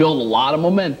can build a lot of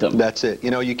momentum. That's it.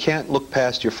 You can't look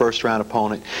past your first-round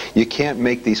opponent. You can't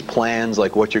make these plans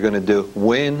like what you're going to do.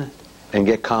 Win and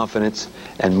get confidence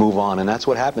and move on, and that's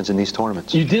what happens in these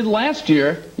tournaments. You did last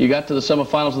year. You got to the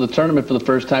semifinals of the tournament for the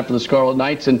first time for the Scarlet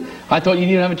Knights, and I thought you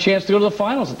didn't have a chance to go to the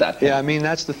finals at that point. Yeah, I mean,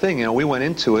 that's the thing. We went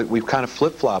into it, we've kind of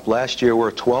flip-flopped. Last year we're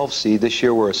a 12 seed, this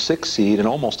year we're a 6 seed, and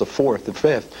almost a 4th and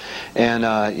 5th. And,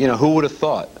 who would have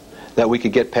thought that we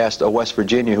could get past a West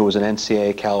Virginia, who was an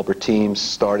NCAA caliber team,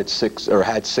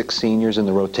 had 6 seniors in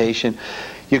the rotation.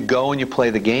 You go and you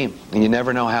play the game, and you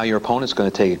never know how your opponent's going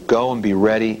to take it. Go and be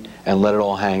ready and let it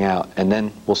all hang out, and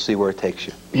then we'll see where it takes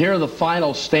you. Here are the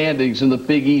final standings in the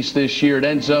Big East this year. It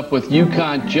ends up with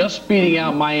UConn just beating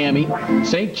out Miami,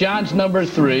 St. John's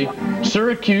 #3,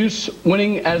 Syracuse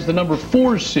winning as the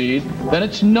 #4 seed, then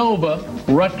it's Nova,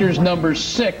 Rutgers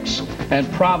 #6,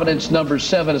 and Providence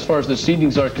 #7 as far as the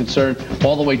seedings are concerned,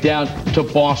 all the way down to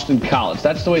Boston College.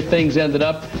 That's the way things ended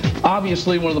up.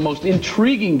 Obviously, one of the most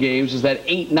intriguing games is that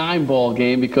 8-9 ball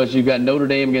game, because you've got Notre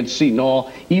Dame against Seton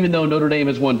Hall. Even though Notre Dame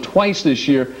has won twice this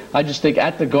year, I just think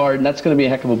at the Garden, that's going to be a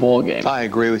heck of a ball game. I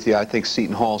agree with you. I think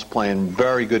Seton Hall's playing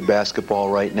very good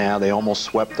basketball right now. They almost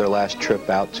swept their last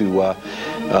trip out to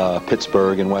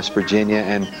Pittsburgh and West Virginia,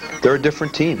 and they're a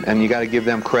different team, and you got to give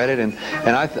them credit. And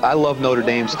I love Notre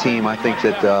Dame's team. I think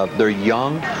that they're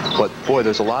young, but boy,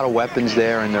 there's a lot of weapons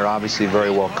there, and they're obviously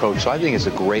very well coached. So I think it's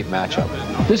a great matchup.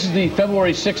 This is the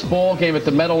February 6th ball game at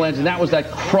the Meadowlands, and that was that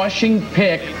crushing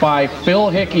pick by Phil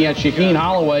Hickey on Shaheen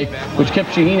Holloway, which kept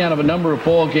Shaheen out of a number of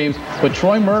ball games. But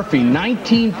Troy Murphy,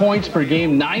 19 points per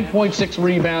game, 9.6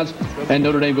 rebounds, and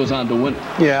Notre Dame goes on to win.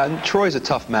 Yeah, and Troy's a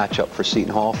tough matchup for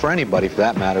Seton Hall, for anybody for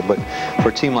that matter, but for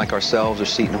a team like ourselves or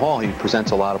Seton Hall, he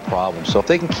presents a lot of problems. So if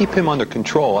they can keep him under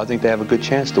control, I think they have a good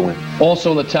chance to win.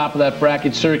 Also on the top of that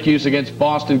bracket, Syracuse against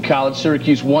Boston College.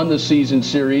 Syracuse won the season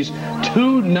series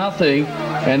 2-0.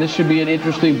 and this should be an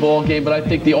interesting ball game, but I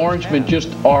think the Orangemen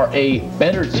just are a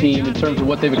better team in terms of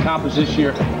what they've accomplished this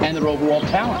year and their overall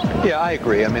talent. Yeah, I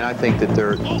agree. I mean, I think that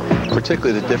they're,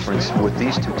 particularly the difference with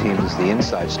these two teams is the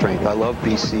inside strength. I love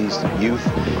BC's youth,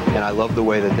 and I love the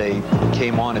way that they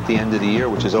came on at the end of the year,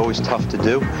 which is always tough to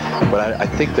do, but I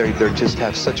think they just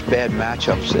have such bad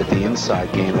matchups at the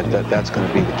inside game that's going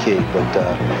to be the key.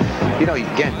 But, you know,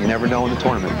 again, you never know in the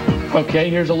tournament. Okay,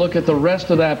 here's a look at the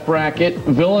rest of that bracket.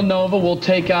 Villanova will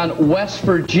take on West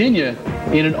Virginia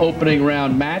in an opening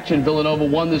round match, and Villanova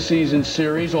won the season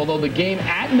series, although the game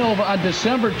at Nova on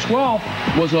December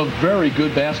 12th was a very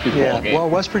good basketball game. Well,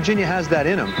 West Virginia has that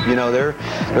in them. You know,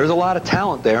 there's a lot of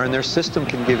talent there, and their system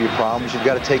can give you problems. You've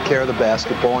got to take care of the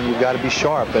basketball, and you've got to be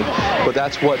sharp. But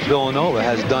that's what Villanova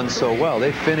has done so well.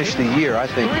 They finished the year, I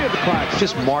think,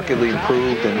 just markedly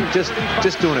improved and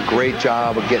just doing a great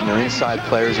job of getting their inside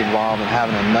players involved and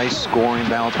having a nice scoring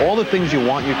balance. All the things you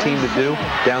want your team to do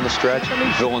down the stretch,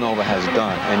 Villanova has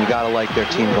done, and you got to like their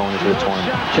team going into the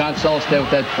tournament. John Celestin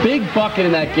with that big bucket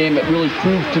in that game that really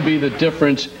proved to be the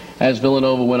difference as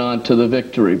Villanova went on to the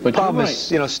victory. But the problem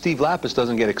is, you know, Steve Lapis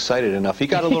doesn't get excited enough. He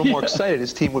got a little more excited,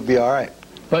 his team would be all right.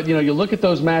 But, you know, you look at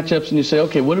those matchups and you say,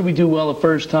 okay, what did we do well the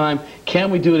first time? Can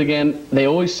we do it again? They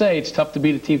always say it's tough to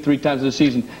beat a team 3 times in a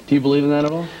season. Do you believe in that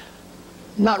at all?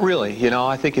 Not really. You know,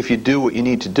 I think if you do what you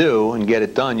need to do and get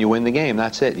it done, you win the game.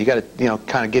 That's it. You got to, you know,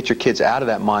 kind of get your kids out of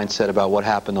that mindset about what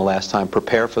happened the last time.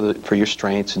 Prepare for your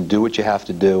strengths and do what you have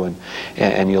to do,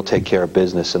 and you'll take care of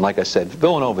business. And like I said,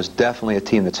 Villanova is definitely a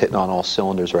team that's hitting on all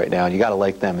cylinders right now, and you got to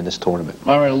like them in this tournament.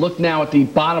 All right, look now at the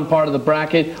bottom part of the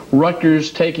bracket.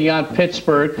 Rutgers taking on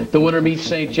Pittsburgh. The winner meets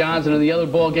St. John's, and in the other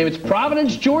ball game, it's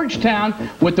Providence-Georgetown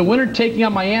with the winner taking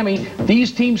on Miami.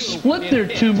 These teams split their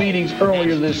 2 meetings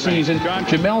earlier this season.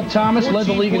 Jamel Thomas led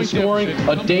the league in scoring,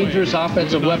 a dangerous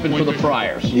offensive weapon for the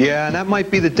Friars. Yeah, and that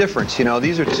might be the difference. You know,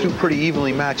 these are 2 pretty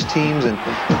evenly matched teams, and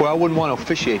well, I wouldn't want to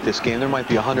officiate this game. There might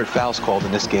be 100 fouls called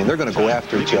in this game. They're going to go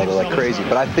after each other like crazy.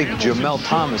 But I think Jamel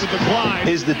Thomas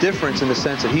is the difference in the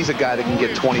sense that he's a guy that can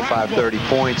get 25, 30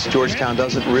 points. Georgetown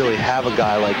doesn't really have a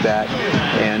guy like that.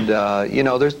 And, you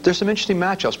know, there's some interesting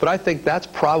matchups, but I think that's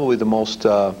probably the most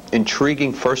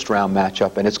intriguing first-round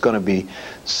matchup, and it's going to be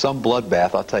some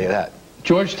bloodbath, I'll tell you that.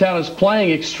 Georgetown is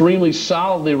playing extremely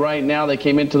solidly right now. They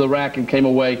came into the rack and came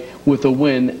away with a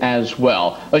win as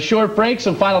well. A short break,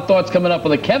 some final thoughts coming up on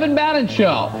the Kevin Bannon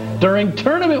Show during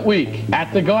tournament week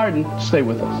at the Garden. Stay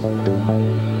with us.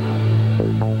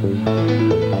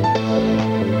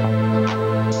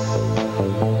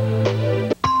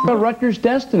 Rutgers'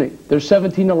 destiny. They're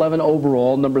 17-11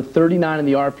 overall, number 39 in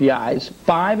the RPIs,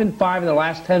 5-5 in their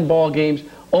last 10 ball games,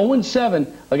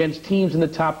 0-7 against teams in the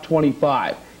top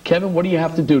 25. Kevin, what do you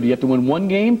have to do? Do you have to win 1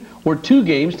 game or 2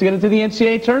 games to get into the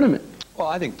NCAA tournament? Well,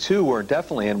 I think 2 we're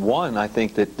definitely in. 1, I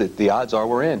think that the odds are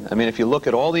we're in. I mean, if you look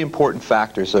at all the important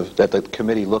factors that the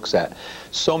committee looks at,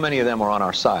 so many of them are on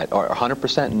our side. Are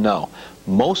 100%? No.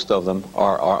 Most of them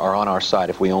are on our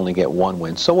side if we only get 1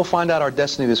 win. So we'll find out our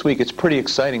destiny this week. It's pretty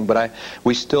exciting, but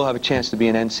we still have a chance to be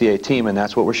an NCAA team, and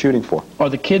that's what we're shooting for. Are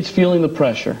the kids feeling the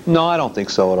pressure? No, I don't think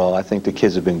so at all. I think the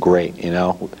kids have been great, you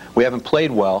know. We haven't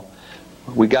played well.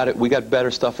 We got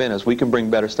better stuff in us. We can bring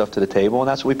better stuff to the table, and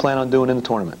that's what we plan on doing in the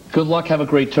tournament. Good luck. Have a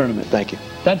great tournament. Thank you.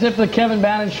 That's it for the Kevin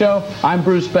Bannon Show. I'm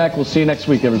Bruce Beck. We'll see you next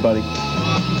week, everybody.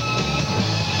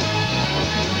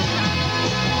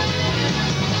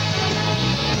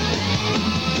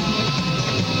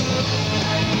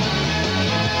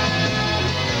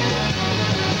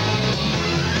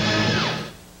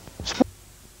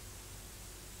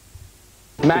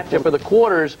 Matchup of the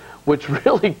quarters, which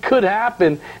really could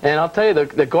happen, and I'll tell you,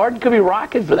 the Garden could be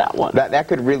rocking for that one. That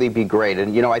could really be great,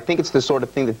 and you know, I think it's the sort of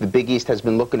thing that the Big East has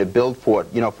been looking to build for,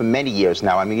 you know, for many years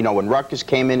now. I mean, you know, when Rutgers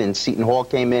came in and Seton Hall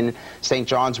came in, St.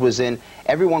 John's was in,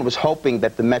 everyone was hoping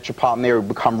that the metropolitan area would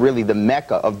become really the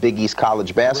mecca of Big East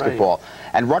college basketball.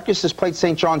 Right. And Rutgers has played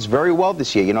St. John's very well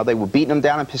this year. You know, they were beating them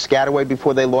down in Piscataway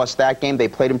before they lost that game. They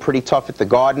played them pretty tough at the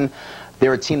Garden.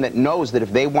 They're a team that knows that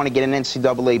if they want to get an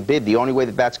NCAA bid, the only way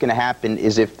that that's going to happen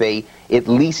is if they at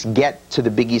least get to the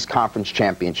Big East Conference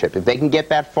Championship. If they can get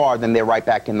that far, then they're right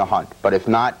back in the hunt. But if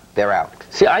not, they're out.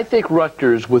 See, I think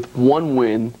Rutgers, with 1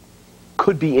 win,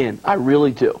 could be in. I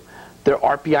really do. Their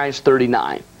RPI is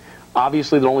 39.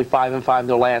 Obviously, they're only 5-5 in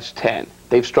their last 10.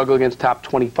 They've struggled against top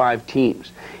 25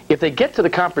 teams. If they get to the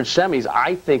conference semis,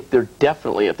 I think they're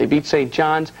definitely, if they beat St.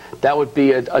 John's, that would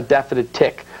be a definite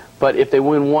tick. But if they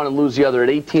win 1 and lose the other at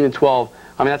 18-12,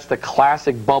 I mean, that's the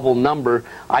classic bubble number.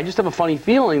 I just have a funny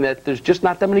feeling that there's just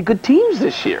not that many good teams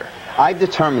this year. I've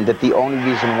determined that the only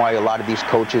reason why a lot of these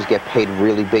coaches get paid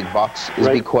really big bucks is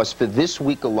because for this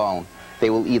week alone, they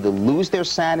will either lose their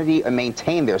sanity or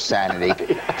maintain their sanity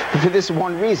for this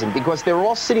one reason, because they're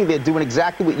all sitting there doing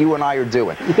exactly what you and I are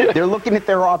doing. They're looking at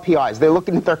their RPIs, they're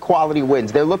looking at their quality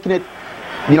wins, they're looking at,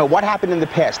 you know, what happened in the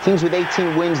past. Teams with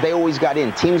 18 wins, they always got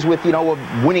in. Teams with, you know,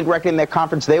 a winning record in their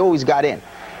conference, they always got in.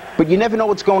 But you never know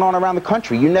what's going on around the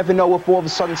country. You never know if all of a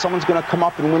sudden someone's going to come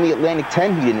up and win the Atlantic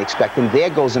 10 you didn't expect, and there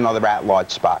goes another at-large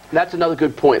spot. That's another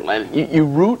good point, Len. You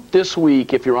root this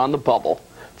week, if you're on the bubble,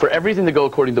 for everything to go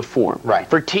according to form. Right.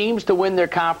 For teams to win their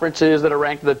conferences that are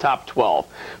ranked in the top 12.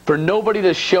 For nobody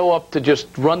to show up to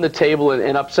just run the table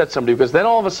and upset somebody, because then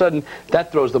all of a sudden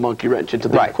that throws the monkey wrench into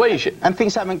the equation. And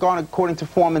things haven't gone according to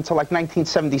form until like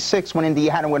 1976 when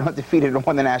Indiana went undefeated and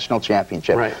won the national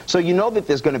championship. Right. So you know that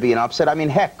there's going to be an upset. I mean,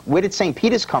 heck, where did St.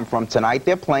 Peter's come from tonight?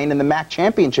 They're playing in the MAC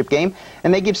championship game,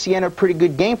 and they give Siena a pretty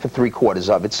good game for 3/4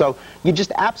 of it. So you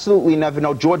just absolutely never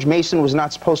know. George Mason was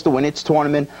not supposed to win its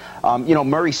tournament. You know,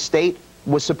 Murray State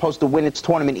was supposed to win its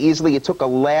tournament easily. It took a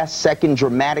last-second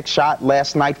dramatic shot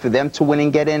last night for them to win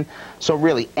and get in. So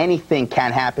really, anything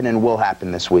can happen and will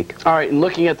happen this week. All right, and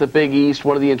looking at the Big East,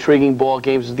 one of the intriguing ball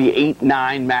games is the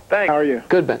 8-9 match. Thanks. How are you?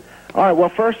 Good, Ben. All right, well,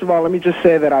 first of all, let me just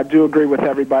say that I do agree with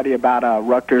everybody about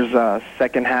Rutgers'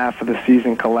 second half of the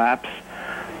season collapse.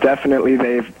 Definitely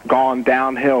they've gone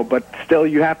downhill, but still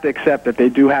you have to accept that they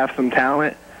do have some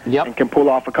talent. Yep. And can pull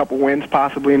off a couple wins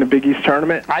possibly in the Big East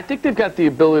tournament. I think they've got the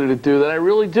ability to do that. I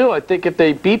really do. I think if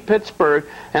they beat Pittsburgh,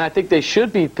 and I think they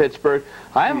should beat Pittsburgh,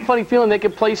 I have a funny feeling they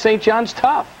could play St. John's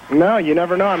tough. No, you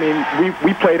never know. I mean,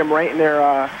 we played them right in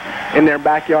their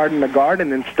backyard in the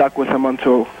Garden and stuck with them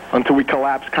until we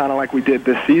collapsed, kind of like we did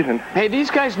this season. Hey, these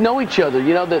guys know each other.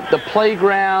 You know, the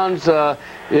playgrounds,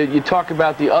 you talk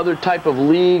about the other type of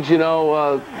leagues, you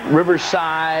know,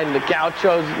 Riverside and the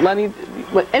Gauchos. Lenny,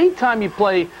 anytime you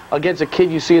play against a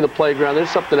kid you see in the playground, there's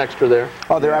something extra there.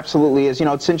 Oh, there absolutely is. You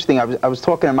know, it's interesting. I was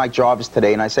talking to Mike Jarvis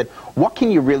today, and I said, what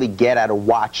can you really get out of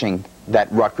watching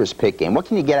that Rutgers Pitt game? What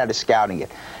can you get out of scouting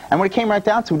it? And when it came right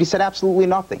down to it, he said absolutely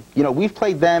nothing. You know, we've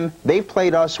played them, they've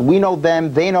played us, we know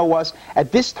them, they know us.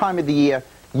 At this time of the year,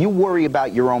 you worry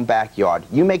about your own backyard.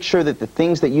 You make sure that the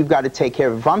things that you've got to take care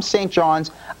of. If I'm St.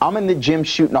 John's, I'm in the gym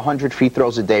shooting 100 free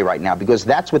throws a day right now because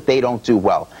that's what they don't do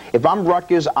well. If I'm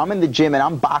Rutgers, I'm in the gym and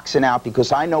I'm boxing out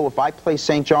because I know if I play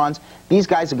St. John's, these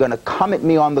guys are going to come at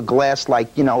me on the glass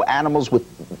like, you know, animals with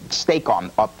steak on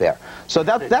up there. So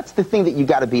that's the thing that you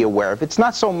got to be aware of. It's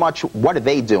not so much what are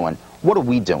they doing, what are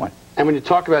we doing? And when you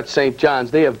talk about St.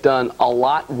 John's, they have done a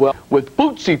lot well with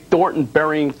Bootsy Thornton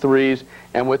burying threes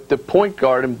and with the point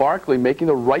guard and Barkley making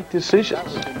the right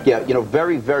decisions. Yeah, you know,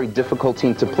 very, very difficult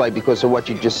team to play because of what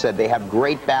you just said. They have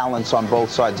great balance on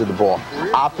both sides of the ball.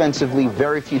 Offensively,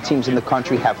 very few teams in the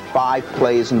country have 5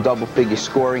 players in double-figure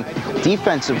scoring.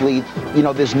 Defensively, you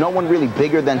know, there's no one really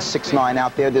bigger than 6'9"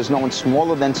 out there. There's no one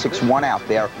smaller than 6'1" out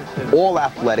there. All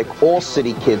athletic, all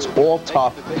city kids, all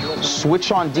tough.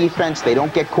 Switch on defense. They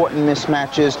don't get caught in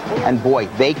mismatches. And, boy,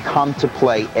 they come to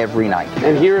play every night.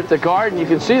 And here at the Garden, you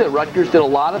can see that Rutgers did a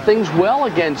lot of things well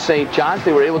against St. John's.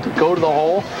 They were able to go to the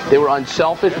hole. They were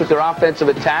unselfish with their offensive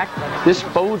attack. This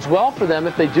bodes well for them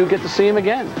if they do get to see him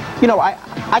again. You know,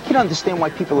 I can understand why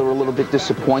people are a little bit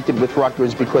disappointed with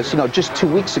Rutgers because, you know, just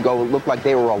 2 weeks ago it looked like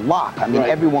they were a lock. I mean,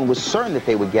 everyone was certain that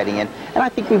they were getting in. And I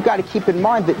think we've got to keep in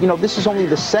mind that, you know, this is only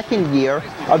the second year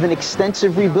of an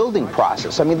extensive rebuilding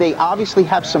process. I mean, they obviously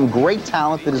have some great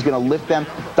talent that is going to lift them.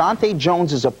 Dante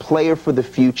Jones is a player for the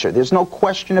future. There's no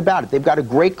question about it. They've got a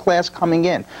great class coming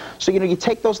in. So, you know, you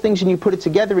take those things and you put it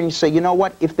together and you say, you know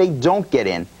what, if they don't get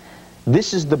in,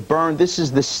 this is the burn, this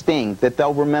is the sting that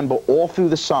they'll remember all through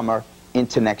the summer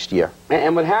into next year.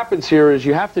 And what happens here is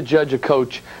you have to judge a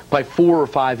coach by 4 or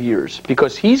 5 years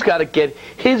because he's got to get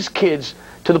his kids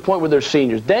to the point where they're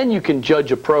seniors. Then you can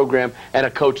judge a program and a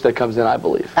coach that comes in, I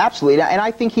believe. Absolutely, and I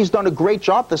think he's done a great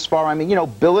job thus far. I mean, you know,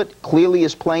 Billett clearly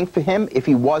is playing for him. If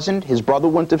he wasn't, his brother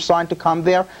wouldn't have signed to come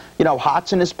there. You know,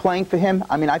 Hodson is playing for him.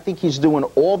 I mean, I think he's doing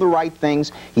all the right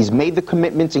things. He's made the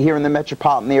commitment to here in the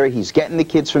metropolitan area. He's getting the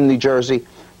kids from New Jersey.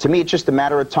 To me, it's just a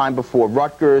matter of time before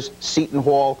Rutgers, Seton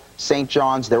Hall, St.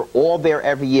 John's, they're all there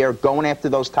every year, going after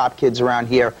those top kids around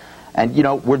here. And, you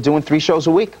know, we're doing 3 shows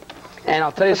a week. And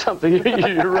I'll tell you something,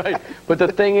 you're right. But the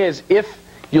thing is, if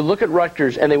you look at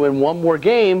Rutgers and they win one more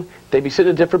game, they'd be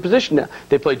sitting in a different position now.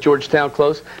 They played Georgetown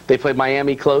close. They played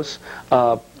Miami close.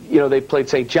 You know, they played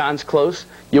St. John's close.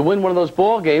 You win one of those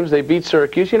ball games, they beat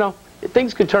Syracuse, you know,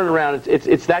 things could turn around.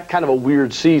 It's that kind of a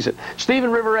weird season. Steve in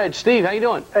River Edge. Steve, how you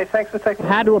doing? Hey, thanks for taking.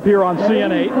 Had to appear on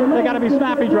CN8. They got to be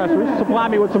snappy dressers. Supply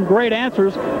me with some great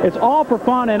answers. It's all for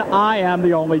fun, and I am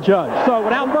the only judge. So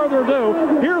without further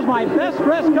ado, here's my best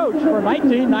dressed coach for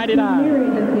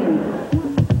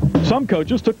 1999. Some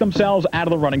coaches took themselves out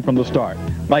of the running from the start,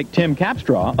 like Tim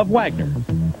Capstraw of Wagner.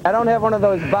 I don't have one of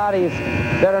those bodies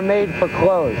that are made for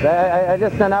clothes. I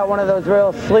just am not one of those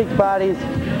real sleek bodies.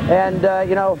 And,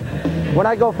 you know, when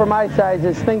I go for my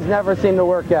sizes, things never seem to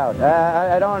work out.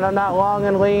 I'm not long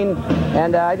and lean,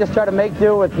 and I just try to make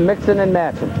do with mixing and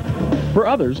matching. For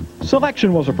others,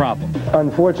 selection was a problem.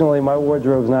 Unfortunately, my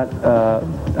wardrobe's not,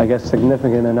 I guess,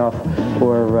 significant enough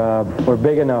or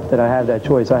big enough that I have that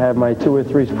choice. I have my 2 or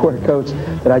 3 sport coats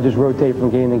that I just rotate from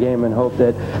game to game and hope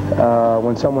that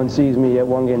when someone sees me at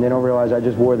one game, they don't realize I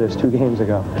just wore this 2 games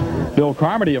ago. Bill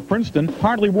Carmody of Princeton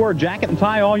hardly wore a jacket and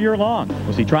tie all year long.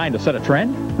 Was he trying to set a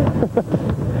trend?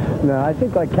 No, I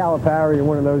think like Calipari and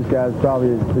one of those guys probably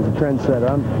is a trendsetter.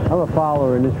 I'm a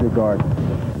follower in this regard.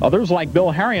 Others, like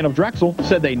Bill Harrion of Drexel,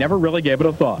 said they never really gave it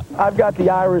a thought. I've got the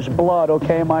Irish blood,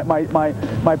 okay?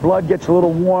 My blood gets a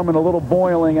little warm and a little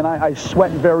boiling, and I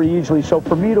sweat very easily. So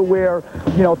for me to wear,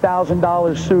 you know,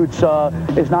 $1,000 suits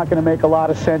is not going to make a lot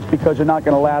of sense because they're not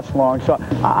going to last long. So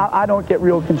I don't get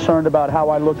real concerned about how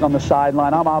I look on the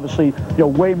sideline. I'm obviously, you know,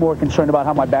 way more concerned about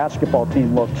how my basketball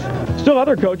team looks. Still,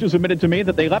 other coaches admitted to me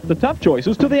that they left the tough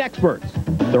choices to the experts,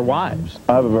 their wives.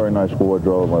 I have a very nice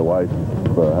wardrobe. My wife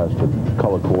has to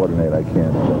color coordinate. I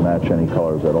can't match any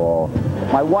colors at all.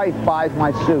 My wife buys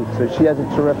my suits, so she does a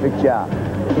terrific job.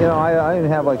 You know, I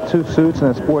even have like 2 suits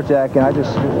and a sport jacket. I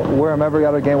just wear them every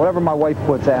other game, whatever my wife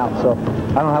puts out, so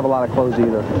I don't have a lot of clothes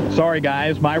either. Sorry,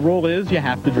 guys, my rule is you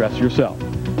have to dress yourself.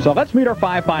 So let's meet our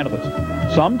 5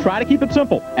 finalists. Some try to keep it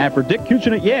simple, and for Dick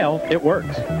Kuchin at Yale, it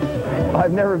works.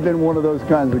 I've never been one of those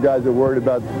kinds of guys that worry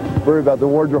about the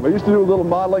wardrobe. I used to do a little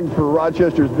modeling for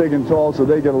Rochester's Big and Tall, so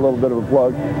they get a little bit of a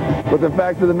plug. But the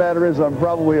fact of the matter is I'm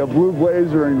probably a blue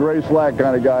blazer and gray slack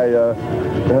kind of guy.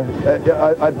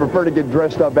 I'd prefer to get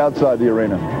dressed up outside the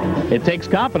arena. It takes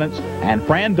confidence, and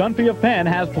Fran Dunphy of Penn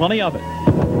has plenty of it.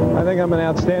 I think I'm an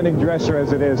outstanding dresser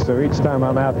as it is, so each time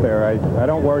I'm out there, I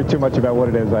don't worry too much about what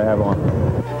it is I have on.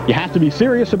 You have to be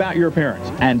serious about your appearance,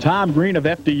 and Tom Green of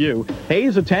FDU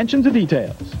pays attention to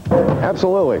details.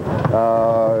 Absolutely.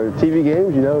 TV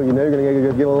games, you know you're going to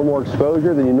get a little more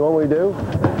exposure than you normally do.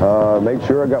 Make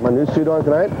sure I got my new suit on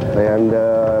tonight, and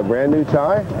brand new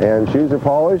tie, and shoes are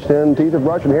polished, and teeth are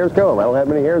brushed, and hair's combed. I don't have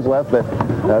many hairs left, but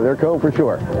they're combed for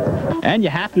sure. And you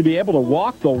have to be able to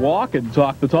walk the walk and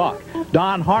talk the talk.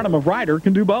 Don Harnum of Ryder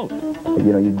can do both.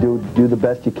 You know, you do the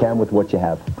best you can with what you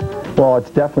have. Well, it's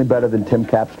definitely better than Tim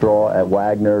Capstraw at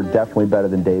Wagner, definitely better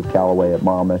than Dave Calloway at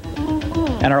Monmouth.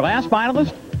 And our last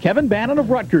finalist, Kevin Bannon of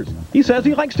Rutgers. He says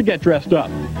he likes to get dressed up.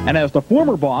 And as the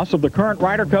former boss of the current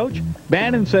Ryder coach,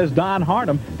 Bannon says Don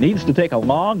Harnum needs to take a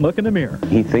long look in the mirror.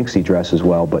 He thinks he dresses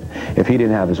well, but if he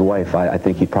didn't have his wife, I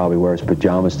think he'd probably wear his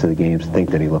pajamas to the games and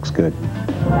think that he looks good.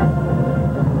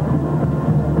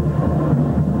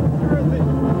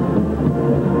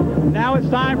 Now it's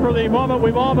time for the moment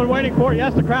we've all been waiting for.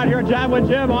 Yes, the crowd here at Javelin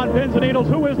Gym on Pins and Needles.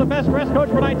 Who is the best dress coach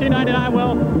for 1999?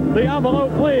 Well, the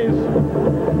envelope, please.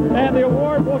 And the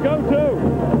award will go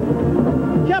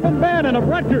to Kevin Bannon of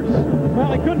Rutgers.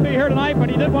 Well, he couldn't be here tonight, but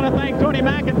he did want to thank Tony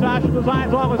McIntosh, who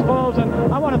designs all his clothes, and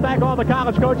I want to thank all the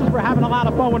college coaches for having a lot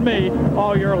of fun with me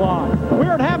all year long.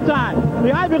 We're at halftime.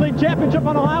 The Ivy League Championship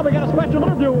on the line. We got a special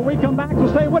interview when we come back, so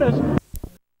stay with us.